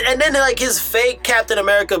God! And then like his fake Captain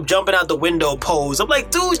America jumping out the window pose. I'm like,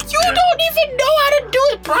 dude, you don't even know how to do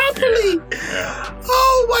it properly.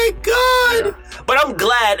 Oh my God! But I'm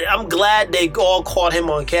glad they all caught him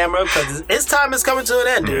on camera because his time is coming to an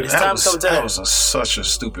end, dude. His time is coming to an end. That was such a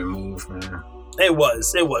stupid move, man. It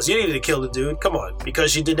was. You needed to kill the dude. Come on,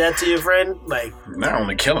 because you did that to your friend. Like, not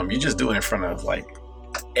only kill him, you just do it in front of like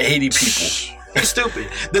 80 people. you're stupid.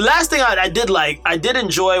 The last thing I did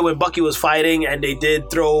enjoy when Bucky was fighting, and they did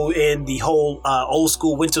throw in the whole old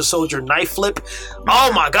school Winter Soldier knife flip.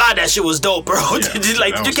 Oh my god, that shit was dope, bro. Yeah, did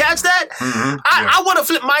you catch that? Mm-hmm. I want to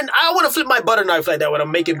flip mine. I want to flip my butter knife like that when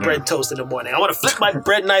I'm making bread toast in the morning. I want to flip my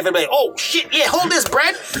bread knife and be like, oh shit, yeah, hold this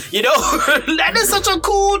bread. You know, that is such a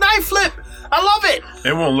cool knife flip. I love it.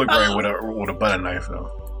 It won't look right with a butter knife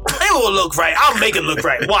though. It will look right. I'll make it look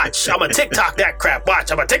right. Watch. I'm going to TikTok that crap. Watch.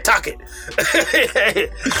 I'm going to TikTok it.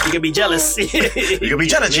 You can be jealous. You can be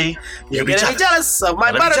jealous, G. You can be jealous of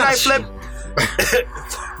my butter knife flip.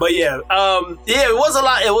 But yeah, it was a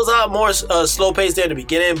lot. It was a lot more slow paced there in the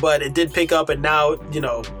beginning, but it did pick up, and now we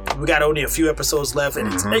got only a few episodes left,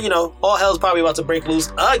 and it's, all hell's probably about to break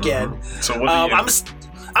loose again. So what do you?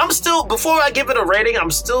 I'm still, before I give it a rating, I'm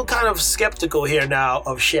still kind of skeptical here now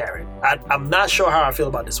of Sharon. I'm not sure how I feel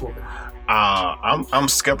about this woman. I'm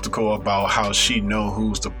skeptical about how she know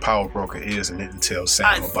who's the power broker is and didn't tell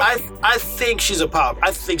Sam about it. I think she's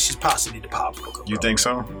I think she's possibly the power broker. You think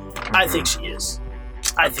so? I think she is.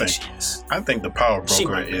 I think she is. I think the power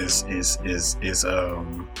broker is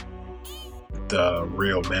the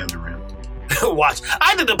real Mandarin. Watch.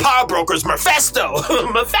 I think the power broker is Mephisto.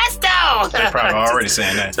 Mephisto. They're probably already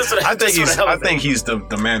saying that. I think he's the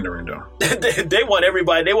Mandarin though. They want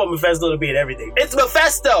everybody. They want Mephisto to be in everything. It's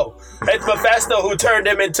Mephisto. It's Mephisto who turned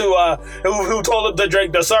him into who told him to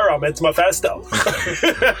drink the serum. It's Mephisto. Give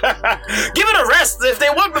it a rest. If they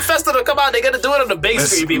want Mephisto to come out, they're gonna do it on the big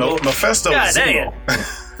screen, people. Mephisto is Zemo.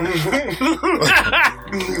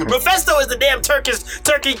 Mephisto is the damn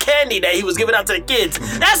turkey candy that he was giving out to the kids.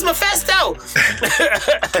 That's Mephisto.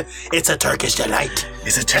 It's a Turkish delight.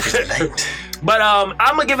 It's a Turkish delight. But I'm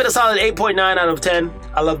gonna give it a solid 8.9 out of 10.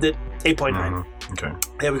 I loved it. 8.9. Okay.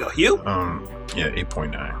 There we go. You? Yeah,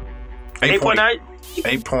 8.9.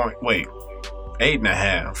 8.9? Wait.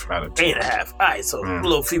 8.5 out of 10. 8.5. All right, so a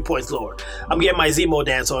little few points lower. I'm getting my Zemo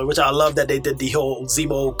dance on, which I love that they did the whole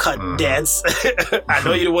Zemo cut dance. I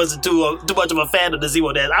know you wasn't too much of a fan of the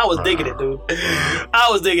Zemo dance. I was digging it, dude. I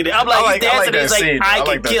was digging it. I'm like, he's dancing, and he's like, I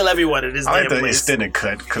can kill everyone in this damn place. I like the extended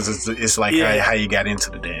cut because it's like how you got into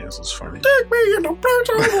the dance. It's funny. Take me in the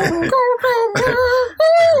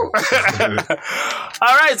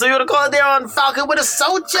All right, so you want to call it there on Falcon Winter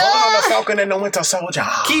Soldier? Call on the Falcon and the Winter Soldier.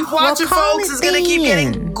 Keep watching, folks. It's gonna keep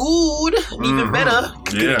getting good, even better.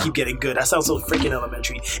 It's gonna keep getting good. That sounds so freaking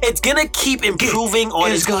elementary. It's gonna keep improving on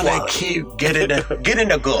its quality. It's gonna keep getting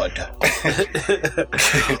the good.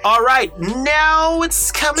 All right, now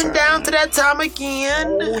it's coming down to that time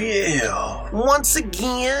again. Oh yeah. Once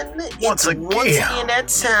again that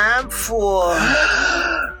time for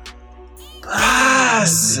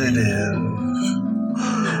positive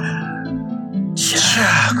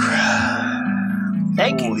chakra.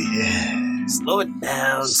 Thank you. Oh, yeah. Slow it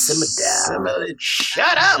down, simmer down.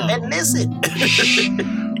 Shut up and listen.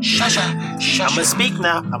 I'm gonna speak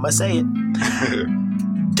now. I'm gonna say it.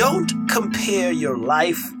 Don't compare your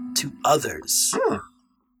life to others.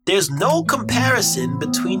 There's no comparison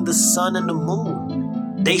between the sun and the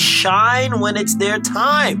moon. They shine when it's their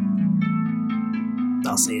time.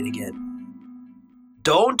 I'll say it again.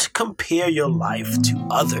 Don't compare your life to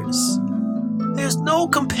others. There's no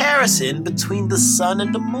comparison between the sun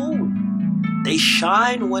and the moon. They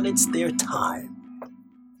shine when it's their time.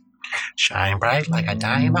 Shine bright like a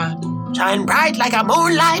diamond. Shine bright like a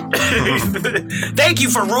moonlight. Thank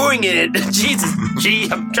you for ruining it. Jesus, gee,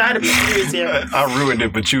 I'm trying to be serious here. I ruined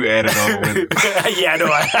it, but you added on with it. Yeah, no,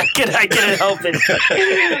 I couldn't help it.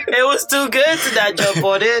 It was too good to not jump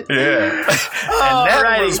on it. Yeah. And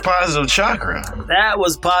that was positive chakra. That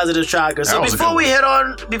was positive chakra. So before we head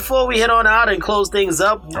on out and close things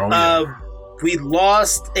up, we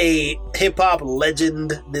lost a hip-hop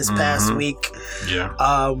legend this past week. Yeah.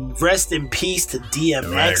 Rest in peace to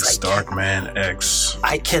DMX. Darkman X.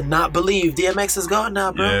 I cannot believe DMX is gone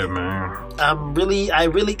now, bro. Yeah, man.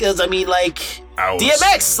 Because I mean, like,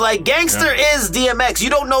 DMX, like, gangster is DMX.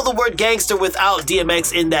 You don't know the word gangster without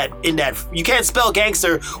DMX in that. You can't spell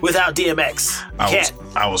gangster without DMX.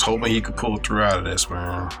 I was hoping he could pull through out of this,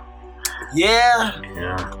 man. Yeah.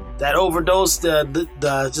 Yeah. That overdose,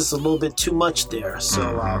 just a little bit too much there.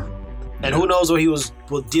 So, and who knows what he was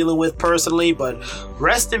dealing with personally, but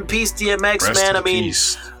rest in peace, DMX, man. I mean,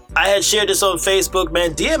 I had shared this on Facebook,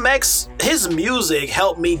 man. DMX, his music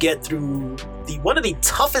helped me get through one of the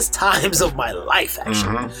toughest times of my life,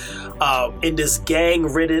 actually. In this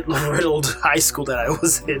gang-riddled high school that I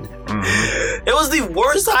was in. It was the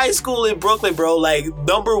worst high school in Brooklyn, bro. Like,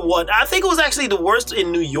 number one. I think it was actually the worst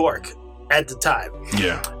in New York. at the time.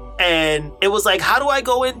 Yeah. And it was like, how do I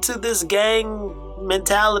go into this gang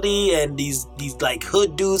mentality and these like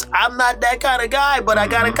hood dudes? I'm not that kind of guy, but I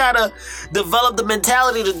gotta kind of develop the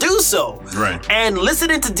mentality to do so. Right. And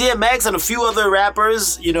listening to DMX and a few other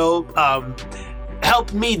rappers,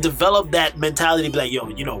 helped me develop that mentality. Be like, yo,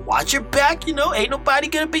 watch your back. Ain't nobody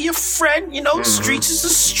gonna be your friend. Streets is the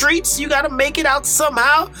streets. You gotta make it out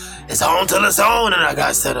somehow. It's on till it's on, and I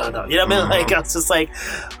got to know. You know what I mean? Like, I was just like,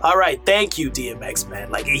 all right, thank you, DMX,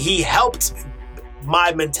 man. Like, he helped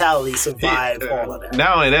my mentality survive all of that.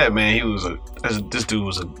 Not only that, man, this dude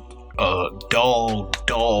was a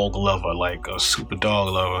dog lover, like a super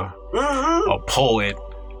dog lover, a poet.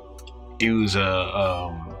 He was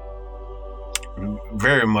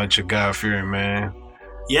very much a God-fearing man.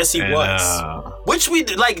 Yes, he was. Which we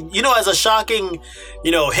like, as a shocking,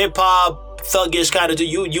 hip hop thuggish kind of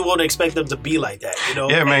dude, you won't expect them to be like that,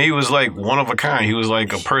 Yeah, man, he was like one of a kind. He was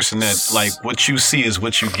like a person that, like, what you see is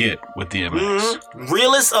what you get with DMX.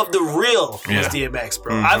 Realest of the real was DMX,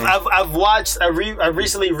 bro. I've watched. I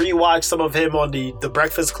recently rewatched some of him on the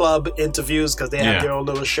Breakfast Club interviews because they have their own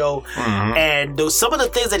little show, and some of the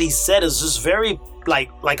things that he said is just very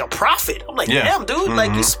like a prophet. I'm like, damn, dude,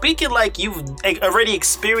 like you're speaking like you've already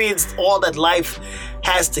experienced all that life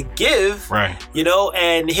has to give, right?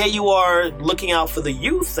 And here you are looking out for the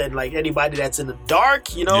youth and like anybody that's in the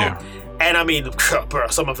dark, And I mean, bro,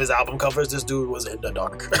 some of his album covers, this dude was in the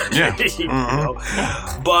dark. Yeah.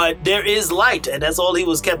 But there is light, and that's all he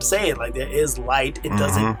was kept saying. Like, there is light. It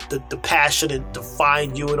doesn't, the passion and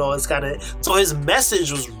define you and all this kind of. So his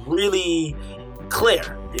message was really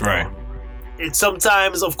clear. Right. And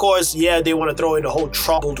sometimes, of course, they want to throw in the whole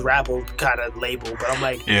troubled rapper kind of label, but I'm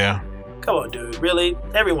like, come on, dude, really?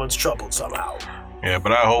 Everyone's troubled somehow. Yeah,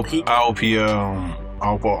 but I hope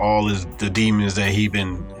all the demons that he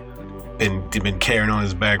been carrying on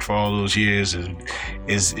his back for all those years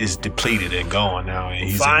is depleted and gone now, and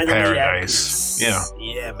he's finally in paradise.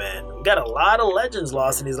 Yeah, man. We got a lot of legends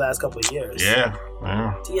lost in these last couple of years. Yeah.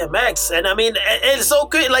 DMX, and I mean, it's so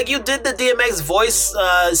good. Like, you did the DMX voice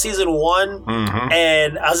season 1,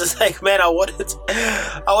 and I was just like, man, I wanted to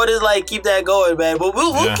like keep that going, man. But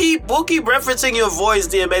we'll keep referencing your voice,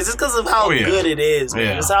 DMX, just because of how good it is, man.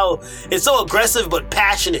 Yeah. It's so aggressive but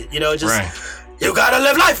passionate, You gotta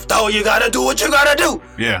live life, though. You gotta do what you gotta do.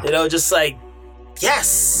 Yeah. Just like,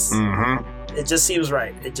 yes. It just seems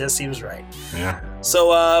right. Yeah. So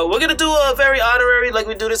we're gonna do a very honorary, like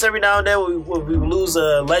we do this every now and then. We lose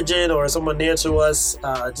a legend or someone near to us.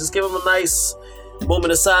 Just give them a nice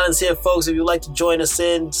moment of silence here, folks. If you'd like to join us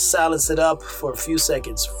in, silence it up for a few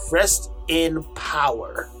seconds. Rest in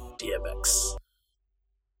power, DMX.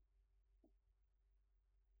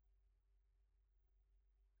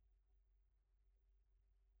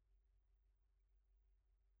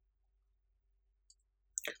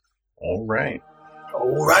 All right.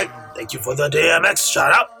 Thank you for the DMX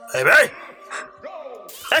shout out, baby.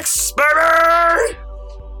 X, baby.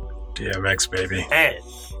 DMX, baby. And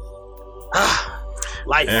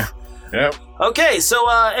life. Yeah. Yep. Okay, so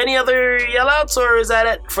any other yell outs, or is that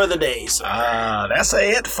it for the day? So? That's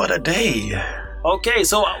it for the day. Okay,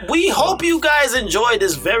 so we hope you guys enjoyed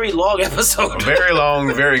this very long episode. A very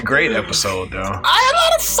long, very great episode, though. I had a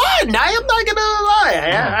lot of fun. I am not gonna lie.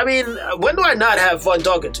 I mean, when do I not have fun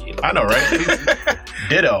talking to you? I know, right?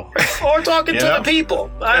 Ditto. Or talking to the people.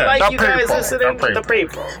 I like you guys listening to the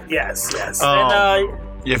people. Yes. And,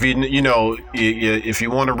 if if you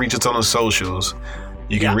want to reach us on the socials,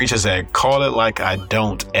 you can reach us at Call It Like I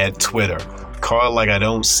Don't at Twitter, Call It Like I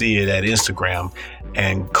Don't See It at Instagram,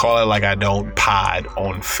 and Call It Like I Don't Pod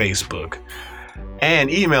on Facebook.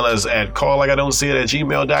 And email us at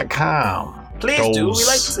calllikeidon'tseeit@gmail.com. Please do. We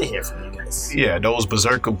like to hear from you guys. Yeah, those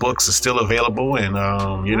Berserker books are still available, and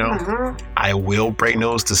I will bring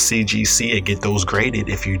those to CGC and get those graded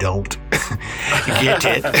if you don't get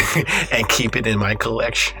it and keep it in my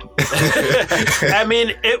collection. I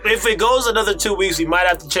mean, if it goes another 2 weeks, we might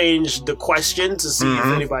have to change the question to see if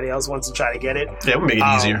anybody else wants to try to get it. Yeah, we'll make it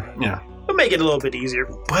easier. Yeah. We'll make it a little bit easier.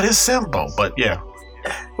 But it's simple, but yeah.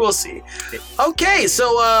 We'll see. Okay,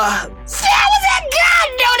 so, that was that guy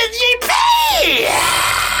known as GP!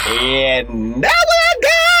 And that was that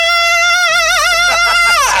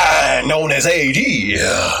guy known as AG.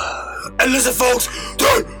 And listen, folks,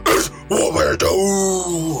 that is what we're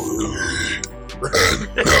doing.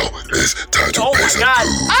 And now it's time to pay some dues.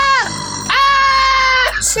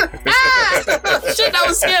 Shit, that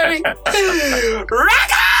was scary.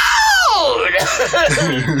 Rock on!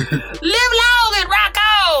 Live long and rock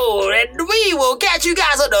on, and we will catch you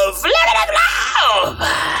guys on the flip of love.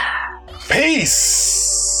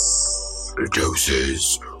 Peace.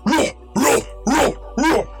 Doses.